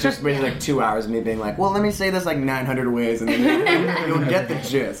like it's just maybe like 2 hours of me being like, well, let me say this like 900 ways, and then you'll get the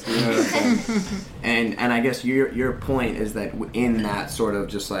gist. You know what I'm saying? And I guess your point is that in that sort of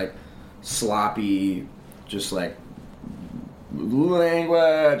just like sloppy, just like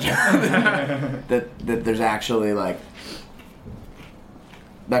language that there's actually like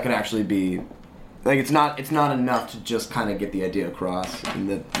that could actually be like it's not enough to just kind of get the idea across, and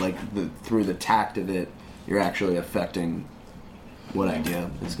that like through the tact of it you're actually affecting what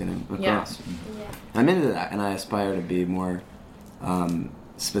idea is getting across. Yeah. I'm into that, and I aspire to be more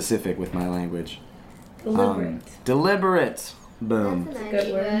specific with my language. Deliberate. Boom. That's a nice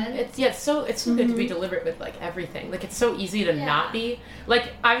Good word. It's so good to be deliberate with like everything. Like it's so easy to not be.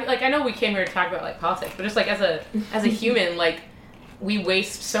 Like I know we came here to talk about like politics, but just like as a human, like we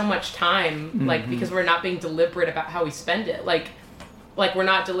waste so much time like because we're not being deliberate about how we spend it. Like we're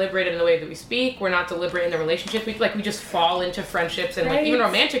not deliberate in the way that we speak. We're not deliberate in the relationships. We just fall into friendships and like even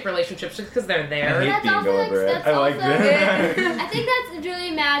romantic relationships just because they're there. I hate That's being also deliberate. that's I like also, that. I think that's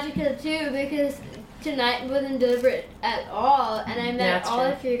really magical too, because tonight wasn't deliberate at all, and I met That's all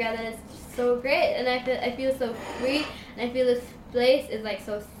true. of you guys, and it's so great, and I feel so free, and I feel this place is like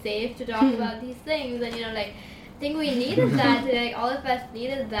so safe to talk about these things, and like I think we needed that today. Like all of us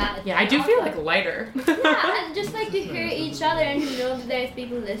needed that. Yeah, I do feel like lighter. Yeah, and just like to hear each other and to know that there's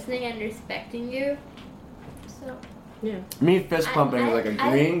people listening and respecting you. So Me fist pumping is like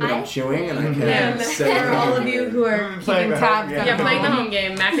agreeing, but I'm chewing and I can't Yeah. say For all of you who are keeping tabs on Yeah, playing the home. home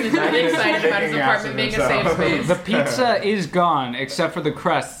game. Mac is really excited about his apartment being a safe space. The pizza is gone, except for the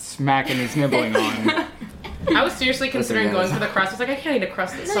crusts Mackin is nibbling on. I was seriously considering guys. going for the crust. I was like, I can't eat a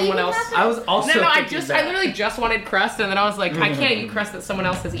crust that No, someone you else. have to- I was also No, I thinking that. literally just wanted crust, and then I was like, I can't eat crust that someone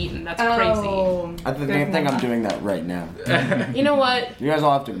else has eaten. That's crazy. Oh, I think I'm doing that right now. You know what? You guys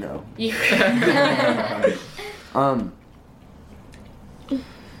all have to go.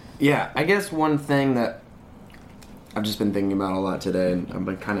 Yeah, I guess one thing that I've just been thinking about a lot today, and I've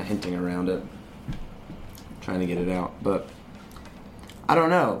been kind of hinting around it, trying to get it out, but I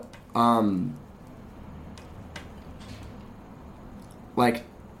don't know. Like,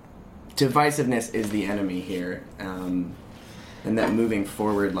 divisiveness is the enemy here, and that moving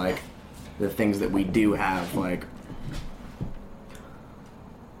forward, like, the things that we do have, like,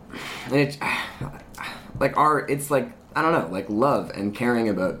 it's like it's like, I don't know, like love and caring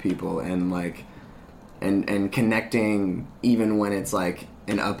about people and like and connecting even when it's like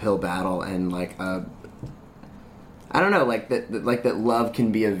an uphill battle, and like I don't know, like that love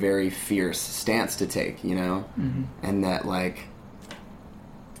can be a very fierce stance to take, you know, and that like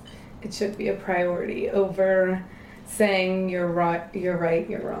It should be a priority over saying you're right, you're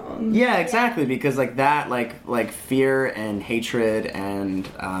wrong. yeah, exactly, because like that like fear and hatred and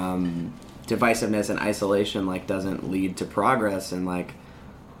divisiveness and isolation like doesn't lead to progress. And like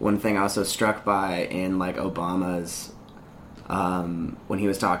one thing I was so struck by in like Obama's when he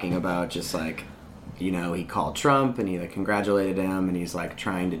was talking about just like, you know, he called Trump and he like congratulated him, and he's like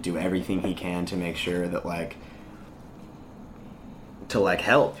trying to do everything he can to make sure that like to like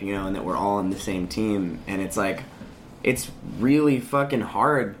help, you know, and that we're all on the same team. And it's like it's really fucking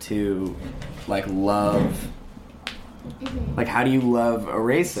hard to like love. Like, how do you love a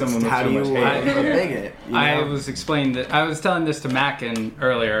racist? Someone with How so do you much love hate. a bigot? You know? I was explaining that I was telling this to Mackin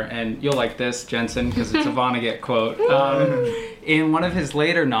earlier, and you'll like this, Jensen, because it's a Vonnegut quote. In one of his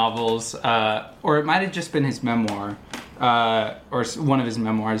later novels, or it might have just been his memoir, or one of his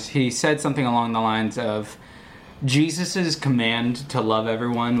memoirs, he said something along the lines of, "Jesus's command to love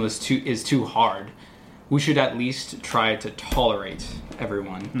everyone is too hard. We should at least try to tolerate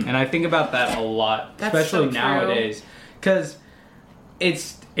everyone." And I think about that a lot, That's especially so true. nowadays, because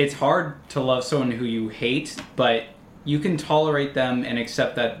it's hard to love someone who you hate, but you can tolerate them and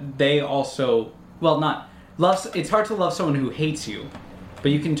accept that they also, well, not love. It's hard to love someone who hates you,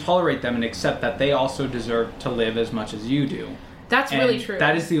 but you can tolerate them and accept that they also deserve to live as much as you do. That's And really true.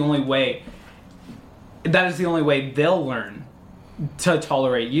 That is the only way. That is the only way they'll learn to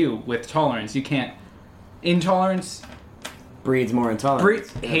tolerate you with tolerance. You can't. Intolerance breeds more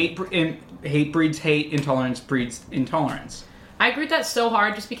intolerance. hate breeds hate. Intolerance breeds intolerance. I agree with that so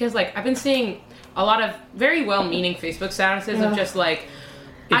hard just because, like, I've been seeing a lot of very well-meaning Facebook statuses of just, like,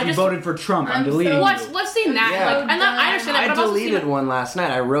 If you voted for Trump, I'm I'm deleting so- you. What's seen that? Yeah. Like, I understand that, I but I've also seen deleted one last night.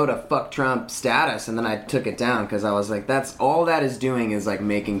 I wrote a "fuck Trump" status, and then I took it down because I was like, "That's all that is doing is like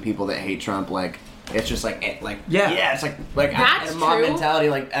making people that hate Trump like it's just like Yeah. it's like That's a mob true. mentality,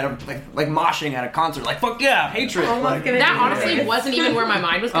 like at a like moshing at a concert, like fuck yeah, hatred." Almost Like, gonna That do honestly this. wasn't even where my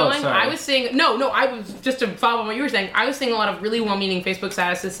mind was Oh, going. sorry. I was saying no. I was just to follow on what you were saying. I was seeing a lot of really well-meaning Facebook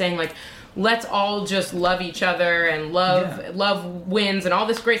statuses saying like, "Let's all just love each other and love wins and all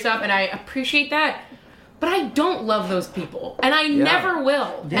this great stuff." And I appreciate that, but I don't love those people, and I never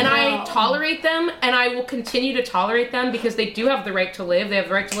will. And I tolerate them, and I will continue to tolerate them because they do have the right to live. They have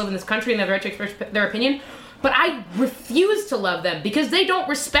the right to live in this country, and they have the right to express their opinion. But I refuse to love them because they don't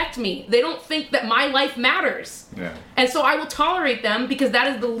respect me. They don't think that my life matters. Yeah. And so I will tolerate them because that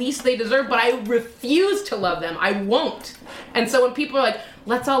is the least they deserve, but I refuse to love them. I won't. And so when people are like,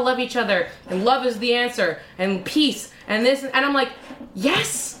 "Let's all love each other, and love is the answer, and peace, and this," and I'm like,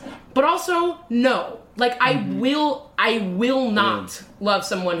 yes, but also no. Like, I will not love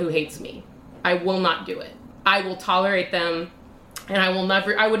someone who hates me. I will not do it. I will tolerate them, and I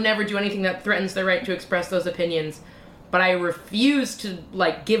would never do anything that threatens their right to express those opinions. But I refuse to,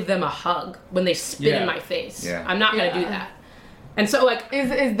 like, give them a hug when they spit in my face. Yeah. I'm not gonna do that. And so, like,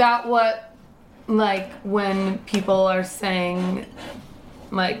 Is that what, like, when people are saying,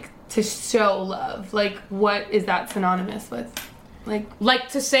 like, to show love, like, what is that synonymous with? Like,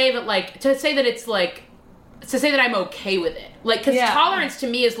 to say that it's like, to say that I'm okay with it. Like, because Yeah. tolerance to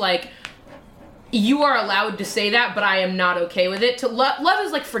me is like, you are allowed to say that, but I am not okay with it. To love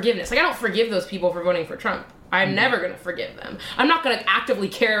is like forgiveness. Like, I don't forgive those people for voting for Trump. I'm never gonna forgive them. I'm not gonna actively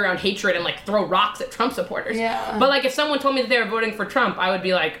carry around hatred and like throw rocks at Trump supporters. Yeah. But like, if someone told me that they were voting for Trump, I would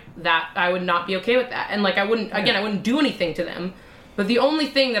be like, that I would not be okay with that. And like, I wouldn't do anything to them. But the only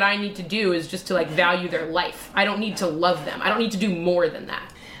thing that I need to do is just to like value their life. I don't need to love them. I don't need to do more than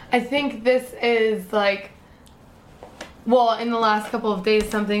that. I think this is like, well, in the last couple of days,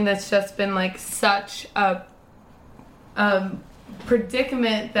 something that's just been like such a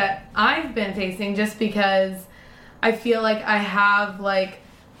predicament that I've been facing, just because I feel like I have like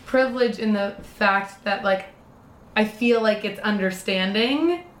privilege in the fact that like I feel like it's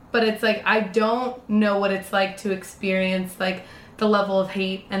understanding, but it's like I don't know what it's like to experience like the level of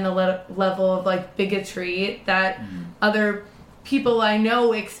hate and the level of like bigotry that other people I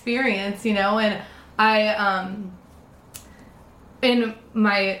know experience, you know. And I in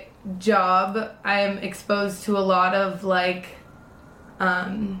my job I am exposed to a lot of like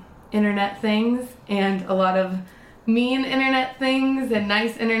internet things and a lot of mean internet things and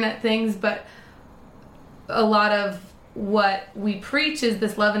nice internet things, but a lot of what we preach is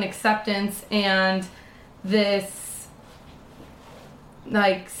this love and acceptance and this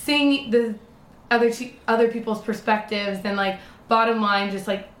like seeing the other people's perspectives and like bottom line just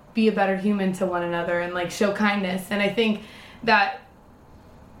like be a better human to one another and like show kindness. And I think that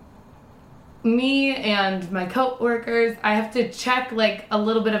me and my coworkers, I have to check like a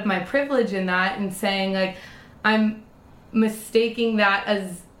little bit of my privilege in that and saying like I'm mistaking that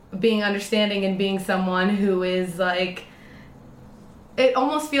as being understanding and being someone who is like, it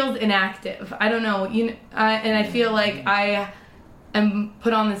almost feels inactive. I don't know, and I feel like I am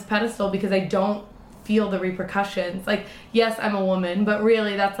put on this pedestal because I don't feel the repercussions. Like, yes, I'm a woman, but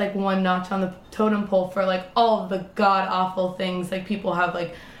really that's like one notch on the totem pole for like all of the god awful things like people have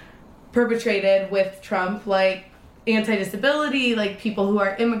like perpetrated with Trump, like anti-disability, like people who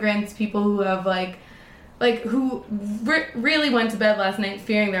are immigrants, people who have like who really went to bed last night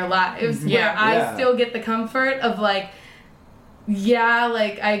fearing their lives. Yeah. Where I still get the comfort of like, yeah,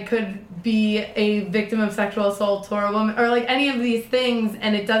 like I could be a victim of sexual assault or a woman or like any of these things,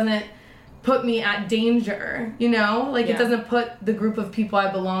 and it doesn't put me at danger, you know? Like it doesn't put the group of people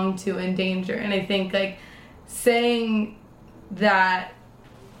I belong to in danger. And I think like saying that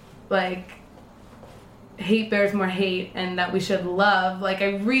like hate bears more hate and that we should love, like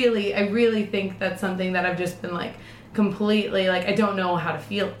I really think that's something that I've just been like completely like I don't know how to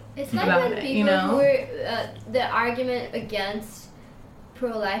feel It's like about when it, people you know? who are the argument against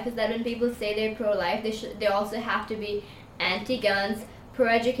pro-life is that when people say they're pro-life, they also have to be anti-guns,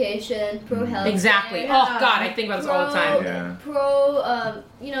 pro-education, pro-health. Exactly. care, Oh God, I think about this all the time. Yeah.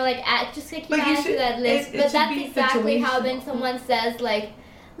 You know, like just like But you add to should- that list. it But should that's be exactly how when situational. someone says like,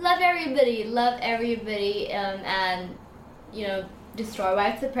 love everybody, and you know, destroy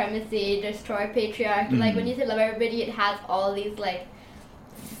white supremacy, destroy patriarchy. Like when you say love everybody, it has all these like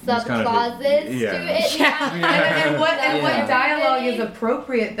sub kind of clauses yeah. to it. Yeah. And what Yeah. dialogue is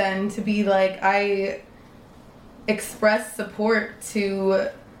appropriate then to be like I express support to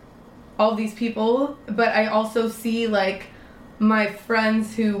all these people, but I also see like my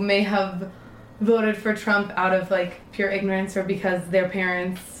friends who may have voted for Trump out of like pure ignorance or because their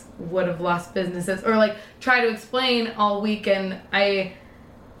parents would have lost businesses or like try to explain all week, and I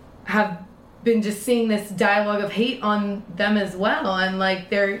have been just seeing this dialogue of hate on them as well, and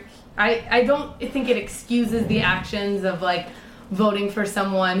like I don't think it excuses the actions of like voting for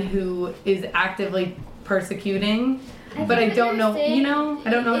someone who is actively persecuting, but I think don't what know, you're you know, I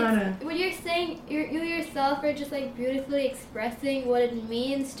don't know how it's- to. What you're saying, you yourself are just like beautifully expressing what it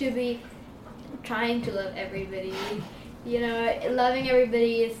means to be trying to love everybody. You know, loving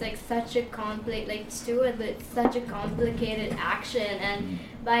everybody is like such a like Stuart, but it's such a complicated action, and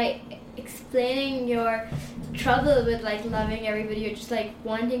by explaining your trouble with like loving everybody, you're just like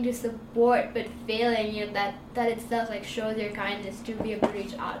wanting to support but failing. You know, that itself like shows your kindness to be able to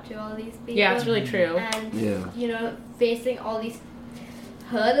reach out to all these people. Yeah, it's really true. And Yeah. you know, facing all these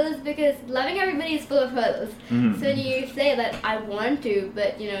hurdles, because loving everybody is full of hurdles. Mhm. So when you say that I want to,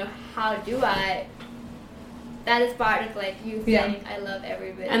 but you know, how do I? That is part of like you Yeah. saying I love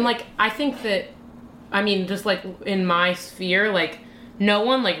everybody. And like I think that, I mean, just like in my sphere, like no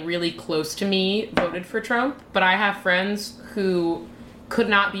one like really close to me voted for Trump, but I have friends who could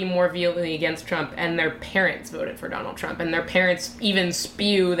not be more vehemently against Trump, and their parents voted for Donald Trump, and their parents even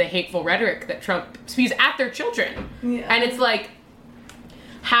spew the hateful rhetoric that Trump spews at their children. Yeah. And it's like,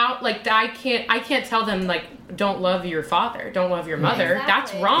 how, like, I can't tell them like, don't love your father, don't love your mother.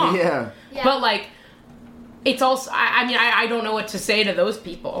 That's Exactly. wrong. Yeah. Yeah. But like, it's also, I mean, I don't know what to say to those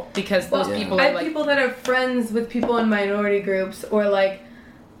people, because those Well, people I are have like, people that are friends with people in minority groups, or like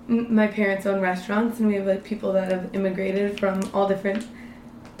my parents own restaurants, and we have like people that have immigrated from all different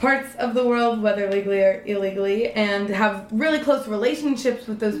parts of the world, whether legally or illegally, and have really close relationships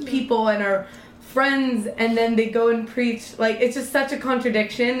with those people and are friends, and then they go and preach. Like, it's just such a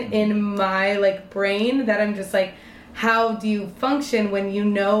contradiction in my like brain that I'm just like, how do you function when you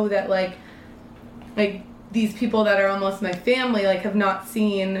know that like these people that are almost my family like have not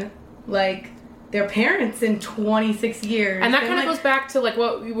seen like their parents in 26 years. and that kind like, of goes back to like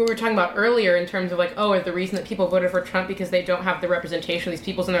what we were talking about earlier in terms of like, oh, the reason that people voted for Trump because they don't have the representation of these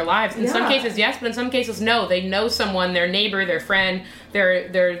people in their lives. In some Yeah. cases, yes, but in some cases, no. They know someone, their neighbor, their friend,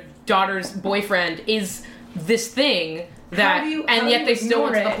 their daughter's boyfriend is this thing that, How do you- and how yet do they you still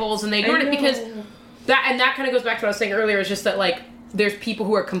went to the ignore it? polls and they I ignored it because know. that kind of goes back to what I was saying earlier. Is just that like there's people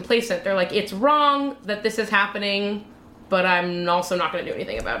who are complacent. They're like, it's wrong that this is happening, but I'm also not going to do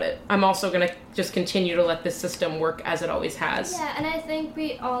anything about it. I'm also going to just continue to let this system work as it always has. yeah, and I think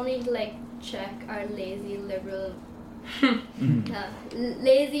we all need to like check our lazy liberal,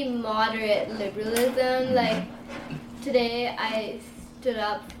 lazy moderate liberalism. Like today, I stood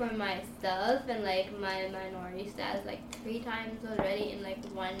up for myself and like my minority status like 3 times already in like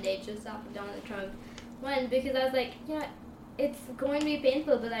one day just after Donald Trump won, because I was like, you know, it's going to be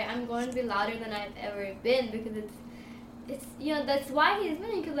painful, but like I'm going to be louder than I've ever been, because it's it's that's why he's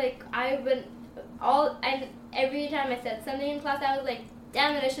winning. Cause like every time I said something in class, I was like,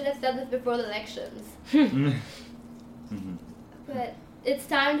 damn it, I should have said this before the elections. But it's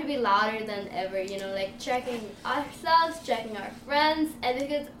time to be louder than ever. Like checking ourselves, checking our friends, and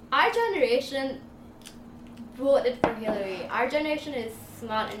because our generation voted for Hillary, our generation is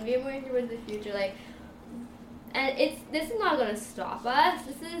smart and we're moving towards the future. Like, and this is not gonna stop us.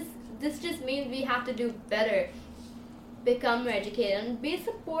 This just means we have to do better, become more educated, and be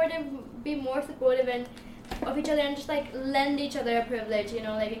supportive, be more supportive of each other, and just like lend each other a privilege.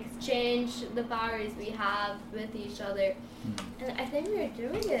 Like exchange the powers we have with each other. And I think we're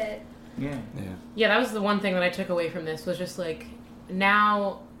doing it. Yeah, that was the one thing that I took away from this was just like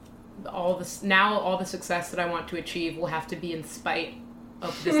now all the success that I want to achieve will have to be in spite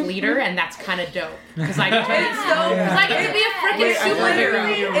of this leader, and that's kind of dope because I get to be a freaking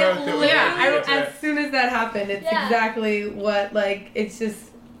superhero. As soon as that happened, it's exactly what it's just.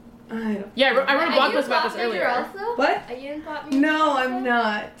 I wrote a blog post about this earlier. Also? What? Are you in pop music? No, I'm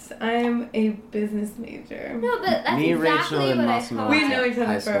not. I'm a business major. No, but that's Me, exactly Rachel, and what I Massimo thought. We know each other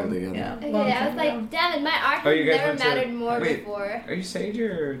high school from together. Okay, long I time was like, ago. damn it, my art Oh, you guys never went to- mattered more wait. before. Are you Sage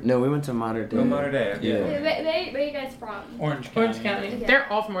or? No, we went to Modern Day. Oh, Modern Day. Okay. Yeah. Where are you guys from? Orange County. Orange County. Okay. They're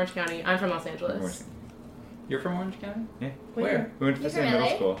all from Orange County. I'm from Los Angeles. Orange. You're from Orange County? Yeah. Where? We went to the You same from middle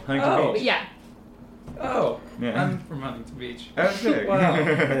LA? school, Huntington Oh. Beach. Yeah. Oh, Yeah. I'm from Huntington Beach. That was sick. Wow.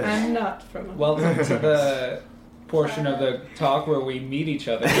 I'm not from. Welcome to the portion of the talk where we meet each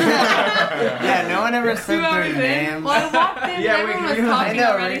other. Yeah, no one ever said their name. Well, I walked in, Yeah, everyone we- was I talking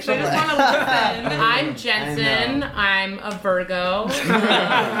know, already, so I Rachel. just want to listen. I'm Jensen. I'm a Virgo.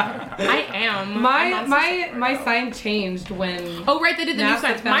 I am. I'm not My sign changed when. Oh right, they did the new NASA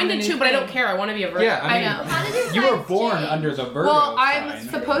signs. found Mine the did new too, but I don't thing. care. I want to be a Virgo. Yeah, I mean, know. How did your you were signs born change? under the Virgo Well, I'm sign.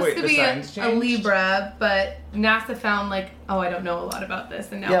 supposed Wait, to the be signs a changed? Libra, but NASA found I don't know a lot about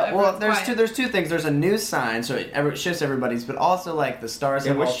this, and now Yeah, well, everyone's quiet. there's two things. There's a new sign, so it shifts everybody's, but also the stars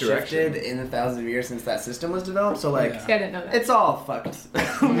In have all which direction? shifted in the thousands of years since that system was developed. So Yeah. See, I didn't know that. it's all fucked. But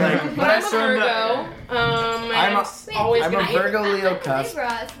I'm a Virgo. I'm a- Wait, always I'm a gonna be. Virgo Leo I'm a cusp.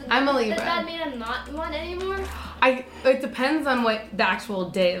 Libra. So I'm a Libra. Does that mean I'm not one anymore? It depends on what the actual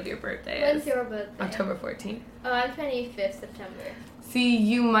day of your birthday When's is. your birthday? October 14th. Oh, I'm 25th September. See,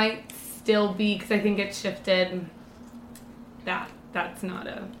 you might still be, because I think it shifted. That's not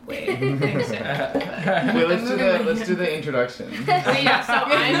a way things shift. Wait, let's do the introduction. But yeah,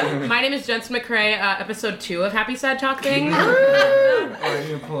 so my name is Jensen McCrae, episode 2 of Happy Sad Talk Thing. Oh, I need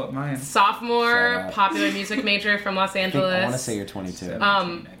to pull up mine. Sophomore, Shut up. popular music major from Los I Angeles. want to say you're 22. Um,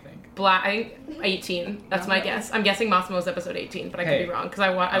 17, I think. Black, I think 18. That's my guess. I'm guessing Massimo's episode 18, but I could Hey. be wrong because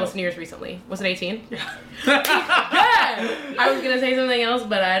I listened to yours recently. Was it 18? Yeah. I was gonna say something else,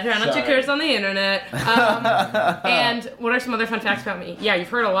 but I try not to Sorry. curse on the internet. And what are some other fun facts about me? Yeah, you've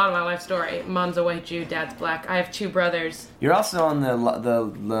heard a lot of my life story. Mom's a white Jew, dad's black. I have 2 brothers. You're also on the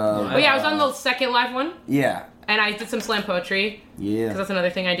Oh yeah, I was on the second live one, Yeah. and I did some slam poetry because Yeah. that's another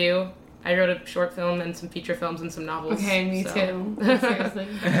thing I do. I wrote a short film and some feature films and some novels. Okay, me so. too. Seriously.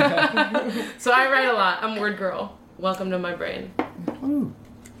 So I write a lot. I'm a word girl. Welcome to my brain. Ooh.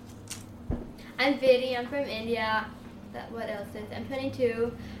 I'm Vidi. I'm from India. What else is? I'm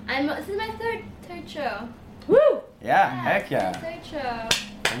 22. This is my third show. Woo! Yeah, heck yeah. Third show.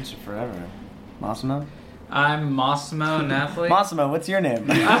 Friendship forever. Massimo? I'm Massimo Napoli. Massimo, what's your name?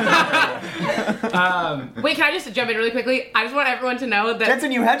 Wait, can I just jump in really quickly? I just want everyone to know that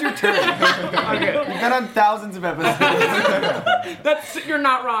Jensen, you had your turn. You've been on thousands of episodes. you're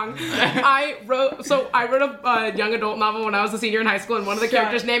not wrong. I wrote a young adult novel when I was a senior in high school, and one of the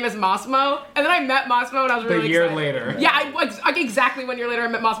characters' name is Massimo. And then I met Massimo, and I was The really year excited. later. Yeah, exactly 1 year later, I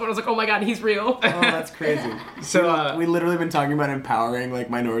met Massimo, and I was like, oh my god, he's real. Oh, that's crazy. So, we literally been talking about empowering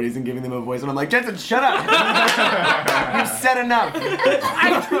minorities and giving them a voice, and I'm like, Jensen, shut up. You've said enough.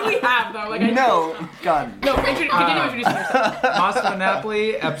 I truly have, though. No, God. No, continue introducing yourself. Massimo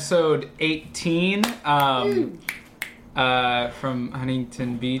Napoli, episode 18, from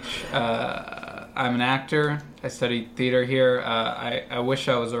Huntington Beach. I'm an actor. I studied theater here. I wish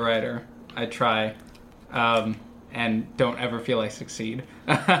I was a writer. I try. And don't ever feel I succeed.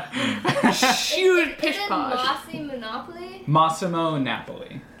 Huge Is pish it posh. Mossy Monopoly? Massimo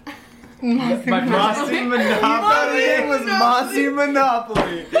Napoli. Mossy Monopoly. It was Mossy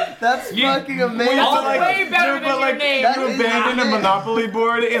Monopoly. That's fucking amazing. All way better than but your like name. you abandon a Monopoly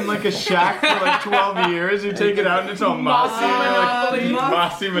board in like a shack for like 12 years. You take it out and it's all mossy. Monopoly. Like,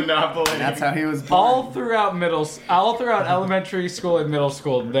 Mossy Monopoly. That's how he was born. All throughout elementary school and middle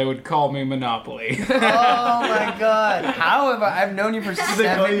school, they would call me Monopoly. Oh my god. How have I've known you for they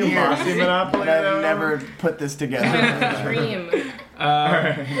call 7 you years. Mossy Monopoly, and though? I've never put this together. Dream.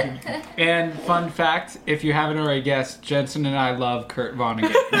 And fun fact, if you haven't already guessed, Jensen and I love Kurt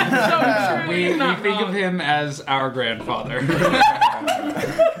Vonnegut. So true. We Not think of wrong. him as our grandfather.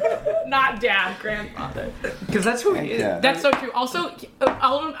 Not dad, grandfather. Because that's who he is. Yeah. That's so true. Also,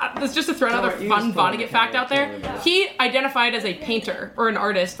 let's just to throw another fun Vonnegut fact out there. He identified as a painter or an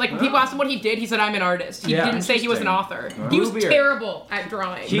artist. Like when people asked him what he did, he said, "I'm an artist." He Yeah. didn't say he was an author. He was Bluebeard. terrible at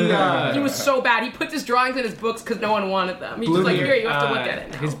drawing. He was so bad. He put his drawings in his books because no one wanted them. He was like, "Here, you have to look at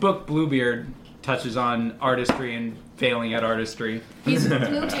it now." His book Bluebeard touches on artistry and failing at artistry. He's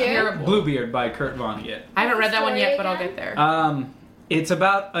Bluebeard? terrible. Bluebeard by Kurt Vonnegut. I haven't read that one yet, but I'll get there. It's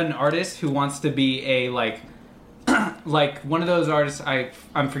about an artist who wants to be a like one of those artists.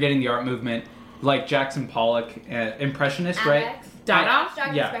 I'm forgetting the art movement, like Jackson Pollock, impressionist, right? Abex? Dada?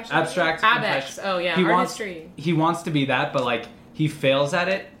 Abstract Yeah, expression. abstract. Abex. impression. Oh yeah, He artistry. wants to be that, but like he fails at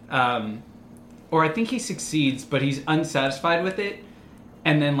it, or I think he succeeds, but he's unsatisfied with it,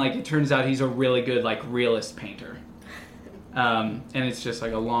 and then like it turns out he's a really good like realist painter, and it's just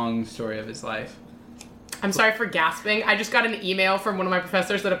like a long story of his life. I'm sorry for gasping. I just got an email from one of my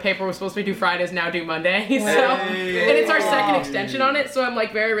professors that a paper was supposed to be due Fridays, now due Monday. So, and it's our second extension on it, so I'm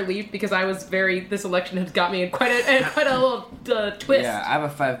like very relieved because I was this election has got me in quite a little twist. Yeah, I have a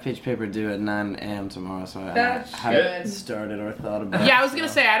 5-page paper due at 9 a.m. tomorrow, so I That's haven't good. started or thought about it. Yeah, I was gonna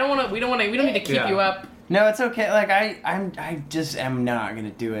say we don't need to keep Yeah. you up. No, it's okay. Like I just am not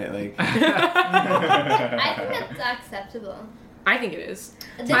gonna do it. Like I think that's acceptable. I think it is.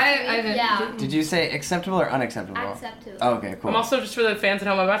 Yeah. did you say acceptable or unacceptable? Acceptable. Oh, okay, cool. I'm also just for the fans at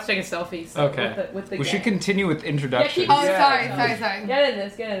home. I'm about to take a selfie. So Okay. With the We should gang. continue with introductions. Yeah, Oh, Yeah. sorry. Get in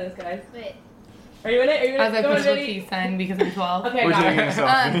this, guys. Wait. Are you in it? As I Go push on, the baby. peace sign because I'm 12. Okay, We're got taking it. a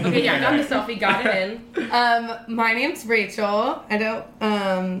selfie. Okay, yeah, got the selfie, got it in. My name's Rachel.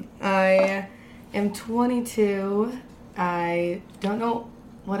 I am 22. I don't know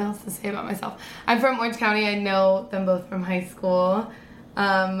what else to say about myself. I'm from Orange County. I know them both from high school.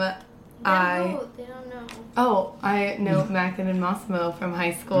 No, they don't know. I know Mackin and Massimo from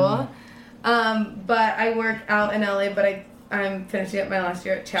high school. But I work out in LA, but I'm finishing up my last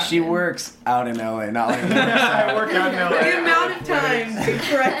year at Chapman. She works out in LA, not like I work out in LA. The amount of times they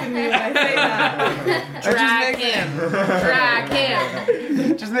corrected me when I say that. Drag him. Drag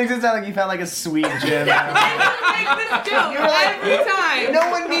him. Just makes it sound like you found like a sweet gym. I make this joke every time. No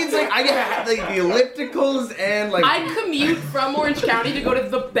one needs like I get like the ellipticals and like I commute from Orange County to go to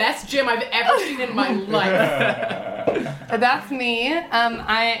the best gym I've ever seen in my life. That's me.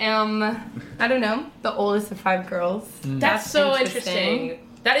 I am, I don't know, the oldest of 5 girls. That's so interesting.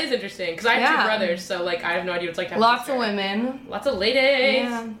 That is interesting because I have Yeah. 2 brothers, so like I have no idea what it's like to have a Lots sister. of women. Lots of ladies.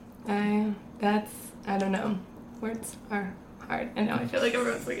 Yeah. I don't know. Words are hard. I know. I feel like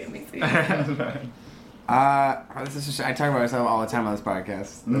everyone's looking at me. this is just, I talk about myself all the time on this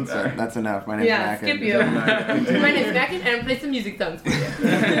podcast. That's enough. My name's Yeah, Mackin. skip you. My name's Mackin, and I'm play some music songs for you.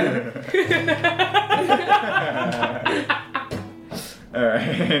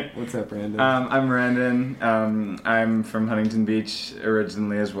 Alright. What's up, Brandon? I'm Brandon. I'm from Huntington Beach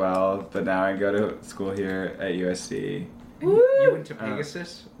originally as well, but now I go to school here at USC. You went to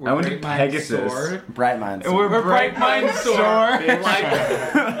Pegasus? I went to Bright Minds Pegasus. Soar? Bright Minds. We're Bright Minds Soar.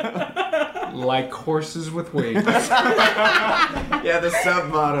 Bitch. Like horses with wings. Yeah, the sub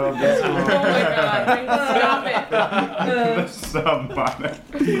motto of this Oh my god, stop it. The sub-bonnet.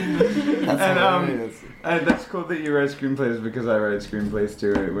 That's And, hilarious. That's cool that you write screenplays because I write screenplays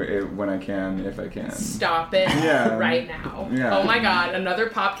too when I can, if I can. Stop it Yeah. right now. Yeah. Oh my god, another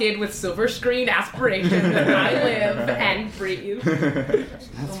pop kid with silver screen aspirations that I live and breathe. That's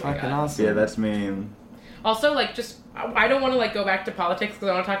Oh my fucking God. awesome. Yeah, that's me. Also, like, just, I don't want to, like, go back to politics because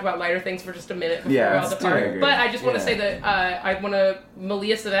I want to talk about lighter things for just a minute before Yeah, we all let's depart. do it. But I just want to Yeah. say that I want to,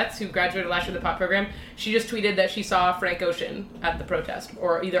 Malia Savets, who graduated last year in the pop program, she just tweeted that she saw Frank Ocean at the protest,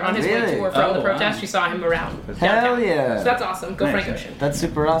 or either on his way Really? to or from Oh, the protest, wow. she saw him around Hell downtown. yeah. So that's awesome. Go Frank Ocean. That's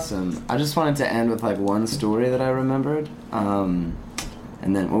super awesome. I just wanted to end with like one story that I remembered. And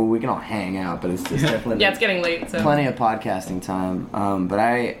then we can all hang out, but it's just definitely Yeah, it's getting late, so. plenty of podcasting time. But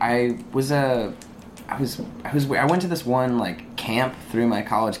I went to this one like camp through my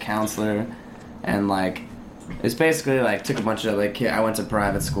college counselor, and like It's basically like took a bunch of like I went to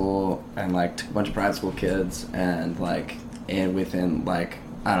private school and like took a bunch of private school kids and like and within like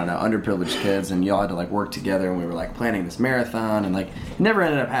I don't know underprivileged kids and y'all had to like work together and we were like planning this marathon and like it never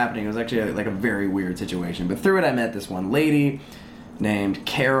ended up happening. It was actually like a very weird situation. But through it I met this one lady named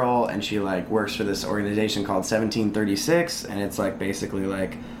Carol and she like works for this organization called 1736 and it's like basically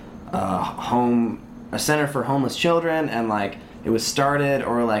like a center for homeless children and like it was started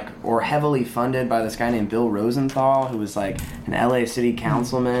or heavily funded by this guy named Bill Rosenthal, who was like an LA city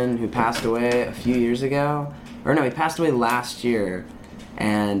councilman who passed away a few years ago. Or no, he passed away last year.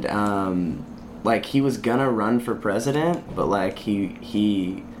 And like he was gonna run for president, but like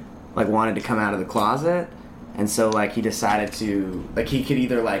he like wanted to come out of the closet. And so like he decided to like he could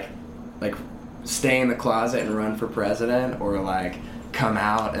either like stay in the closet and run for president or like come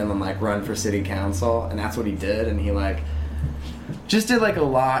out and then like run for city council. And that's what he did. And he like just did like a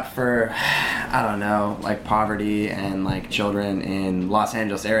lot for I don't know like poverty and like children in Los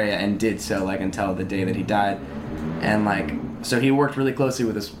Angeles area and did so like until the day that he died. And like so he worked really closely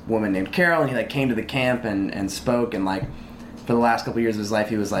with this woman named Carol and he like came to the camp and spoke and like for the last couple years of his life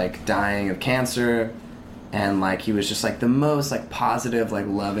he was like dying of cancer and like he was just like the most like positive like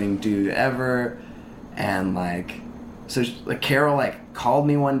loving dude ever. And like so like Carol like called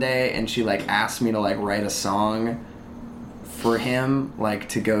me one day and she like asked me to like write a song for him like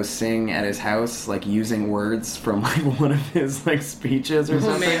to go sing at his house like using words from like one of his like speeches or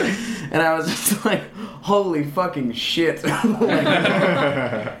something. Man. And I was just like holy fucking shit. Like,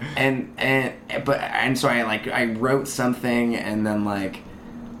 and so I wrote something and then like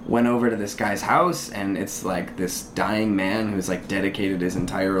went over to this guy's house and it's like this dying man who's like dedicated his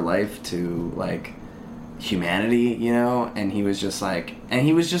entire life to like humanity, you know, and he was just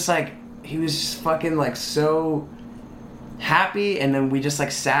fucking like so happy. And then we just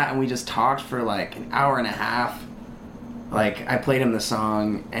like sat and we just talked for like an hour and a half. Like I played him the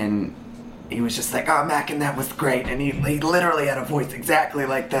song and he was just like, oh Mac, and that was great. And he literally had a voice exactly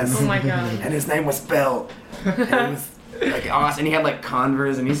like this. Oh my god. And his name was Bill. And it was like awesome. And he had like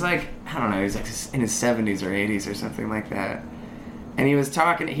Converse and he's like, I don't know, he's like in his 70s or 80s or something like that. And he was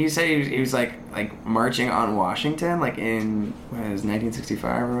talking, he said he was like marching on Washington like in, what is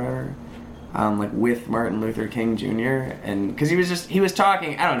 1965 or whatever. Like with Martin Luther King Jr. and because he was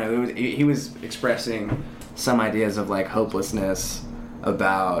talking, I don't know, he was expressing some ideas of like hopelessness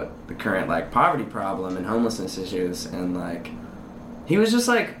about the current like poverty problem and homelessness issues, and like he was just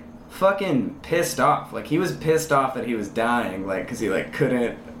like fucking pissed off. Like he was pissed off that he was dying, like because he like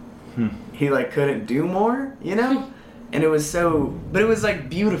couldn't do more, you know. And it was but it was like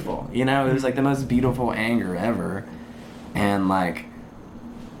beautiful, you know. It was like the most beautiful anger ever, and like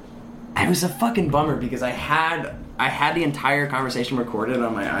it was a fucking bummer because I had the entire conversation recorded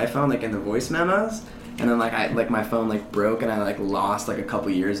on my iPhone, like in the voice memos, and then like my phone like broke and I like lost like a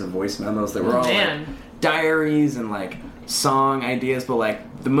couple years of voice memos that were all like diaries and like song ideas, but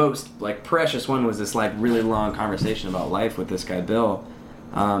like the most like precious one was this like really long conversation about life with this guy Bill.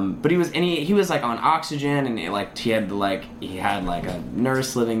 But he was like on oxygen and he had like a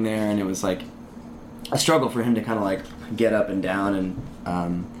nurse living there, and it was like a struggle for him to kind of like get up and down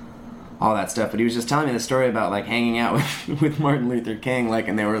and all that stuff. But he was just telling me the story about like hanging out with Martin Luther King, like,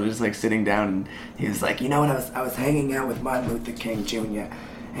 and they were just like sitting down, and he was like, you know what, I was hanging out with Martin Luther King Jr.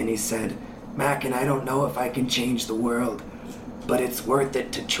 and he said, Mac, and I don't know if I can change the world, but it's worth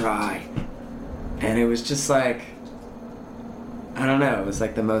it to try. And it was just like, I don't know, it was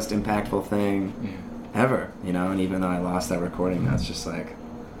like the most impactful thing ever, you know. And even though I lost that recording, that's just like,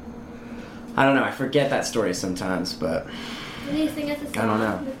 I don't know, I forget that story sometimes, but Will you sing us a I don't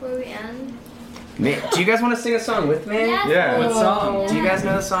know. song before we end? Do you guys want to sing a song with me? Yes. Yeah. What song? Do you guys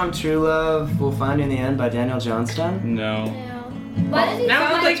know the song True Love Will Find You in the End by Daniel Johnston? No. No. Why does he Now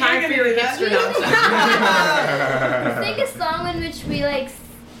sing it's like time for your hipster nonsense. Sing a song in which we like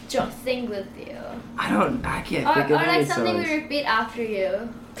just sing with you. I can't Or think of any like something songs. we repeat after you.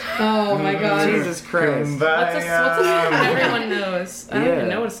 Oh my god. Jesus Christ. What's a song that everyone knows? I don't Yeah. even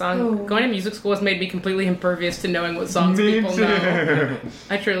know what a song. Oh. Going to music school has made me completely impervious to knowing what songs Me people too. know.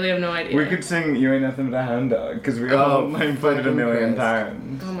 I truly have no idea. We could sing "You Ain't Nothing But a Hound Dog" because we all like played it a million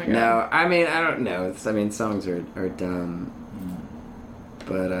times. Oh my god. No, I mean, I don't know. Songs are dumb.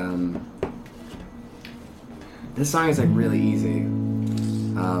 But, this song is like really easy.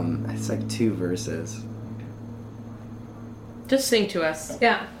 It's like 2 verses. Just sing to us.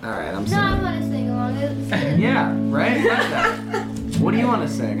 Yeah. Alright, I'm No, I sorry. want to sing along. It's Yeah, right? Like that. What do you want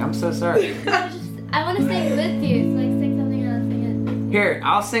to sing? I'm so sorry. I want to sing with you. So like sing something and I'll sing it with you. Here,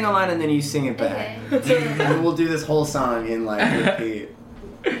 I'll sing a line and then you sing it back. Okay. And we'll do this whole song in like repeat.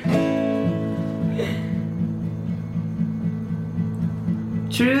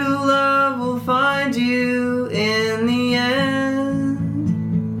 True love will find you in the end.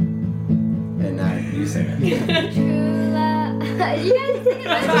 And now you sing it. True love. You guys sing it.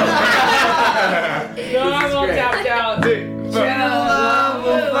 No, I won't tap out. True love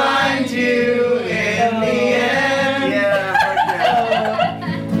will find you in the end. Yeah,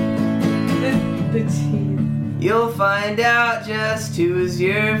 The cheese. you'll find out just who's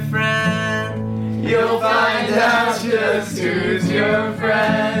your friend. You'll find out just who's your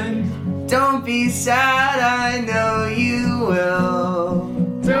friend. Don't be sad, I know you will.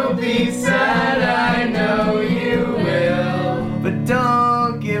 Don't be sad, I know you will. But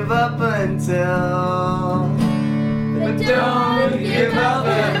don't give up until. But don't give up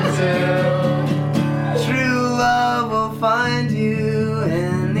until. True love will find you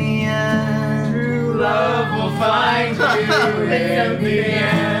in the end. True love will find you in the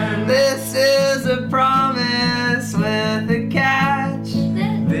end. This is a promise with a catch.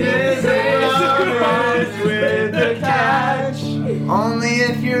 This is a promise with a catch. Only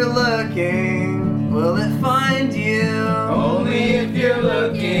if you're looking will it find you. Only if you're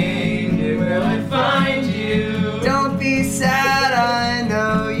looking will it find you. Don't be sad, I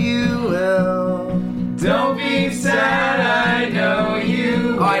know you will. Don't be sad, I know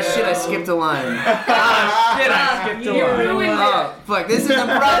you will. Oh shit, I skipped a line. Oh shit, I skipped a line. Oh fuck, this is a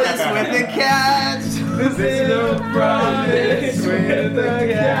promise with a catch. This is a promise with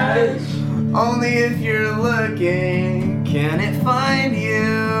a catch. Only if you're looking can it find you.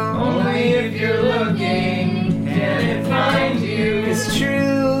 Only if you're looking can it find you. 'Cause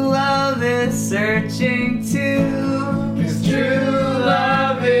true love is searching too. 'Cause true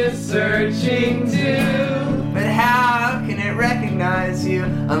love is searching too. But how can it recognize you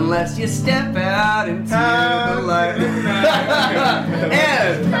unless you step out into the light?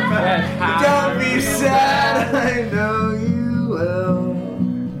 And don't be sad, I know you will.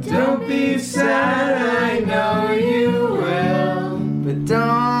 Don't be sad, I know you will. But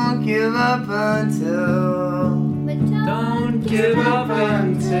don't give up until. Don't give up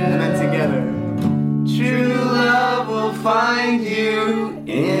until. And then together. True love will find you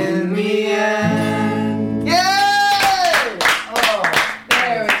in the end. Yay! Oh,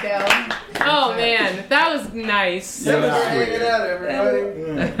 there we go. Oh man, that was nice. Yeah, that's Hang it sweet. out,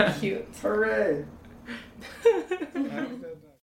 everybody. Cute. Hooray.